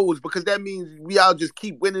shows because that means we all just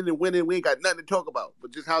keep winning and winning. We ain't got nothing to talk about,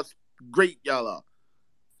 but just how great y'all are.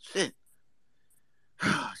 Shit.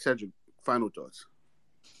 Cedric, final thoughts.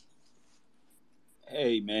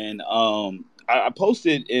 Hey man, I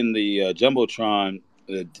posted in the Jumbotron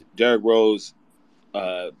Derrick Rose,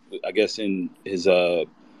 I guess in his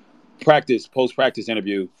post-practice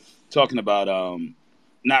interview, talking about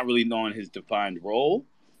not really knowing his defined role,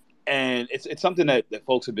 and it's something that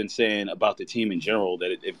folks have been saying about the team in general,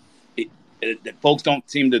 that that folks don't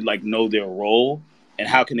seem to like know their role, and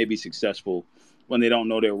how can they be successful when they don't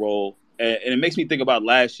know their role, and it makes me think about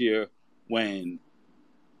last year when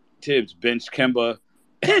Tibbs benched Kemba,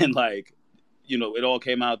 and like, you know, it all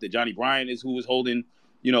came out that Johnny Bryant is who was holding,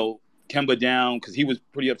 you know, Kemba down because he was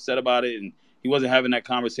pretty upset about it, and He wasn't having that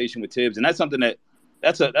conversation with Tibbs, and that's something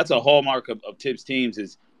that's a hallmark of Tibbs teams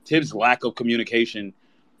is Tibbs' lack of communication.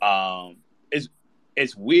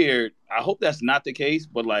 It's weird. I hope that's not the case,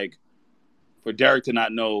 but like for Derek to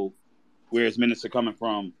not know where his minutes are coming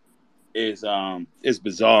from is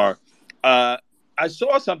bizarre. I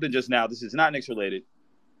saw something just now. This is not Knicks related,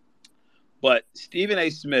 but Stephen A.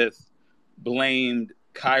 Smith blamed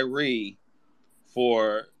Kyrie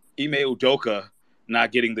for Ime Udoka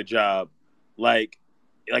not getting the job. Like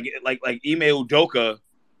Ime Udoka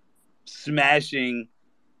smashing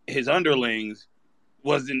his underlings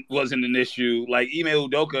wasn't an issue. Like Ime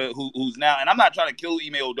Udoka, who's now, and I'm not trying to kill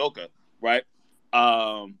Ime Udoka, right?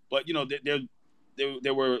 But you know,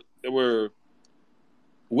 there were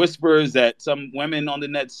whispers that some women on the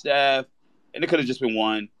Nets staff, and it could have just been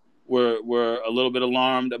one, were a little bit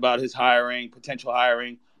alarmed about his potential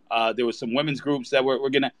hiring. There were some women's groups that were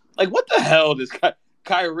gonna like, what the hell does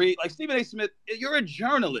Kyrie, like Stephen A. Smith, you're a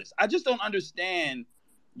journalist. I just don't understand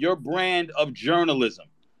your brand of journalism.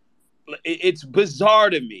 It's bizarre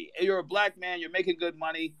to me. You're a black man. You're making good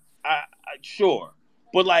money. Sure.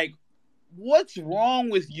 But like, what's wrong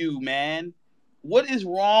with you, man? What is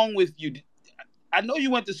wrong with you? I know you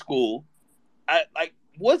went to school.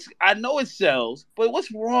 I know it sells, but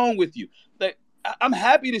what's wrong with you? Like, I'm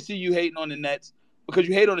happy to see you hating on the Nets because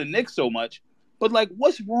you hate on the Knicks so much. But like,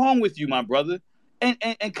 what's wrong with you, my brother?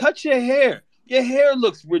 And cut your hair. Your hair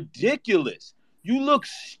looks ridiculous. You look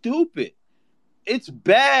stupid. It's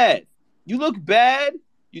bad. You look bad.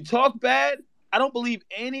 You talk bad. I don't believe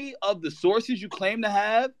any of the sources you claim to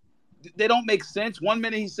have. They don't make sense. One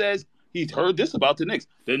minute he says he's heard this about the Knicks.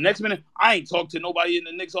 The next minute, I ain't talked to nobody in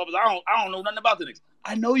the Knicks office. I don't know nothing about the Knicks.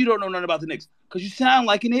 I know you don't know nothing about the Knicks because you sound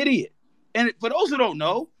like an idiot. And for those who don't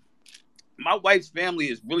know, my wife's family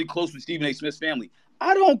is really close with Stephen A. Smith's family.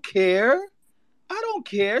 I don't care.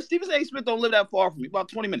 Stephen A. Smith don't live that far from me, about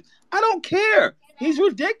 20 minutes. I don't care. He's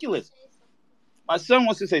ridiculous. My son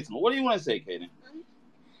wants to say something. What do you want to say, Kaden?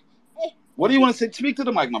 What do you want to say? Speak to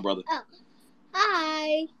the mic, my brother. Oh,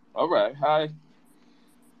 hi. All right, hi.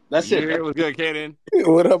 That's it. It was good, Kaden.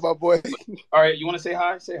 What up, my boy? All right, you want to say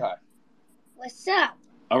hi? Say hi. What's up?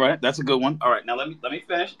 All right, that's a good one. All right, now let me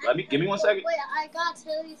finish. Give me 1 second. Wait, I gotta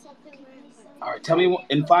tell you something. All right, tell me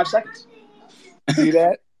in 5 seconds. See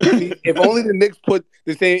that? If only the Knicks put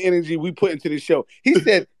the same energy we put into the show. He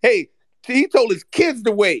said, hey, he told his kids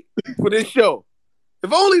to wait for this show.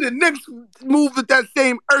 If only the Knicks moved with that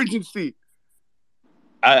same urgency.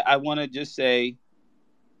 I want to just say,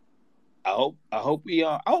 I hope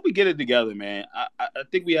we get it together, man. I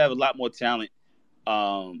think we have a lot more talent.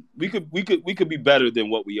 We could be better than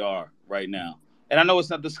what we are right now. And I know it's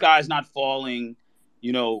not, the sky's not falling.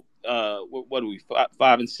 You know, what are we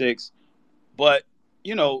 5 and 6? But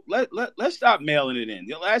you know, let's stop mailing it in.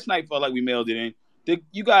 Last night felt like we mailed it in.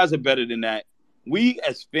 You guys are better than that. We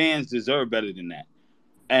as fans deserve better than that.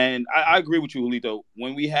 And I agree with you, Julito.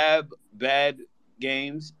 When we have bad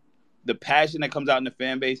games, the passion that comes out in the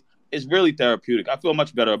fan base is really therapeutic. I feel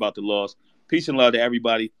much better about the loss. Peace and love to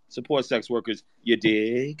everybody. Support sex workers. You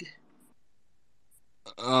dig?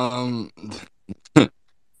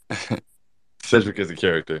 Cedric is a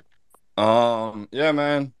character. Yeah,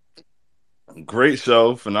 man. Great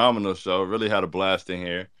show, phenomenal show. Really had a blast in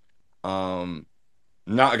here.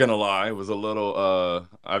 Not gonna lie, it was a little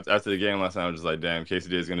after the game last night, I was just like, damn,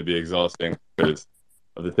 KCD is gonna be exhausting because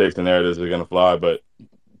of the takes and narratives that are gonna fly. But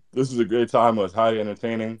this was a great time. It was highly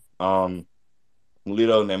entertaining. Julito,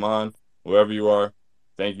 Neyman, wherever you are,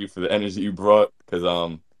 thank you for the energy you brought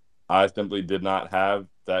because I simply did not have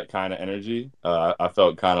that kind of energy. I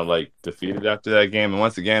felt kind of like defeated after that game. And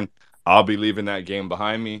once again, I'll be leaving that game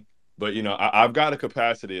behind me. But, you know, I've got a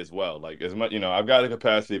capacity as well. Like, as much, you know, I've got a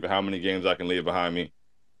capacity for how many games I can leave behind me.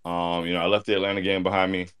 You know, I left the Atlanta game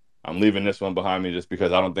behind me. I'm leaving this one behind me just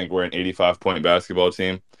because I don't think we're an 85-point basketball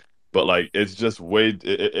team. But, like, it's just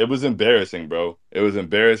it was embarrassing, bro. It was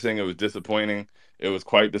embarrassing. It was disappointing. It was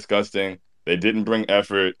quite disgusting. They didn't bring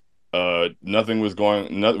effort. Nothing was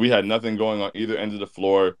we had nothing going on either end of the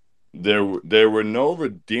floor. There were no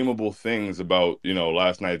redeemable things about, you know,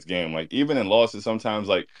 last night's game. Like, even in losses, sometimes,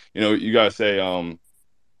 like, you know, you guys say,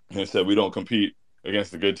 you said we don't compete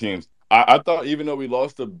against the good teams. I thought even though we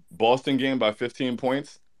lost the Boston game by 15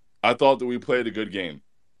 points, I thought that we played a good game.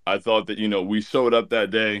 I thought that, you know, we showed up that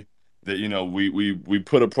day, that, you know, we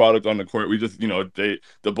put a product on the court. We just, you know,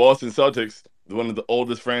 the Boston Celtics, one of the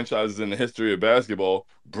oldest franchises in the history of basketball,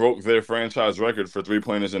 broke their franchise record for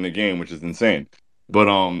three-pointers in the game, which is insane. But,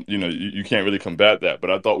 you know, you can't really combat that.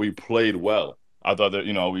 But I thought we played well. I thought that,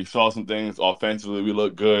 you know, we saw some things offensively. We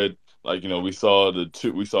looked good. Like, we saw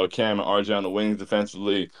Cam and RJ on the wings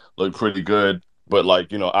defensively look pretty good, but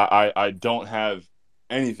like, I don't have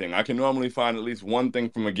anything. I can normally find at least one thing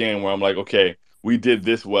from a game where I'm like, okay, we did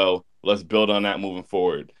this well. Let's build on that moving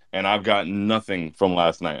forward. And I've got nothing from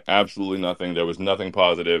last night. Absolutely nothing. There was nothing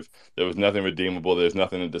positive. There was nothing redeemable. There's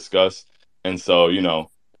nothing to discuss. And so,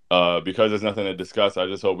 because there's nothing to discuss, I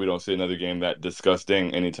just hope we don't see another game that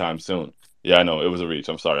disgusting anytime soon. Yeah, I know it was a reach.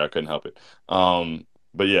 I'm sorry, I couldn't help it.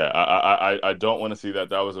 But yeah, I don't want to see that.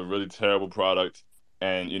 That was a really terrible product.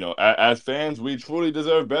 And as fans, we truly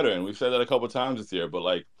deserve better. And we've said that a couple times this year. But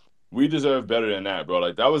like, we deserve better than that, bro.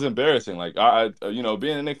 Like, that was embarrassing. Like,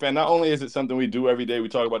 being a Knicks fan, not only is it something we do every day, we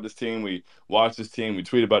talk about this team, we watch this team, we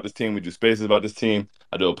tweet about this team, we do spaces about this team,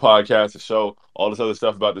 I do a podcast, a show, all this other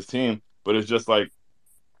stuff about this team. But it's just like,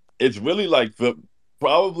 it's really like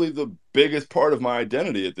probably the biggest part of my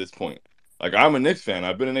identity at this point. Like, I'm a Knicks fan.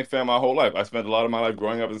 I've been a Knicks fan my whole life. I spent a lot of my life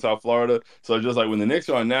growing up in South Florida. So just like when the Knicks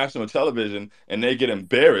are on national television and they get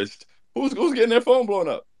embarrassed, who's getting their phone blown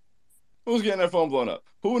up? Who's getting their phone blown up?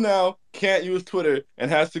 Who now can't use Twitter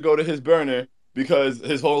and has to go to his burner because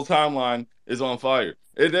his whole timeline is on fire?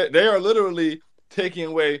 They are literally taking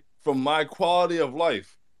away from my quality of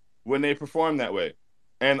life when they perform that way.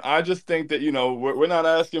 And I just think that, we're not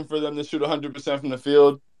asking for them to shoot 100% from the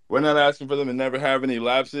field. We're not asking for them to never have any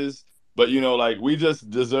lapses. But, like, we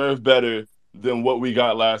just deserve better than what we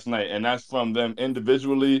got last night. And that's from them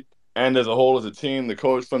individually and as a whole as a team, the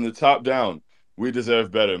coach from the top down. We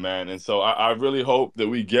deserve better, man. And so I really hope that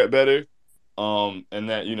we get better. And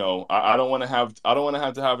that, I don't want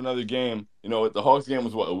to have another game. The Hawks game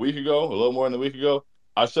was a week ago, a little more than a week ago.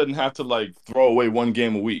 I shouldn't have to like throw away one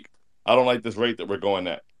game a week. I don't like this rate that we're going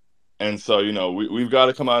at. And so, we've got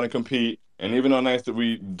to come out and compete. And even on nights that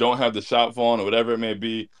we don't have the shot falling or whatever it may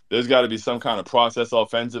be, there's got to be some kind of process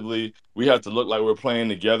offensively. We have to look like we're playing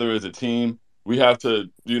together as a team. We have to,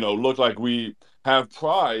 look like we have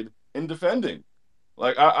pride in defending.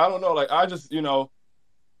 Like, I don't know. Like, I just,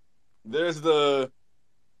 there's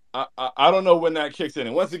I don't know when that kicks in.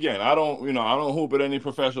 And once again, I don't hoop at any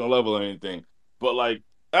professional level or anything. But like,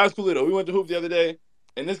 as Julito, we went to hoop the other day,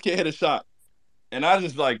 and this kid hit a shot. And I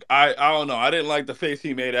just like, I don't know. I didn't like the face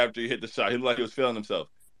he made after he hit the shot. He looked like he was feeling himself.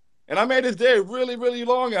 And I made his day really, really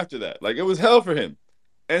long after that. Like, it was hell for him.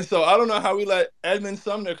 And so I don't know how we let Edmund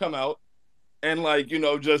Sumner come out and like,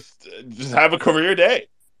 just have a career day.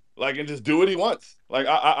 Like, and just do what he wants. Like,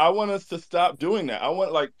 I want us to stop doing that. I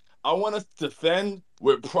want us to defend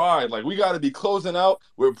with pride. Like, we got to be closing out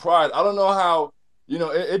with pride. I don't know how,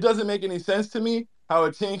 it doesn't make any sense to me how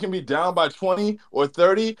a team can be down by 20 or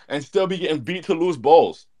 30 and still be getting beat to lose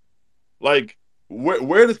balls. Like,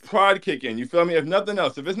 where does pride kick in? You feel me? If nothing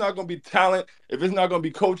else, if it's not going to be talent, if it's not going to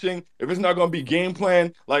be coaching, if it's not going to be game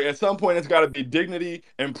plan, like at some point it's got to be dignity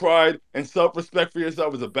and pride and self-respect for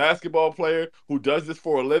yourself as a basketball player who does this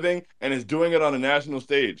for a living and is doing it on a national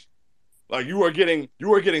stage. Like, you are getting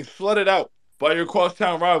slutted out by your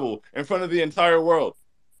crosstown rival in front of the entire world.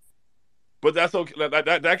 But that's okay.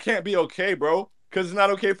 That can't be okay, bro, because it's not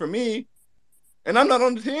okay for me, and I'm not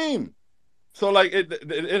on the team. So like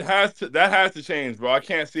it has to change, bro. I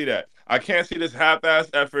can't see that. I can't see this half-ass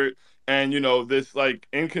effort and this like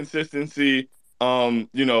inconsistency.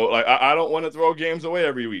 Like I don't want to throw games away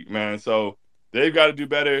every week, man. So they've got to do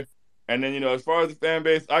better. And then as far as the fan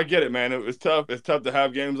base, I get it, man. It's tough. It's tough to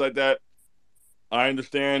have games like that. I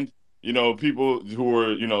understand. People who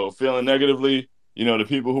are feeling negatively. The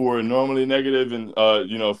people who are normally negative and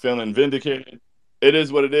feeling vindicated. It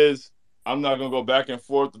is what it is. I'm not gonna go back and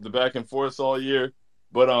forth with the back and forth all year,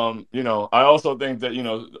 but I also think that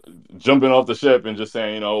jumping off the ship and just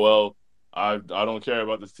saying well, I don't care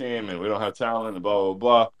about this team and we don't have talent and blah blah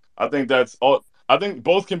blah. I think that's all. I think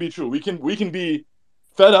both can be true. We can be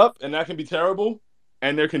fed up and that can be terrible,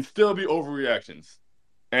 and there can still be overreactions.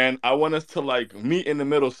 And I want us to like meet in the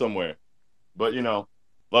middle somewhere. But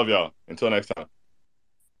love y'all. Until next time.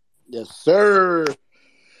 Yes, sir.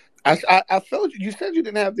 I felt you said you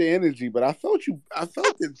didn't have the energy, but I felt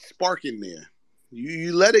it sparking there.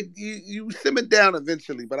 You let it you simmer down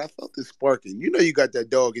eventually, but I felt it sparking. You got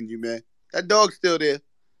that dog in you, man. That dog's still there.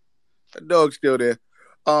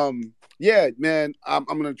 Yeah, man. I'm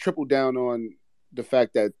gonna triple down on the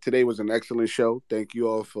fact that today was an excellent show. Thank you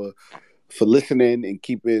all for listening and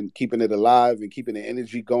keeping it alive and keeping the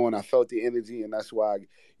energy going. I felt the energy, and that's why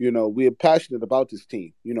we're passionate about this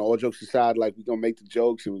team. All jokes aside, like we're gonna make the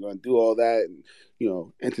jokes and we're gonna do all that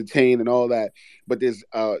and entertain and all that. But there's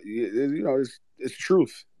it's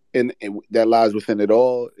truth and that lies within it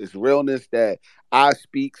all. It's realness that I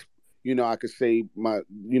speak. I could say my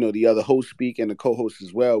the other host speak and the co-host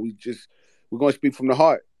as well. We're gonna speak from the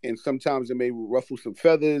heart. and sometimes it may ruffle some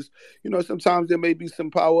feathers. Sometimes there may be some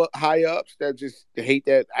power high ups that just hate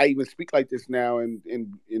that I even speak like this now and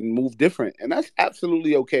move different, and that's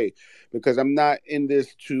absolutely okay because I'm not in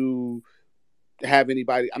this to have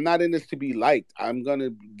anybody. I'm not in this to be liked. I'm gonna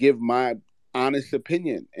give my honest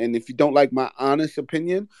opinion, and if you don't like my honest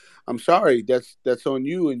opinion, I'm sorry. That's on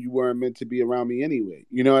you, and you weren't meant to be around me anyway.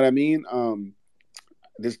 You know what I mean?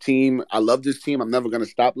 This team, I love this team. I'm never gonna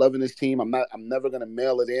stop loving this team. I'm never gonna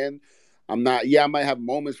mail it in. I'm not. Yeah, I might have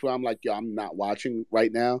moments where I'm like, yo, I'm not watching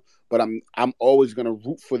right now, but I'm always gonna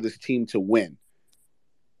root for this team to win.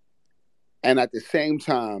 And at the same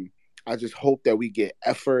time, I just hope that we get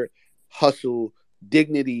effort, hustle,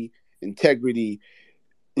 dignity, integrity,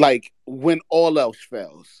 like when all else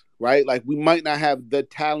fails, right? Like we might not have the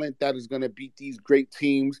talent that is going to beat these great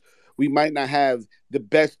teams. We might not have the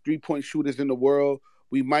best 3-point shooters in the world.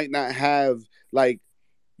 We might not have like,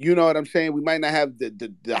 you know what I'm saying? We might not have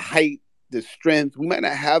the height, the strength. We might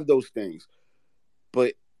not have those things,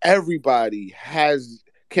 but everybody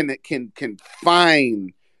can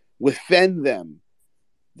find within them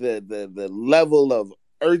the level of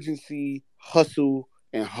urgency, hustle,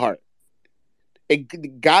 and heart.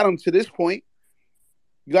 It got them to this point.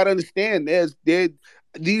 You got to understand,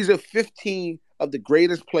 these are 15 of the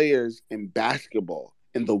greatest players in basketball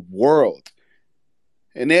in the world.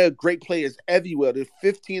 And they're great players everywhere. There's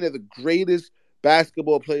 15 of the greatest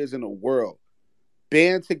basketball players in the world.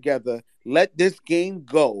 Band together, let this game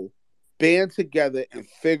go, band together, and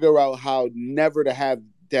figure out how never to have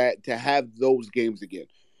those games again.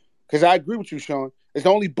 Because I agree with you, Shaun. It's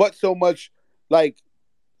only but so much, like,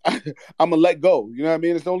 I'm gonna let go. You know what I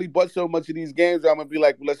mean? It's only but so much of these games I'm gonna be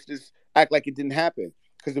like, well, let's just act like it didn't happen.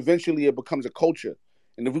 Because eventually it becomes a culture.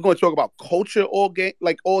 And if we're gonna talk about culture all day,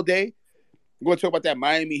 we're gonna talk about that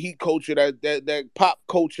Miami Heat culture, that pop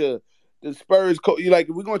culture, the Spurs culture. Like,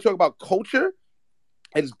 if we're gonna talk about culture,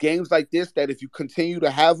 it's games like this that if you continue to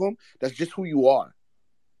have them, that's just who you are.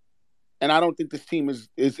 And I don't think this team is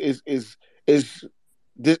this.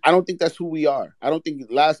 I don't think that's who we are. I don't think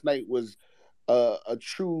last night was a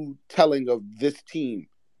true telling of this team.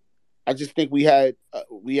 I just think we had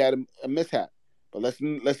a mishap. But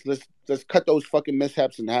let's cut those fucking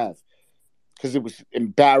mishaps in half because it was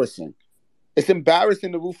embarrassing. It's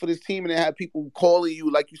embarrassing to root for this team and they have people calling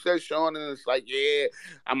you like you said, Shaun, and it's like, yeah,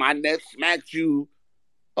 my net smacked you.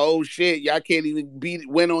 Oh shit, y'all can't even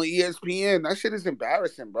win on ESPN. That shit is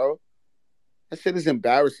embarrassing, bro. That shit is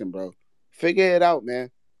embarrassing, bro. Figure it out, man.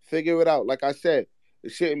 Figure it out. Like I said,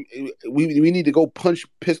 we need to go punch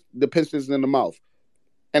the Pistons in the mouth.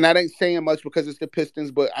 And that ain't saying much because it's the Pistons,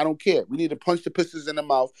 but I don't care. We need to punch the Pistons in the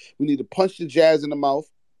mouth. We need to punch the Jazz in the mouth.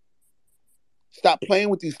 Stop playing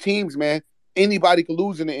with these teams, man. Anybody can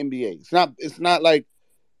lose in the NBA. It's not like,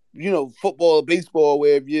 football or baseball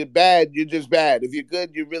where if you're bad, you're just bad. If you're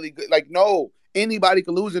good, you're really good. Like, no, anybody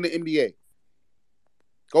can lose in the NBA.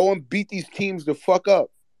 Go and beat these teams the fuck up.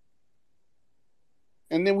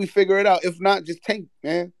 And then we figure it out. If not, just tank,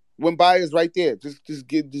 man. Wemby is right there. Just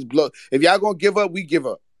blow. If y'all gonna give up, we give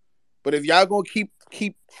up. But if y'all gonna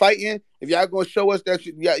keep fighting, if y'all gonna show us that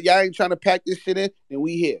y'all ain't trying to pack this shit in, then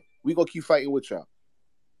we here. We gonna keep fighting with y'all.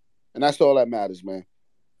 And that's all that matters, man.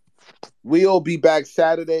 We'll be back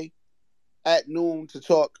Saturday at noon to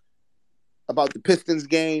talk about the Pistons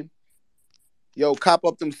game. Yo, cop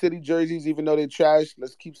up them city jerseys, even though they're trash.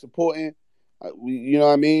 Let's keep supporting. You know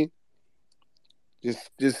what I mean?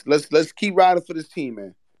 Just let's keep riding for this team,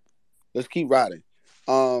 man. Let's keep riding.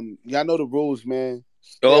 Y'all know the rules, man.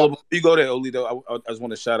 Before you go there, Julito, I just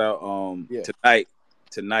want to shout out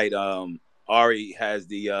tonight Ari has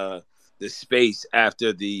the space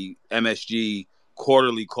after the MSG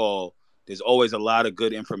quarterly call. There's always a lot of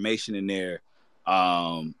good information in there.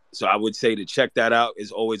 So I would say to check that out.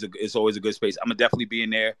 It's always a good space. I'm gonna definitely be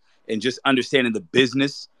in there and just understanding the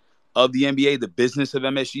business of the NBA, the business of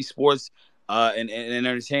MSG sports, and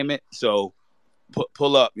entertainment. So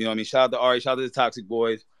pull up. You know what I mean? Shout out to Ari. Shout out to the Toxic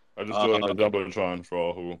Boys. I just joined the Jumbotron for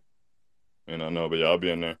all who, know, but yeah, I'll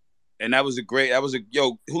be in there. And Julito, that was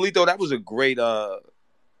a great.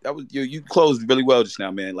 That was you closed really well just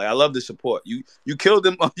now, man. Like, I love the support. You killed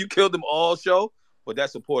them. You killed them all show, but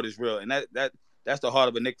that support is real, and that's the heart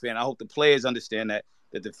of a Knicks fan. I hope the players understand that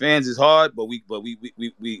the fans is hard, but we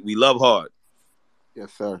love hard.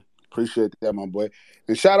 Yes, sir. Appreciate that, my boy.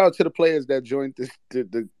 And shout out to the players that joined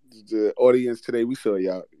the audience today. We saw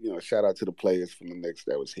y'all. Shout out to the players from the Knicks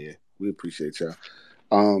that was here. We appreciate y'all.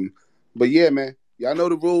 But yeah, man, y'all know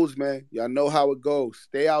the rules, man. Y'all know how it goes.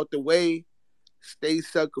 Stay out the way. Stay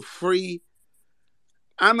sucker free.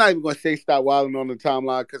 I'm not even gonna say stop wilding on the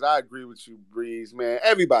timeline because I agree with you, Breeze, man.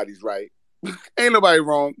 Everybody's right. Ain't nobody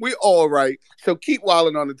wrong. We all right. So keep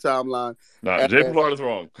wilding on the timeline. Nah, Jay from Florida's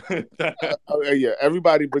wrong. Yeah,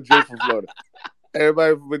 everybody but Jay from Florida.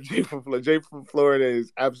 Everybody but Jay from Florida. Jay from Florida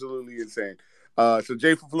is absolutely insane. So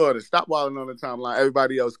Jay from Florida, stop wilding on the timeline.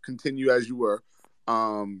 Everybody else, continue as you were.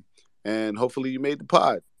 And hopefully you made the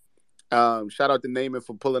pod. Shout out to Naaman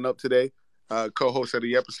for pulling up today, co-host of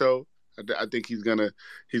the episode. I think he's gonna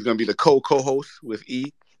be the co-host with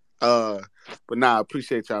E. But I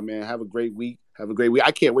appreciate y'all, man. Have a great week.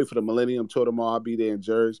 I can't wait for the Millennium Tour tomorrow. I'll be there in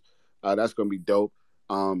Jersey. That's gonna be dope.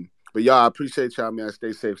 But y'all, I appreciate y'all, man.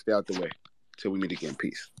 Stay safe, stay out the way. Till we meet again.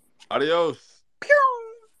 Peace. Adios.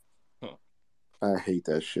 I hate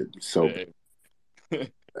that shit so bad.